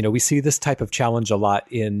 We see this type of challenge a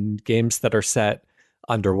lot in games that are set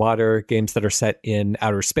underwater, games that are set in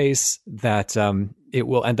outer space, that it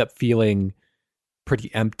will end up feeling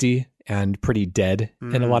pretty empty and pretty dead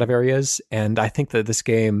in a lot of areas. And I think that this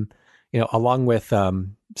game, along with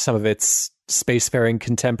some of its spacefaring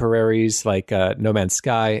contemporaries like No Man's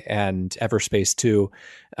Sky and Everspace 2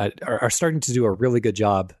 are starting to do a really good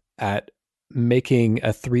job at making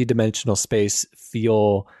a three-dimensional space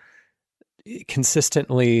feel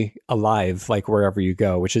consistently alive, like wherever you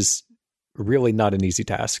go, which is really not an easy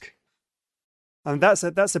task. And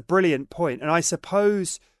that's a brilliant point. And I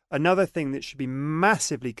suppose another thing that should be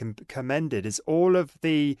massively commended is all of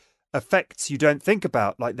the effects you don't think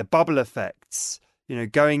about, like the bubble effects,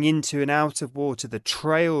 going into and out of water, the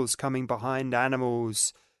trails coming behind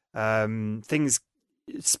animals, things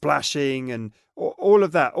splashing, and all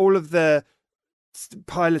of that, all of the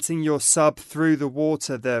piloting your sub through the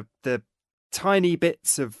water, the tiny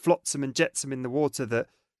bits of flotsam and jetsam in the water that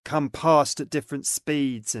come past at different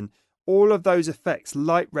speeds, and all of those effects,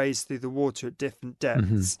 light rays through the water at different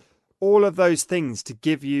depths, all of those things to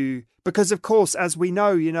give you, because of course, as we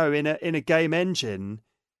know, in a game engine,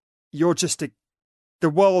 you're just a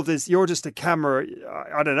camera.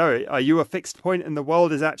 I don't know. Are you a fixed point and the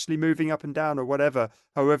world is actually moving up and down or whatever,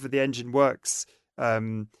 however the engine works?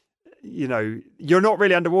 You're not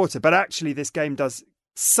really underwater, but actually this game does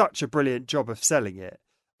such a brilliant job of selling it.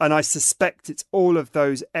 And I suspect it's all of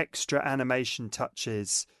those extra animation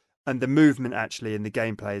touches and the movement actually in the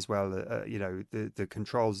gameplay as well, the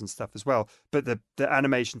controls and stuff as well. But the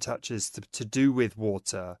animation touches to do with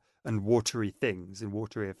water and watery things and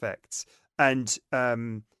watery effects. And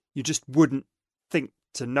you just wouldn't think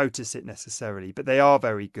to notice it necessarily, but they are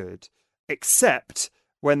very good, except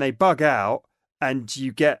when they bug out and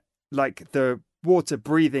you get like the water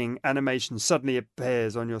breathing animation suddenly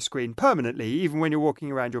appears on your screen permanently, even when you're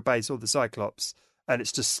walking around your base or the Cyclops, and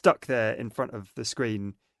it's just stuck there in front of the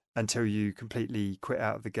screen until you completely quit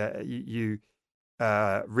out of the game. You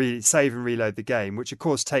save and reload the game, which of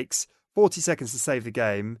course takes 40 seconds to save the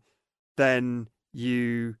game. Then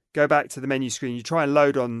you go back to the menu screen, you try and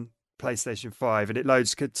load on PlayStation 5, and it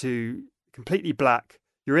loads to completely black.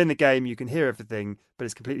 You're in the game, you can hear everything, but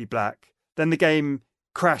it's completely black. Then the game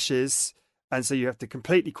crashes, and so you have to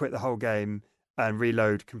completely quit the whole game and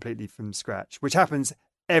reload completely from scratch, which happens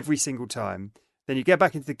every single time. Then you get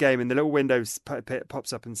back into the game, and the little window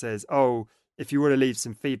pops up and says, "Oh, if you want to leave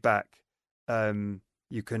some feedback,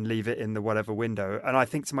 you can leave it in the whatever window." And I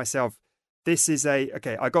think to myself, this is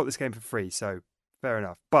okay, I got this game for free, so fair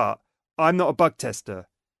enough. But I'm not a bug tester.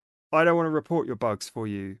 I don't want to report your bugs for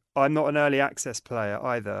you. I'm not an early access player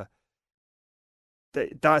either.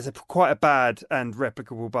 That is quite a bad and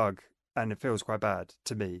replicable bug, and it feels quite bad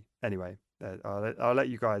to me. Anyway, I'll let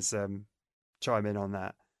you guys chime in on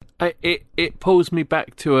that. It pulls me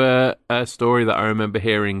back to a story that I remember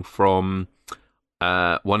hearing from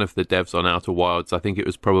one of the devs on Outer Wilds. I think it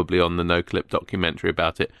was probably on the No Clip documentary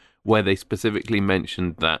about it, where they specifically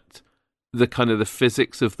mentioned that the kind of the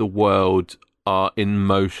physics of the world are in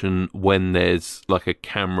motion when there's like a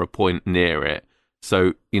camera point near it.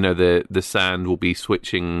 So, the sand will be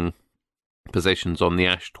switching positions on the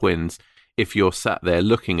Ash Twins if you're sat there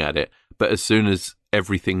looking at it. But as soon as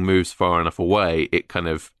everything moves far enough away, it kind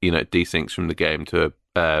of, desyncs from the game to,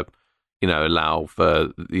 allow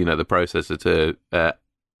for, the processor to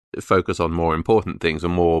focus on more important things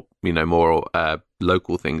and more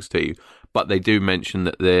local things to you. But they do mention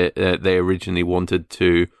that they originally wanted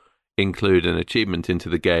to include an achievement into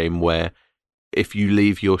the game where if you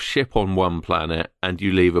leave your ship on one planet and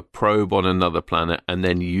you leave a probe on another planet and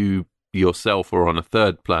then you yourself are on a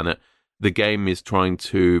third planet, the game is trying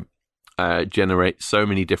to generate so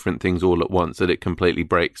many different things all at once that it completely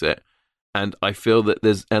breaks it. And I feel that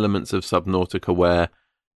there's elements of Subnautica where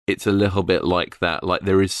it's a little bit like that. Like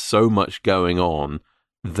there is so much going on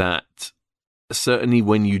that certainly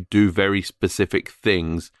when you do very specific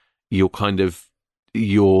things,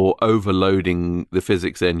 you're overloading the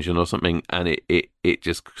physics engine or something, and it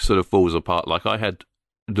just sort of falls apart. Like I had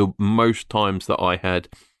the most times that I had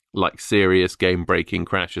like serious game breaking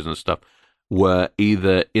crashes and stuff were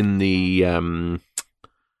either in the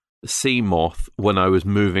sea moth when I was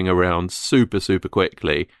moving around super, super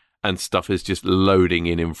quickly and stuff is just loading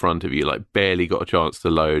in front of you, like barely got a chance to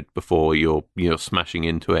load before you're smashing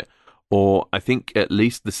into it. Or I think at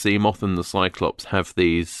least the Seamoth and the Cyclops have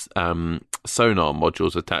these sonar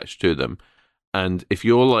modules attached to them. And if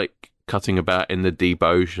you're like cutting about in the deep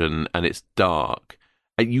ocean and it's dark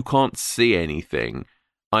and you can't see anything,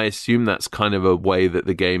 I assume that's kind of a way that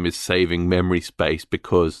the game is saving memory space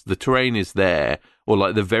because the terrain is there, or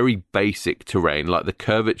like the very basic terrain, like the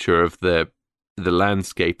curvature of the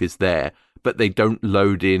landscape is there, but they don't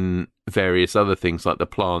load in various other things like the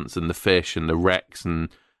plants and the fish and the wrecks and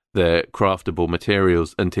the craftable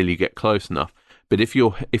materials until you get close enough. But if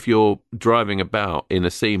you're driving about in a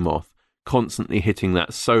Seamoth, constantly hitting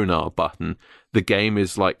that sonar button, the game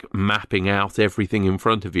is like mapping out everything in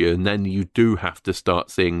front of you, and then you do have to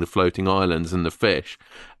start seeing the floating islands and the fish.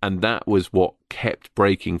 And that was what kept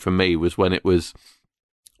breaking for me, was when it was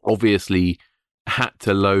obviously had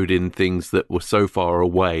to load in things that were so far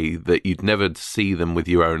away that you'd never see them with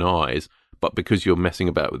your own eyes. But because you're messing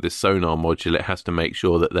about with this sonar module, it has to make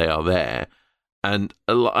sure that they are there. And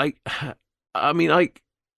I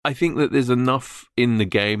think that there's enough in the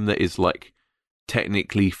game that is like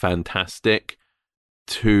technically fantastic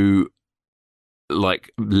to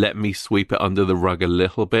like let me sweep it under the rug a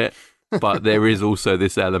little bit. But there is also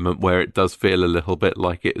this element where it does feel a little bit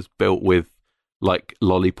like it is built with like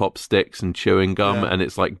lollipop sticks and chewing gum, and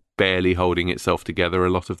it's like barely holding itself together a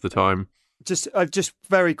lot of the time. Just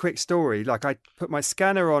very quick story. Like I put my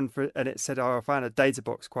scanner on and it said, "Oh, I found a data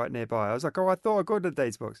box quite nearby." I was like, "Oh, I thought I got a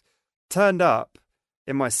data box." Turned up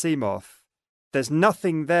in my Seamoth, there's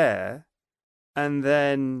nothing there, and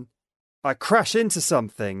then I crash into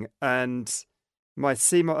something, and my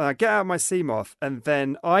Seamoth. And I get out of my Seamoth, and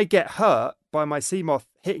then I get hurt by my Seamoth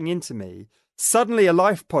hitting into me. Suddenly, a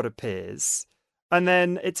life pod appears, and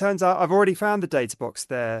then it turns out I've already found the data box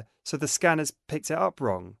there, so the scanner's picked it up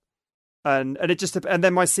wrong. And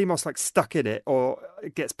then my Seamoth's like stuck in it, or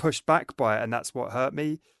it gets pushed back by it, and that's what hurt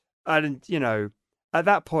me. And at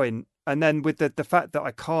that point, and then with the fact that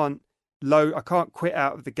I can't quit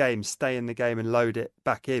out of the game, stay in the game, and load it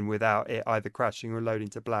back in without it either crashing or loading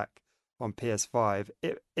to black on PS5.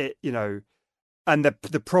 And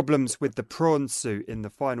the problems with the prawn suit in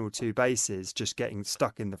the final two bases just getting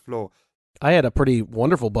stuck in the floor. I had a pretty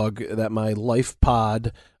wonderful bug that my life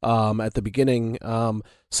pod at the beginning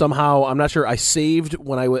somehow, I'm not sure, I saved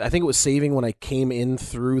when I think it was saving when I came in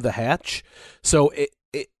through the hatch. So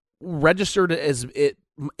it registered as it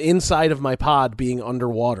inside of my pod being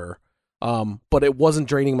underwater. But it wasn't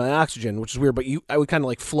draining my oxygen, which is weird. But I would kind of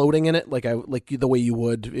like floating in it, like the way you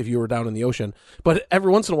would if you were down in the ocean. But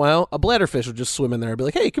every once in a while, a bladderfish would just swim in there. I'd be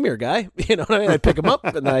like, "Hey, come here, guy!" You know what I mean? I'd pick him up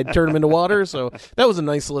and then I'd turn him into water. So that was a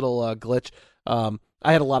nice little glitch.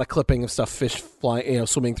 I had a lot of clipping of stuff, fish flying,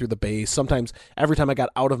 swimming through the base. Sometimes every time I got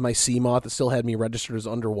out of my Seamoth, it still had me registered as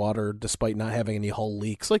underwater, despite not having any hull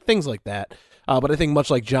leaks, like things like that. But I think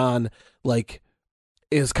much like John, like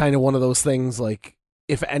is kind of one of those things like,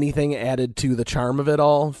 if anything, added to the charm of it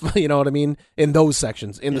all, you know what I mean? In those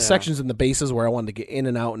sections. In the sections in the bases where I wanted to get in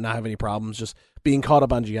and out and not have any problems, just being caught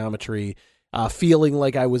up on geometry, feeling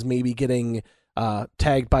like I was maybe getting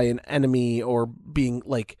tagged by an enemy or being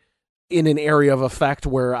like in an area of effect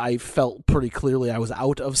where I felt pretty clearly I was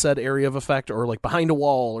out of said area of effect, or like behind a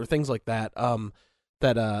wall or things like that,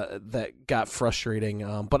 that got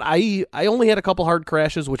frustrating. But I only had a couple hard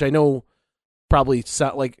crashes, which I know probably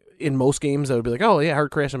sound like, in most games I would be like, oh yeah,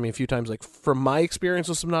 hard crashed on me a few times. Like from my experience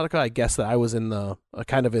with Subnautica, I guess that I was in the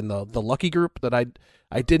kind of in the lucky group that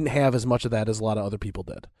I didn't have as much of that as a lot of other people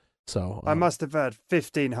did. So I must have had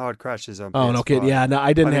 15 hard crashes on oh PS5. no kid, yeah, no,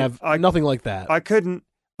 I didn't mean, have nothing like that. I couldn't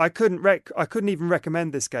even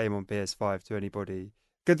recommend this game on PS5 to anybody.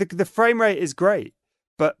 The frame rate is great,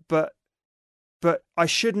 but I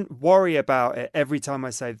shouldn't worry about it every time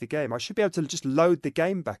I save the game. I should be able to just load the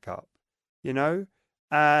game back up, you know?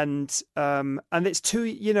 And it's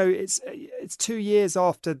it's 2 years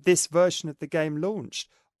after this version of the game launched.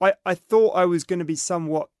 I thought I was going to be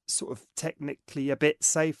somewhat sort of technically a bit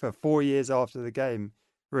safer 4 years after the game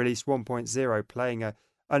released 1.0, playing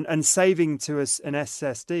and saving to an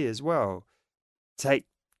SSD as well take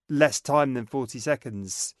less time than 40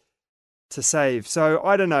 seconds to save. So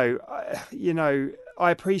I don't know,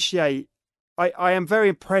 I appreciate, I am very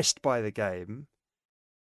impressed by the game,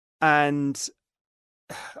 and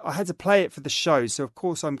I had to play it for the show. So of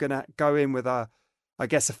course I'm going to go in with a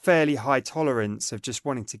fairly high tolerance of just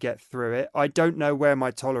wanting to get through it. I don't know where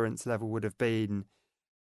my tolerance level would have been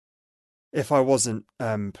if I wasn't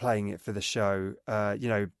playing it for the show.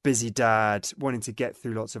 Busy dad, wanting to get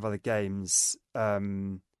through lots of other games.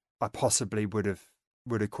 I possibly would have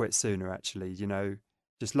quit sooner, actually.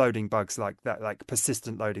 Just loading bugs like that, like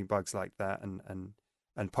persistent loading bugs like that,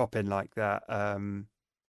 and pop in like that.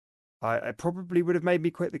 I probably would have made me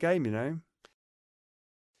quit the game.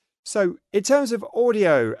 So, in terms of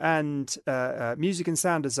audio and music and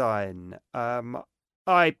sound design,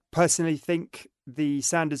 I personally think the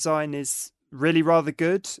sound design is really rather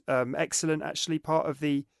good, excellent. Actually, part of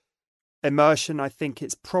the immersion, I think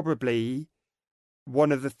it's probably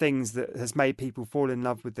one of the things that has made people fall in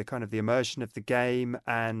love with the kind of the immersion of the game,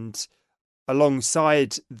 and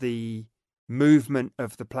alongside the movement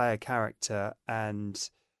of the player character and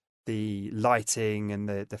the lighting and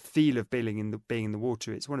the feel of being in the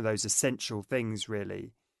water, it's one of those essential things,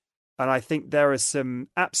 really. And I think there are some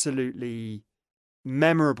absolutely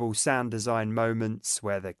memorable sound design moments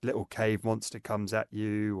where the little cave monster comes at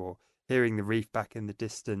you, or hearing the reef back in the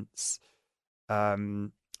distance.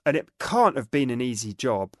 And it can't have been an easy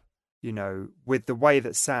job, with the way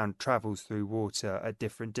that sound travels through water at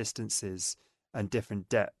different distances and different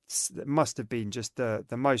depths. That must have been just the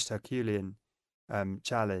most Herculean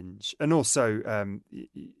challenge. And also,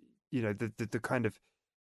 the kind of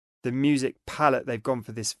the music palette they've gone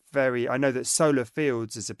for this I know that Solar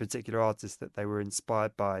Fields is a particular artist that they were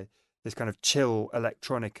inspired by, this kind of chill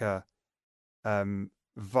electronica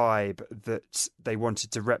vibe that they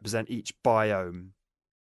wanted to represent each biome.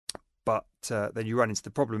 But then you run into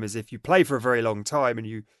the problem is if you play for a very long time and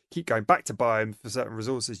you keep going back to biomes for certain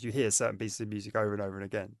resources, you hear certain pieces of music over and over and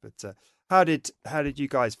again. But how did you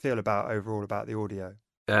guys feel overall about the audio?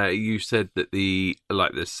 You said that the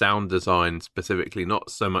sound design specifically, not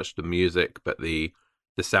so much the music, but the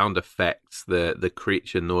sound effects, the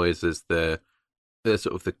creature noises, the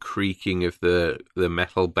sort of the creaking of the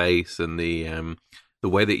metal base, and the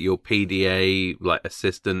way that your PDA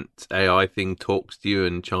assistant AI thing talks to you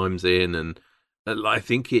and chimes in, and I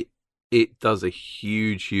think it does a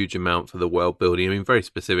huge amount for the world building. I mean, very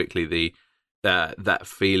specifically that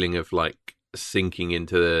feeling of sinking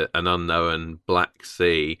into an unknown black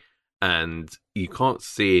sea, and you can't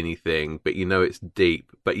see anything, but it's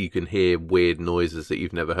deep, but you can hear weird noises that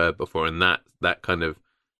you've never heard before, and that kind of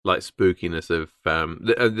spookiness of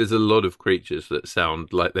there's a lot of creatures that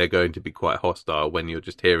sound like they're going to be quite hostile when you're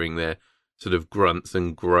just hearing their sort of grunts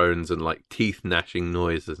and groans and teeth gnashing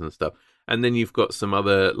noises and stuff. And then you've got some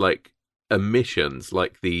other emissions,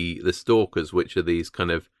 like the stalkers, which are these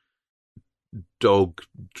kind of dog,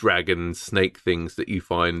 dragon, snake things that you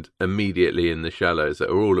find immediately in the shallows that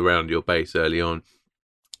are all around your base early on.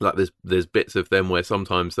 There's bits of them where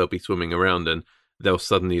sometimes they'll be swimming around and they'll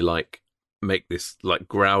suddenly make this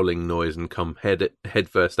growling noise and come head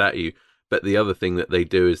first at you. But the other thing that they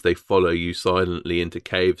do is they follow you silently into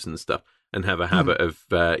caves and stuff, and have a habit of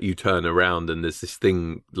you turn around and there's this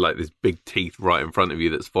thing this big teeth right in front of you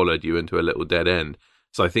that's followed you into a little dead end.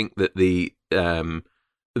 So I think that the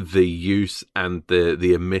use and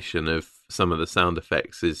the omission of some of the sound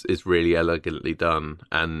effects is really elegantly done,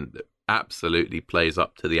 and absolutely plays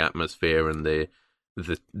up to the atmosphere and the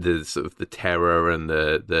sort of the terror and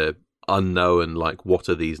the unknown, what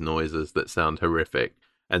are these noises that sound horrific.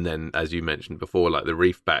 And then, as you mentioned before, the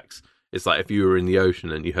reef backs, it's if you were in the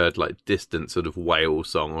ocean and you heard distant sort of whale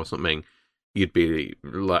song or something, you'd be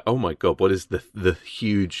oh my god, what is the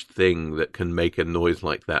huge thing that can make a noise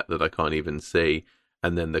like that I can't even see?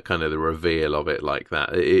 And then the kind of the reveal of it like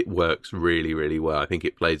that, it works really, really well. I think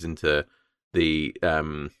it plays into the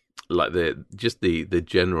like the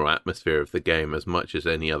general atmosphere of the game as much as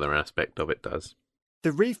any other aspect of it does. The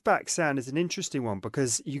reefback sound is an interesting one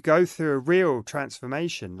because you go through a real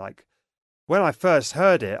transformation. Like when I first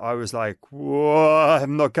heard it, I was like, "Whoa,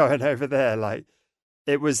 I'm not going over there." Like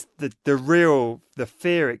it was the fear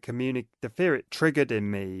the fear it triggered in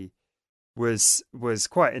me was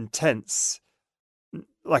quite intense.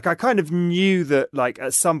 Like I kind of knew that like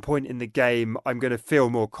at some point in the game I'm going to feel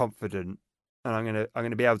more confident and I'm going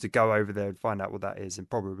to be able to go over there and find out what that is, and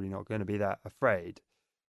probably not going to be that afraid.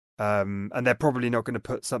 And they're probably not going to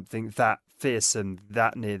put something that fearsome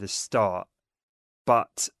that near the start.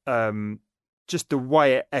 But just the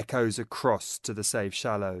way it echoes across to the safe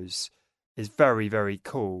shallows is very, very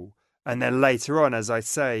cool. And then later on, as I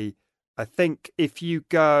say, I think if you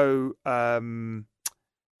go,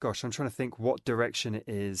 gosh, I'm trying to think what direction it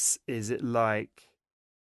is. Is it like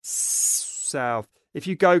south? If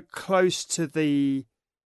you go close to the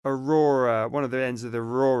Aurora, one of the ends of the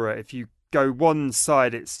Aurora, if you go one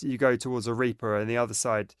side, you go towards a Reaper, and the other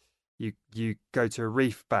side, you go to a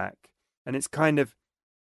Reefback, and it's kind of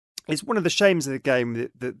it's one of the shames of the game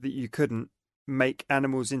that you couldn't make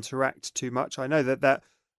animals interact too much. I know that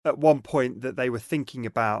at one point that they were thinking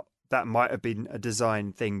about that might have been a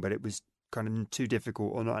design thing, but it was kind of too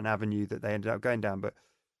difficult or not an avenue that they ended up going down. But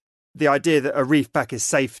the idea that a reefback is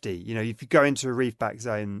safety, you know, if you go into a reefback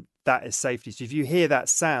zone, that is safety. So if you hear that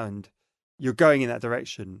sound, you're going in that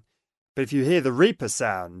direction. But if you hear the Reaper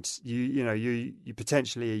sound, you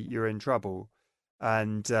potentially you're in trouble.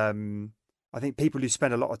 And I think people who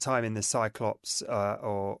spend a lot of time in the Cyclops,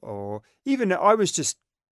 or even I was just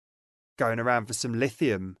going around for some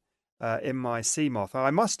lithium in my Seamoth.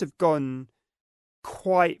 I must have gone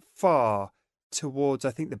quite far towards,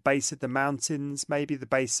 I think, the base of the mountains, maybe the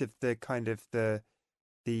base of the kind of the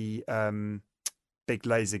big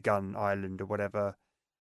laser gun island or whatever,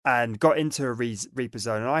 and got into a Reaper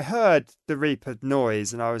zone. And I heard the Reaper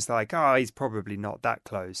noise, and I was like, oh, he's probably not that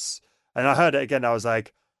close. And I heard it again. I was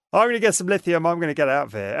like, I'm going to get some lithium. I'm going to get out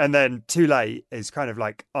of here. And then too late is kind of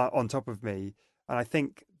like on top of me. And I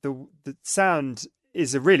think the sound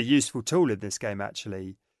is a really useful tool in this game,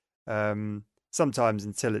 actually. Sometimes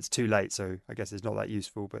until it's too late. So I guess it's not that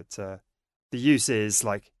useful. But the use is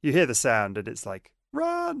like you hear the sound and it's like,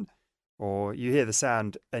 run. Or you hear the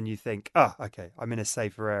sound and you think, oh, okay, I'm in a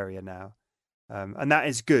safer area now. And that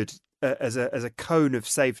is good as a cone of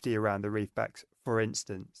safety around the reefbacks, for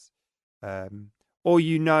instance. Or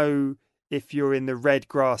if you're in the red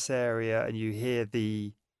grass area and you hear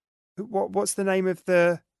what's the name of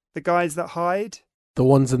the guys that hide? The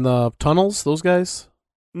ones in the tunnels, those guys?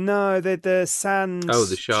 No, they're the sand. Oh,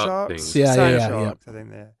 the sharks. Things. Yeah, sand yeah, sharks. I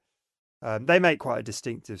think they make quite a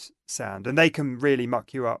distinctive sound, and they can really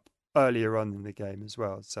muck you up earlier on in the game as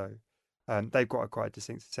well. So they've got a quite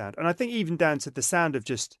distinctive sound, and I think even down to the sound of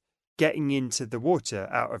just getting into the water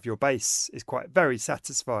out of your base is very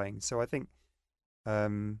satisfying. So I think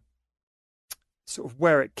sort of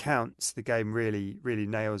where it counts, the game really, really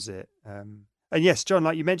nails it. And yes, John,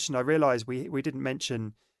 like you mentioned, I realised we didn't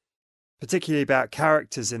mention particularly about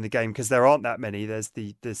characters in the game because there aren't that many. There's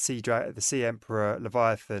the Sea Emperor,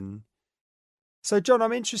 Leviathan. So, John,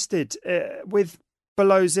 I'm interested with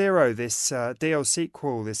Below Zero, this DL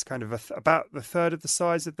sequel, this kind of about the third of the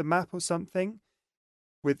size of the map or something,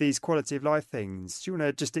 with these quality of life things. Do you want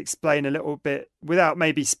to just explain a little bit, without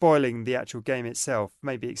maybe spoiling the actual game itself,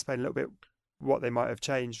 maybe explain a little bit what they might have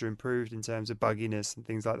changed or improved in terms of bugginess and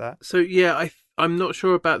things like that? So, yeah, I'm not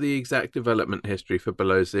sure about the exact development history for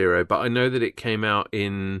Below Zero, but I know that it came out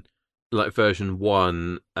in like version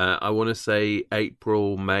 1, I want to say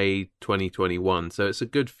April, May 2021. So it's a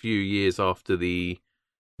good few years after the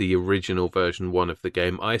original version 1 of the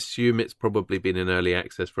game. I assume it's probably been in early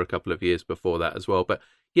access for a couple of years before that as well. But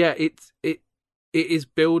yeah, it is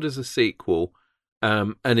billed as a sequel,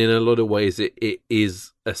 and in a lot of ways it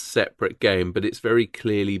is a separate game, but it's very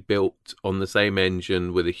clearly built on the same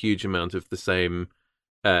engine with a huge amount of the same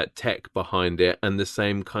tech behind it and the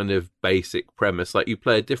same kind of basic premise. Like you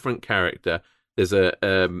play a different character. There's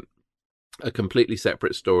a completely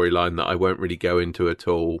separate storyline that I won't really go into at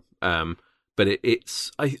all. But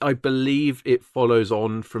I believe it follows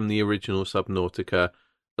on from the original Subnautica,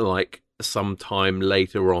 like sometime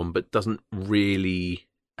later on, but doesn't really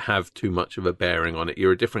have too much of a bearing on it.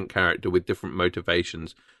 You're a different character with different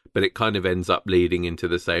motivations, but it kind of ends up leading into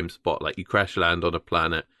the same spot. Like you crash land on a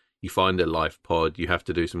planet, you find a life pod, you have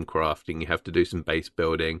to do some crafting, you have to do some base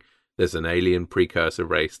building. There's an alien precursor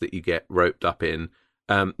race that you get roped up in.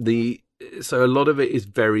 So a lot of it is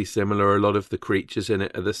very similar. A lot of the creatures in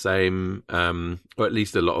it are the same, or at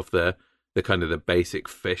least a lot of the kind of the basic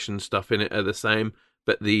fish and stuff in it are the same.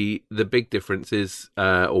 But the big difference is,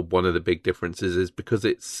 or one of the big differences is because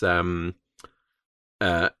it's the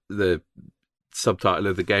subtitle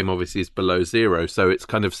of the game obviously is Below Zero, so it's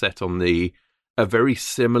kind of set on a very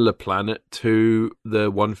similar planet to the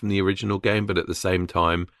one from the original game, but at the same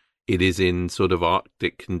time it is in sort of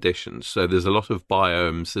Arctic conditions. So there's a lot of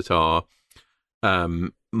biomes that are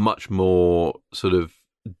much more sort of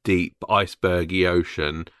deep, icebergy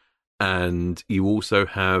ocean, and you also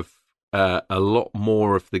have a lot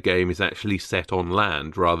more of the game is actually set on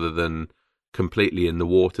land rather than completely in the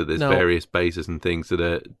water. There's various bases and things that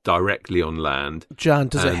are directly on land. John,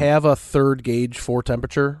 does it have a third gauge for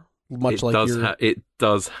temperature? It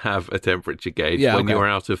does have a temperature gauge when you're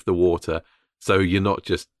out of the water, so you're not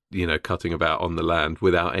just cutting about on the land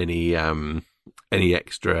without any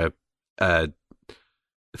extra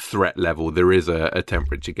threat level. There is a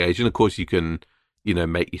temperature gauge, and of course you can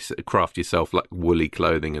craft yourself like woolly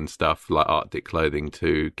clothing and stuff, like Arctic clothing,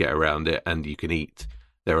 to get around it, and you can eat.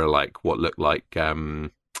 There are like what look like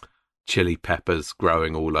chili peppers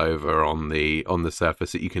growing all over on the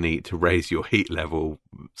surface that you can eat to raise your heat level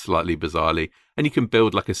slightly bizarrely, and you can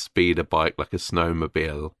build like a speeder bike, like a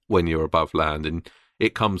snowmobile, when you're above land, and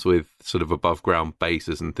it comes with sort of above ground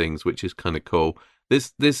bases and things, which is kind of cool.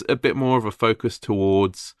 There's a bit more of a focus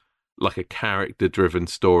towards like a character driven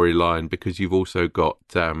storyline, because you've also got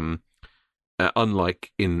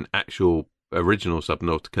unlike in actual original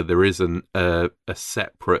Subnautica, there is a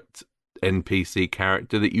separate NPC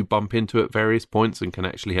character that you bump into at various points and can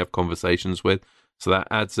actually have conversations with, so that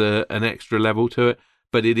adds an extra level to it.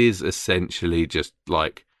 But it is essentially just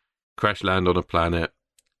like crash land on a planet,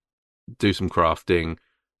 do some crafting,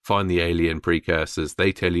 find the alien precursors.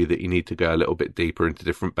 They tell you that you need to go a little bit deeper into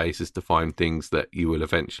different bases to find things that you will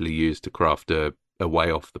eventually use to craft a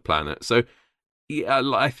way off the planet. So yeah,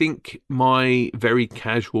 I think my very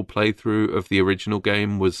casual playthrough of the original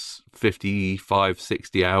game was 55,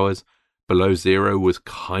 60 hours. Below Zero was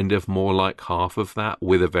kind of more like half of that,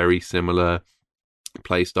 with a very similar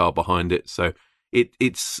playstyle behind it. So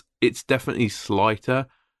it's definitely slighter,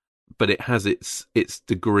 but it has its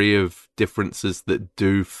degree of differences that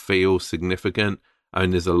do feel significant.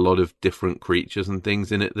 And there's a lot of different creatures and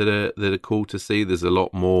things in it that are cool to see. There's a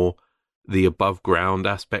lot more. The above ground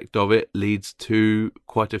aspect of it leads to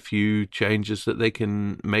quite a few changes that they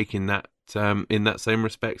can make in that same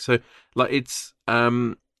respect. So like it's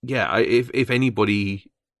if anybody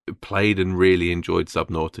played and really enjoyed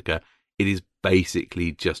Subnautica, it is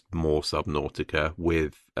basically just more Subnautica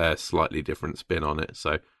with a slightly different spin on it.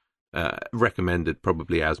 So recommended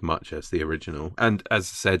probably as much as the original. And as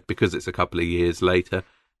I said, because it's a couple of years later,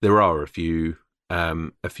 there are a few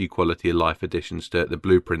quality of life additions to it. The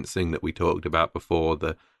blueprints thing that we talked about before,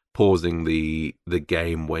 the pausing the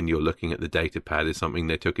game when you're looking at the data pad, is something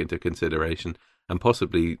they took into consideration. And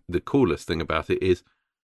possibly the coolest thing about it is,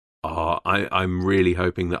 I'm really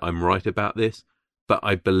hoping that I'm right about this, but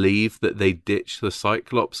I believe that they ditch the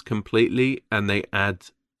Cyclops completely and they add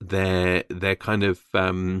their kind of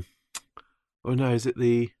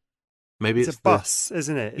maybe it's a bus,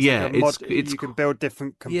 isn't it? It's you can build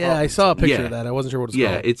different compartments. Yeah, I saw a picture of that. I wasn't sure what it's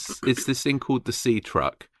called. Yeah, it's this thing called the Sea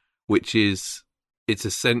Truck, which is it's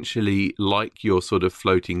essentially like your sort of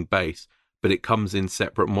floating base, but it comes in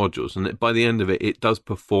separate modules, and by the end of it does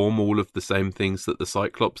perform all of the same things that the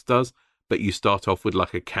Cyclops does. But you start off with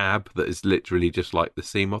like a cab that is literally just like the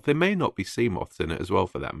sea moth. There may not be sea moths in it as well,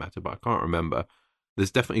 for that matter, but I can't remember.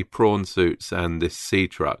 There's definitely prawn suits and this sea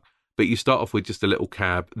truck. But you start off with just a little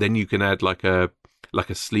cab, then you can add like a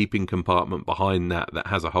sleeping compartment behind that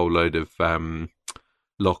has a whole load of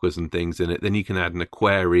lockers and things in it. Then you can add an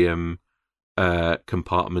aquarium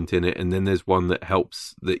compartment in it, and then there's one that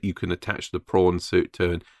helps that you can attach the prawn suit to.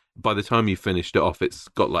 And by the time you finished it off, it's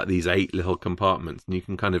got like these 8 little compartments, and you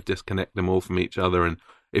can kind of disconnect them all from each other. And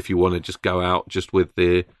if you want to just go out just with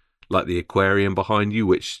the aquarium behind you,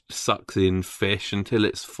 which sucks in fish until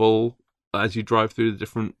it's full as you drive through the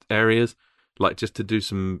different areas, like just to do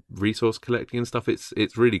some resource collecting and stuff,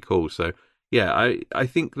 it's really cool. So yeah, I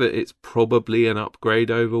think that it's probably an upgrade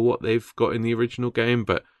over what they've got in the original game,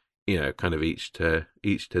 but kind of each to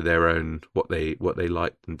their own, what they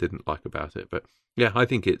liked and didn't like about it. But yeah, I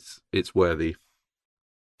think it's worthy.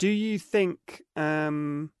 Do you think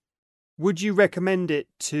would you recommend it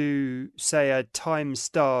to, say, a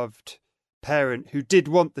time-starved parent who did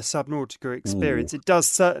want the Subnautica experience? Ooh. It does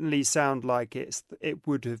certainly sound like it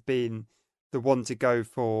would have been the one to go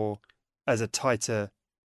for as a tighter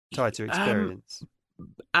experience.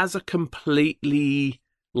 As a completely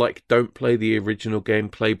don't play the original game,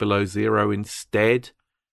 play Below Zero instead.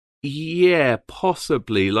 Yeah,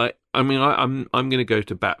 possibly. Like, I mean, I'm going to go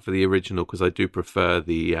to bat for the original because I do prefer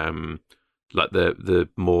the like the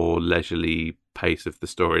more leisurely pace of the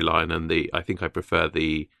storyline, and the I think I prefer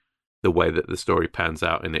the way that the story pans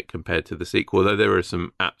out in it compared to the sequel. Although there are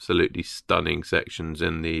some absolutely stunning sections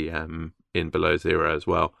in the in Below Zero as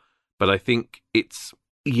well. But I think it's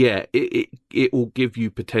yeah, it will give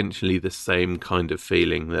you potentially the same kind of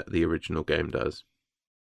feeling that the original game does.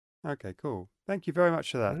 Okay, cool. Thank you very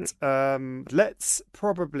much for that. Let's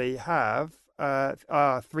probably have our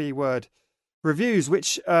 3-word reviews,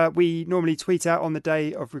 which we normally tweet out on the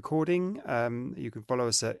day of recording. You can follow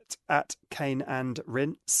us at Kane and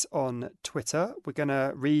Rince on Twitter. We're going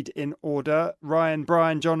to read in order. Ryan,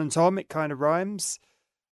 Brian, John, and Tom. It kind of rhymes.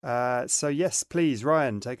 So yes, please,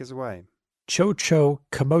 Ryan, take us away. Chocho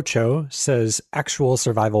Kamocho says actual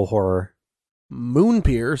survival horror.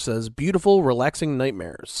 Moonpier says beautiful, relaxing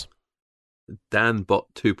nightmares. DanBot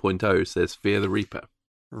 2.0 says Fear the Reaper.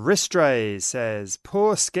 Ristray says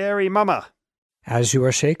poor scary mama. As You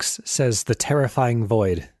Are Shakes says the terrifying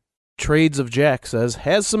void. Trades of Jack says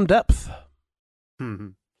has some depth.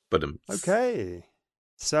 But Okay.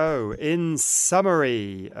 So in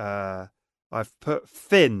summary, I've put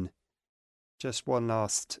Finn. Just one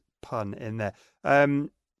last pun in there.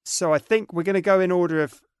 So I think we're going to go in order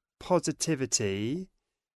of positivity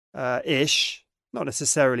ish, not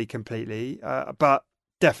necessarily completely, but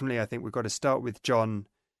definitely I think we've got to start with John,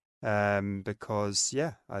 because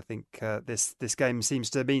I think this game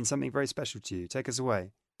seems to mean something very special to you. Take us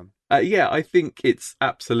away. yeah, I think it's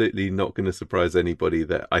absolutely not going to surprise anybody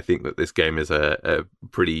that I think that this game is a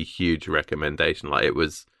pretty huge recommendation. Like, it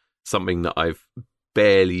was something that I've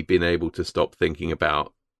barely been able to stop thinking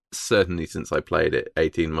about, certainly since I played it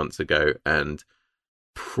 18 months ago, and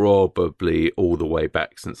probably all the way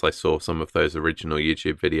back since I saw some of those original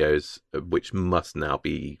YouTube videos, which must now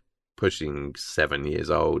be pushing 7 years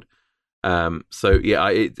old. So yeah,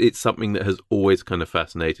 it's something that has always kind of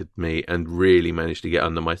fascinated me and really managed to get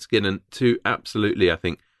under my skin. And to absolutely, I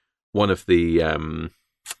think one of the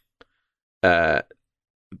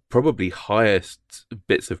probably highest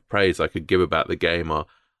bits of praise I could give about the game are,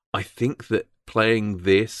 I think that playing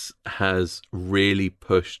this has really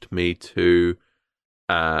pushed me to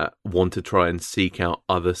want to try and seek out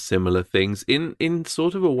other similar things in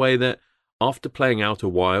sort of a way that, after playing Outer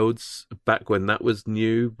Wilds back when that was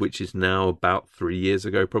new, which is now about 3 years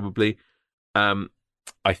ago probably,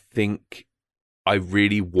 I think I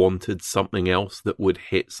really wanted something else that would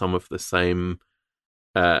hit some of the same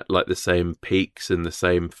like the same peaks and the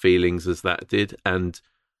same feelings as that did. And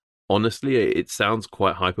honestly, it sounds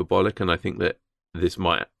quite hyperbolic, and I think that this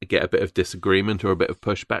might get a bit of disagreement or a bit of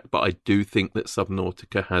pushback, but I do think that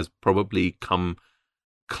Subnautica has probably come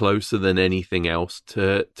closer than anything else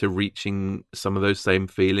to reaching some of those same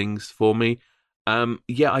feelings for me.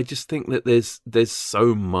 I just think that there's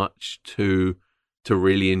so much to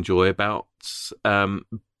really enjoy about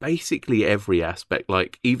basically every aspect.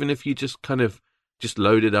 Like, even if you just kind of just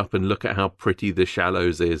load it up and look at how pretty the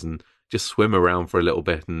shallows is, and just swim around for a little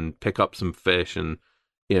bit and pick up some fish, and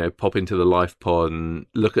pop into the life pod and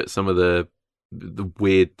look at some of the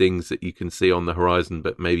weird things that you can see on the horizon,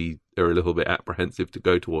 but maybe are a little bit apprehensive to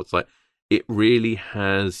go towards. Like, it really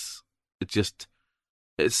has just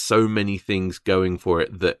so many things going for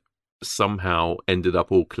it that somehow ended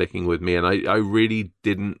up all clicking with me. And I really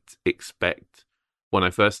didn't expect, when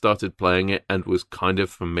I first started playing it and was kind of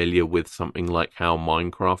familiar with something like how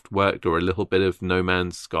Minecraft worked, or a little bit of No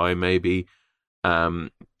Man's Sky maybe,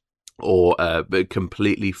 or a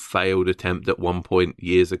completely failed attempt at one point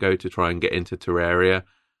years ago to try and get into Terraria.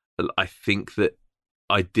 I think that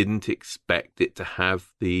I didn't expect it to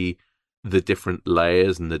have the different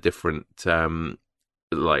layers and the different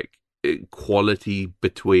quality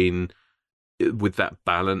between, with that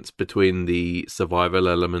balance between the survival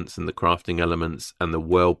elements and the crafting elements and the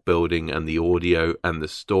world building and the audio and the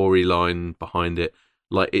storyline behind it.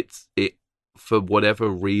 Like, it for whatever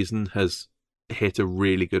reason has hit a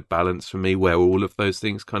really good balance for me, where all of those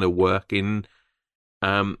things kind of work in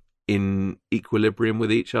equilibrium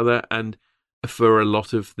with each other. And for a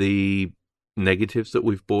lot of the negatives that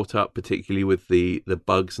we've brought up, particularly with the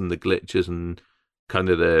bugs and the glitches and kind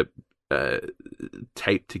of the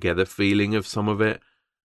taped together feeling of some of it,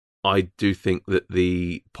 I do think that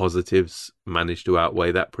the positives managed to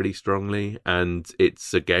outweigh that pretty strongly. And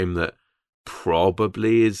it's a game that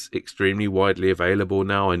probably is extremely widely available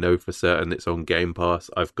now. I know for certain it's on Game Pass.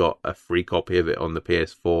 I've got a free copy of it on the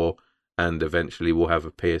PS4, and eventually we'll have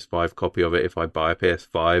a PS5 copy of it if I buy a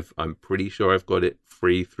PS5. I'm pretty sure I've got it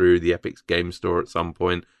free through the Epic's Game Store at some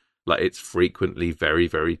point. Like, it's frequently very,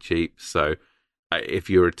 very cheap. So if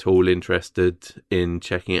you're at all interested in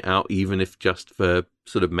checking it out, even if just for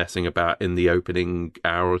sort of messing about in the opening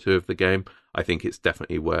hour or two of the game, I think it's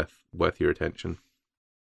definitely worth your attention.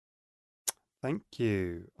 Thank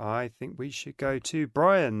you. I think we should go to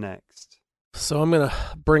Brian next. So I'm going to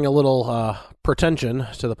bring a little pretension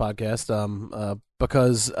to the podcast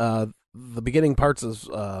because the beginning parts of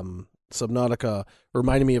Subnautica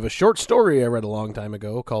reminded me of a short story I read a long time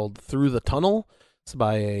ago called Through the Tunnel. It's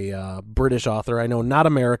by a British author. I know, not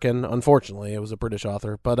American, unfortunately. It was a British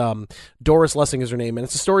author. But Doris Lessing is her name. And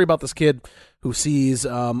it's a story about this kid who sees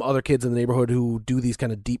other kids in the neighborhood who do these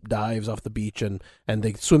kind of deep dives off the beach. And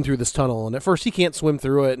they swim through this tunnel. And at first he can't swim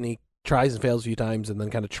through it. And he tries and fails a few times and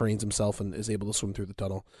then kind of trains himself and is able to swim through the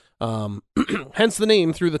tunnel. Hence the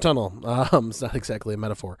name, Through the Tunnel. It's not exactly a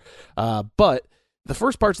metaphor. But the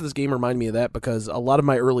first parts of this game remind me of that because a lot of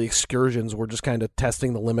my early excursions were just kind of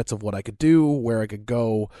testing the limits of what I could do, where I could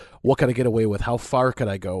go, what could I get away with, how far could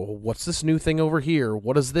I go, what's this new thing over here,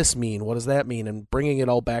 what does this mean, what does that mean, and bringing it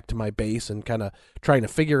all back to my base and kind of trying to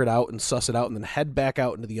figure it out and suss it out and then head back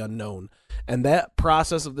out into the unknown. And that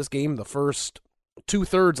process of this game, the first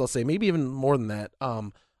 2/3, let's say, maybe even more than that,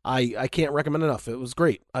 I can't recommend enough. It was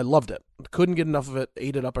great. I loved it. Couldn't get enough of it.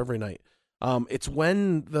 Ate it up every night. It's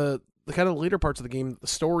when the kind of later parts of the game, the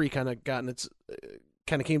story kind of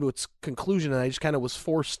came to its conclusion, and I just kind of was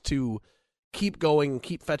forced to keep going,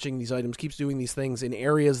 keep fetching these items, keeps doing these things in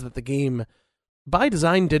areas that the game, by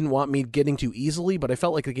design, didn't want me getting to easily, but I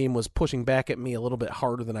felt like the game was pushing back at me a little bit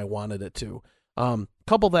harder than I wanted it to.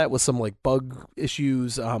 Couple that with some like bug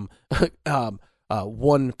issues.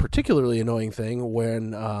 One particularly annoying thing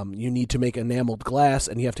when you need to make enameled glass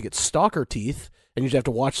and you have to get stalker teeth, and you just have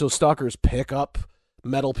to watch those stalkers pick up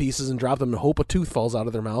metal pieces and drop them and hope a tooth falls out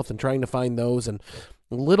of their mouth, and trying to find those, and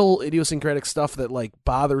little idiosyncratic stuff that like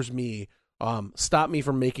bothers me stop me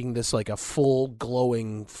from making this like a full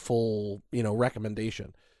glowing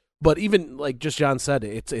recommendation. But even like just John said,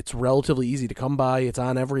 it's relatively easy to come by. It's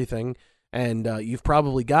on everything, and you've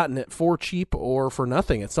probably gotten it for cheap or for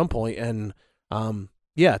nothing at some point. And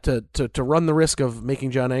to run the risk of making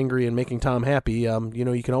John angry and making Tom happy,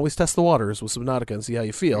 you can always test the waters with Subnautica and see how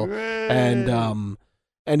you feel. Hooray!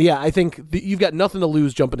 And yeah, I think you've got nothing to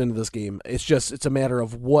lose jumping into this game. It's a matter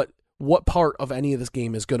of what part of any of this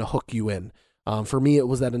game is going to hook you in. For me, it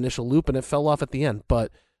was that initial loop, and it fell off at the end.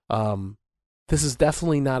 But this is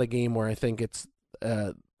definitely not a game where I think it's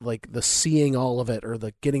like the seeing all of it or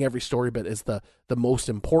the getting every story bit is the most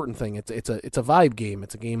important thing. It's a vibe game.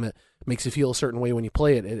 It's a game that makes you feel a certain way when you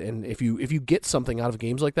play it. And if you get something out of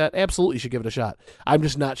games like that, absolutely you should give it a shot. I'm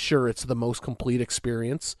just not sure it's the most complete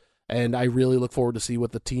experience, and I really look forward to see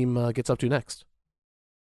what the team gets up to next.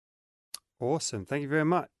 Awesome. Thank you very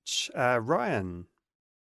much. Ryan.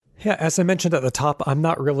 Yeah, as I mentioned at the top, I'm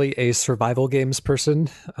not really a survival games person.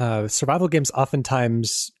 Survival games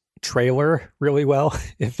oftentimes trailer really well,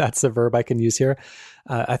 if that's a verb I can use here.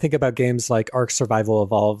 I think about games like Ark Survival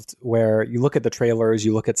Evolved, where you look at the trailers,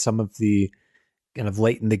 you look at some of the kind of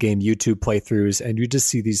late in the game YouTube playthroughs, and you just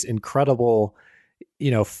see these incredible,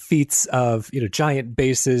 feats of, giant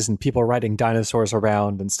bases and people riding dinosaurs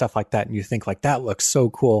around and stuff like that. And you think like, that looks so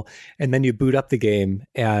cool. And then you boot up the game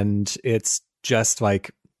and it's just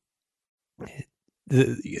like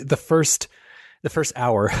the first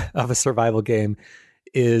hour of a survival game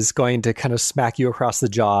is going to kind of smack you across the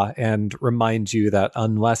jaw and remind you that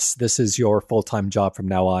unless this is your full-time job from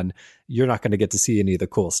now on, you're not going to get to see any of the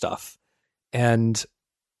cool stuff. And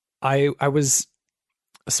I was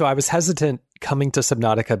hesitant coming to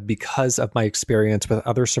Subnautica because of my experience with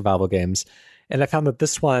other survival games. And I found that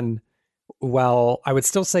this one, while I would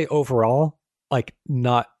still say overall, like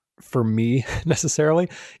not for me necessarily,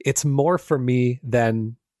 it's more for me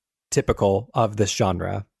than typical of this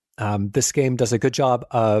genre. This game does a good job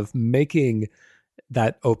of making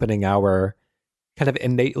that opening hour kind of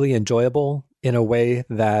innately enjoyable in a way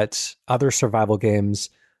that other survival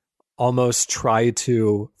games almost try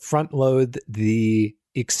to front load the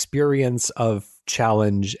experience of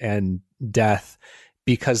challenge and death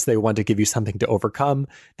because they want to give you something to overcome.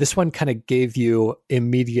 This one kind of gave you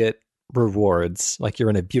immediate rewards. Like you're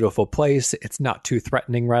in a beautiful place. It's not too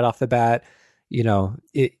threatening right off the bat.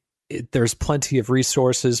 There's plenty of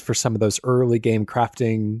resources for some of those early game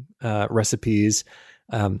crafting recipes.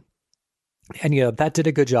 And, that did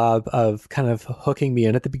a good job of kind of hooking me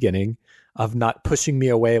in at the beginning, of not pushing me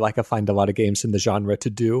away like I find a lot of games in the genre to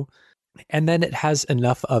do. And then it has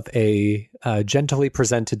enough of a gently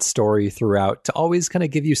presented story throughout to always kind of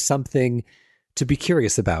give you something to be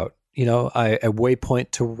curious about, a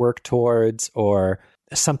waypoint to work towards or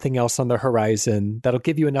something else on the horizon that'll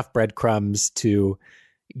give you enough breadcrumbs to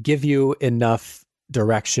give you enough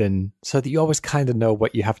direction so that you always kind of know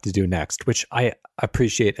what you have to do next, which I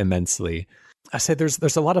appreciate immensely. I say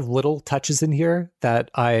there's a lot of little touches in here that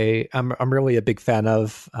I'm really a big fan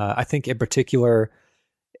of. I think in particular,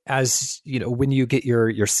 as you know, when you get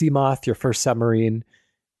your sea moth, your first submarine,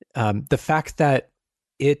 the fact that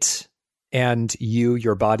it and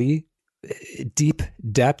your body, deep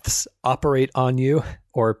depths operate on you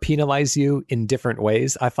or penalize you in different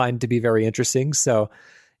ways, I find to be very interesting. So,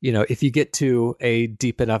 you know, if you get to a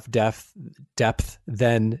deep enough depth,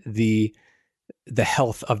 then the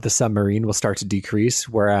health of the submarine will start to decrease,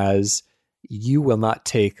 whereas you will not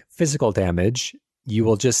take physical damage. You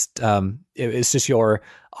will just it's just your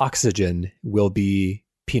oxygen will be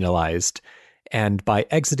penalized. And by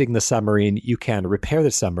exiting the submarine, you can repair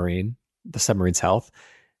the submarine's health.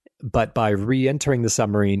 But by re-entering the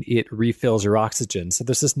submarine, it refills your oxygen. So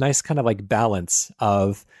there's this nice kind of like balance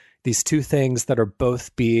of these two things that are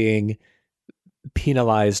both being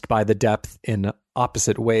penalized by the depth in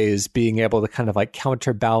opposite ways, being able to kind of like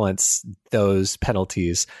counterbalance those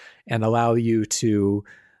penalties and allow you to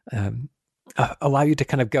kind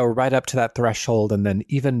of go right up to that threshold, and then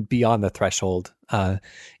even beyond the threshold,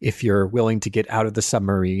 if you're willing to get out of the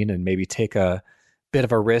submarine and maybe take a bit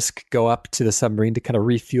of a risk, go up to the submarine to kind of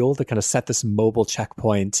refuel, to kind of set this mobile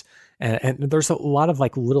checkpoint. And there's a lot of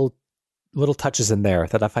like little touches in there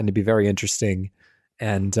that I find to be very interesting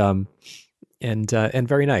and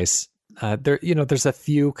very nice. There's a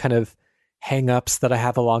few kind of hang-ups that I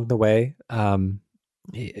have along the way.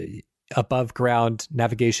 Above ground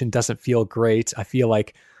navigation doesn't feel great. I feel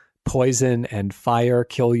like poison and fire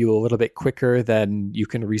kill you a little bit quicker than you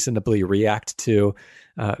can reasonably react to.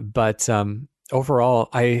 But overall,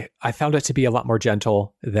 I found it to be a lot more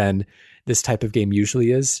gentle than this type of game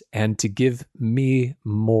usually is, and to give me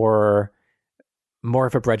more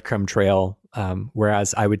of a breadcrumb trail,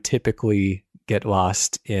 whereas I would typically get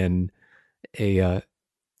lost in a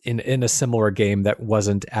similar game that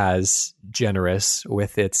wasn't as generous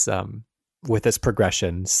with its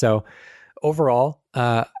progression. So overall,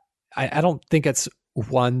 I don't think it's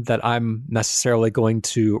one that I'm necessarily going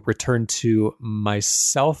to return to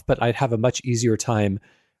myself, but I'd have a much easier time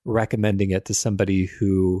recommending it to somebody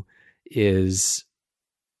who is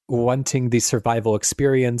wanting the survival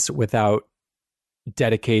experience without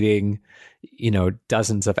dedicating,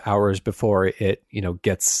 dozens of hours before it,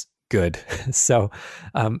 gets good. So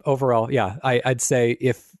overall, yeah, I'd say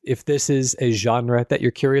if this is a genre that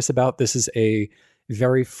you're curious about, this is a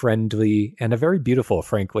very friendly and a very beautiful,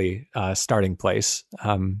 frankly, starting place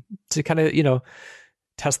to kind of,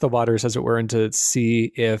 test the waters, as it were, and to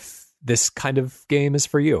see if this kind of game is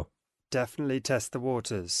for you. Definitely test the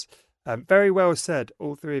waters. Very well said,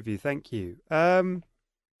 all three of you. Thank you.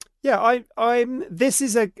 Yeah, I'm. This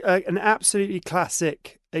is an absolutely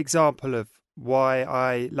classic example of why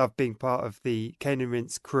I love being part of the Cane and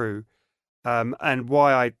Rinse crew, and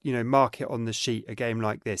why I, mark it on the sheet. A game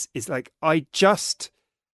like this is like I just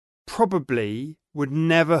probably would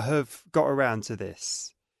never have got around to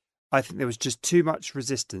this. I think there was just too much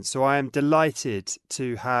resistance. So I am delighted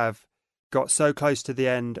to have got so close to the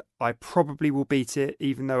end. I probably will beat it,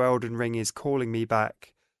 even though Elden Ring is calling me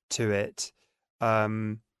back to it.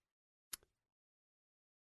 I'm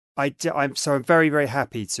very, very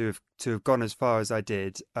happy to have gone as far as I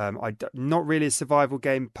did. I'm not really a survival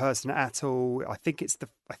game person at all. I think it's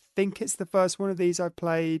the first one of these I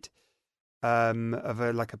played, of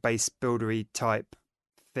a base buildery type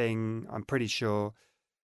thing. I'm pretty sure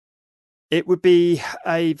it would be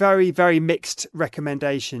a very, very mixed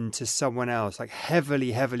recommendation to someone else, like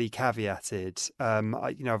heavily, heavily caveated.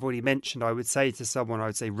 I've already mentioned. I would say to someone,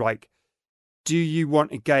 right, do you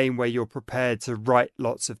want a game where you're prepared to write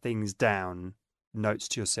lots of things down, notes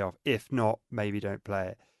to yourself? If not, maybe don't play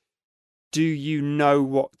it. Do you know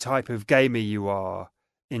what type of gamer you are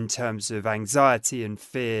in terms of anxiety and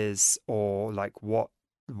fears, or like what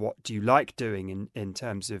do you like doing in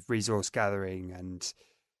terms of resource gathering, and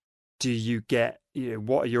do you get,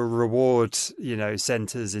 what are your reward,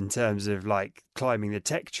 centers in terms of like climbing the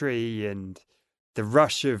tech tree and the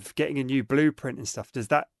rush of getting a new blueprint and stuff? Does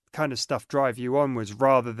that kind of stuff drive you onwards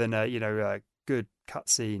rather than a good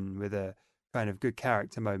cutscene with a kind of good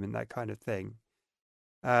character moment, that kind of thing?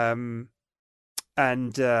 And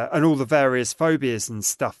all the various phobias and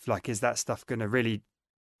stuff, like, is that stuff going to really,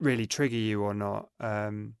 really trigger you or not?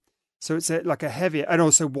 So it's like a heavier, and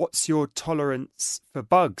also what's your tolerance for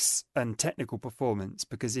bugs and technical performance?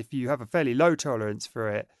 Because if you have a fairly low tolerance for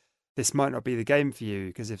it, this might not be the game for you.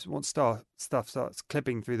 Because if once stuff starts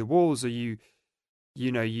clipping through the walls, or you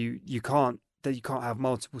can't have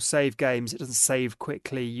multiple save games, it doesn't save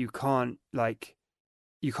quickly. You can't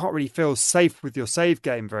you can't really feel safe with your save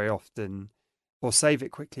game very often, or save it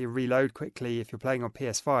quickly and reload quickly if you're playing on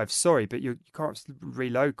PS5. Sorry, but you can't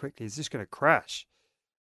reload quickly. It's just going to crash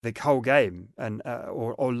the whole game, and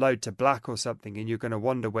or load to black or something, and you're going to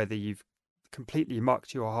wonder whether you've completely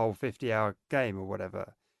mucked your whole 50-hour game or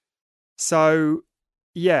whatever. So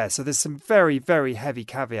yeah, so there's some very, very heavy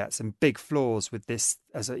caveats and big flaws with this,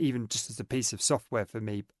 even just as a piece of software for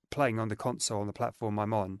me playing on the console on the platform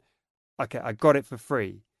I'm on. Okay, I got it for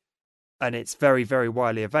free, and it's very, very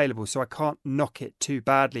widely available, so I can't knock it too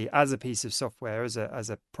badly as a piece of software, as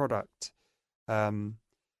a product.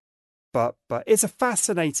 But it's a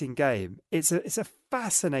fascinating game. It's a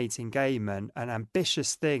fascinating game and an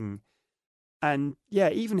ambitious thing. And yeah,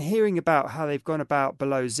 even hearing about how they've gone about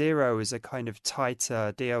Below Zero as a kind of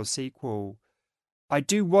tighter DLC sequel, I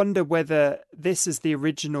do wonder whether this is the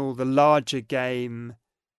original, the larger game,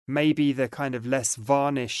 maybe the kind of less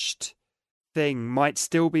varnished thing might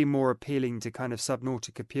still be more appealing to kind of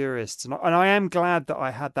Subnautica purists. And I am glad that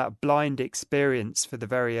I had that blind experience for the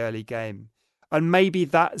very early game. And maybe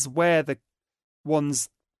that's where one's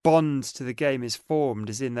bond to the game is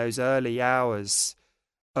formed, is in those early hours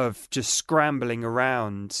of just scrambling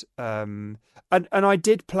around. And I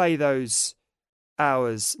did play those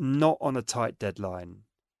hours not on a tight deadline.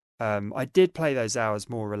 I did play those hours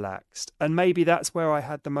more relaxed. And maybe that's where I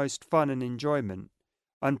had the most fun and enjoyment.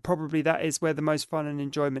 And probably that is where the most fun and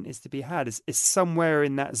enjoyment is to be had, is somewhere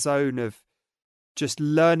in that zone of just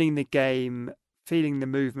learning the game, feeling the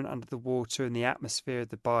movement under the water and the atmosphere of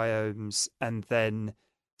the biomes, and then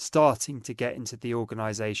starting to get into the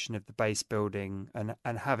organization of the base building and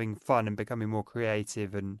having fun and becoming more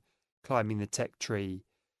creative and climbing the tech tree.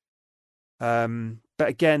 But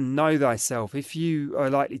again, know thyself. If you are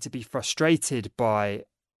likely to be frustrated by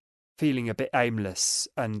feeling a bit aimless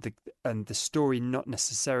and the story not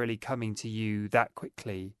necessarily coming to you that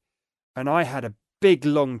quickly, and I had a big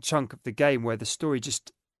long chunk of the game where the story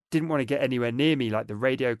just didn't want to get anywhere near me, like the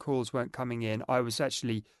radio calls weren't coming in. I was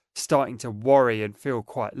actually starting to worry and feel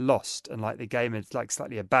quite lost, and like the game had like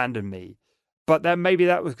slightly abandoned me. But then maybe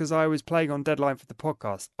that was because I was playing on deadline for the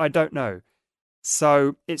podcast. I don't know.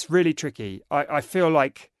 So it's really tricky. I feel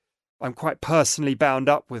like I'm quite personally bound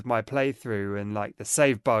up with my playthrough, and like the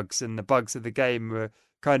save bugs and the bugs of the game were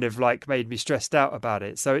kind of like made me stressed out about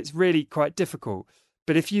it. So it's really quite difficult.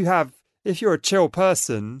 But if you're a chill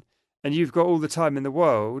person and you've got all the time in the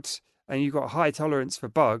world and you've got high tolerance for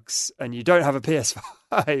bugs and you don't have a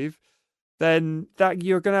PS5, then that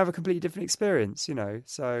you're going to have a completely different experience, you know.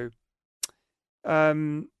 So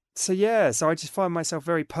so I just find myself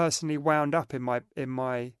very personally wound up in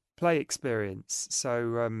my play experience.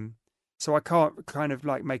 So I can't kind of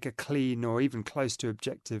like make a clean or even close to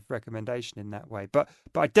objective recommendation in that way. But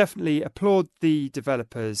I definitely applaud the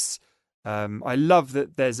developers. I love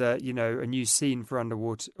that there's a new scene for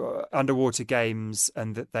underwater games,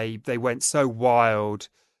 and that they went so wild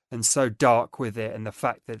and so dark with it, and the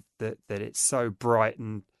fact that it's so bright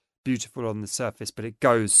and beautiful on the surface, but it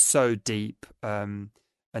goes so deep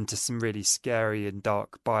and to some really scary and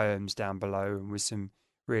dark biomes down below, and with some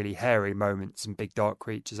really hairy moments and big dark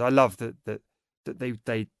creatures. I love that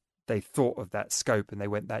they thought of that scope and they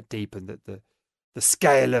went that deep, and that the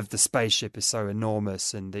scale of the spaceship is so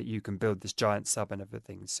enormous, and that you can build this giant sub and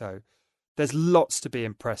everything. So there's lots to be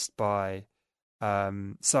impressed by.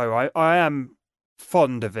 So I am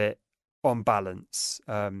fond of it on balance.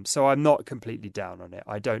 So I'm not completely down on it.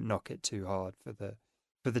 I don't knock it too hard for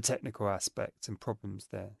the technical aspects and problems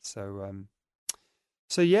there. So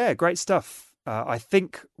yeah, great stuff. I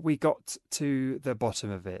think we got to the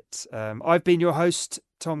bottom of it. I've been your host,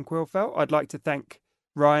 Tom Quilfelt. I'd like to thank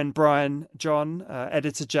Ryan, Brian, John,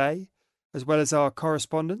 Editor Jay, as well as our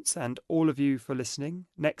correspondents, and all of you for listening.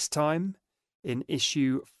 Next time, in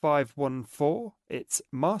issue 514, it's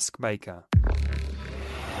Mask Maker.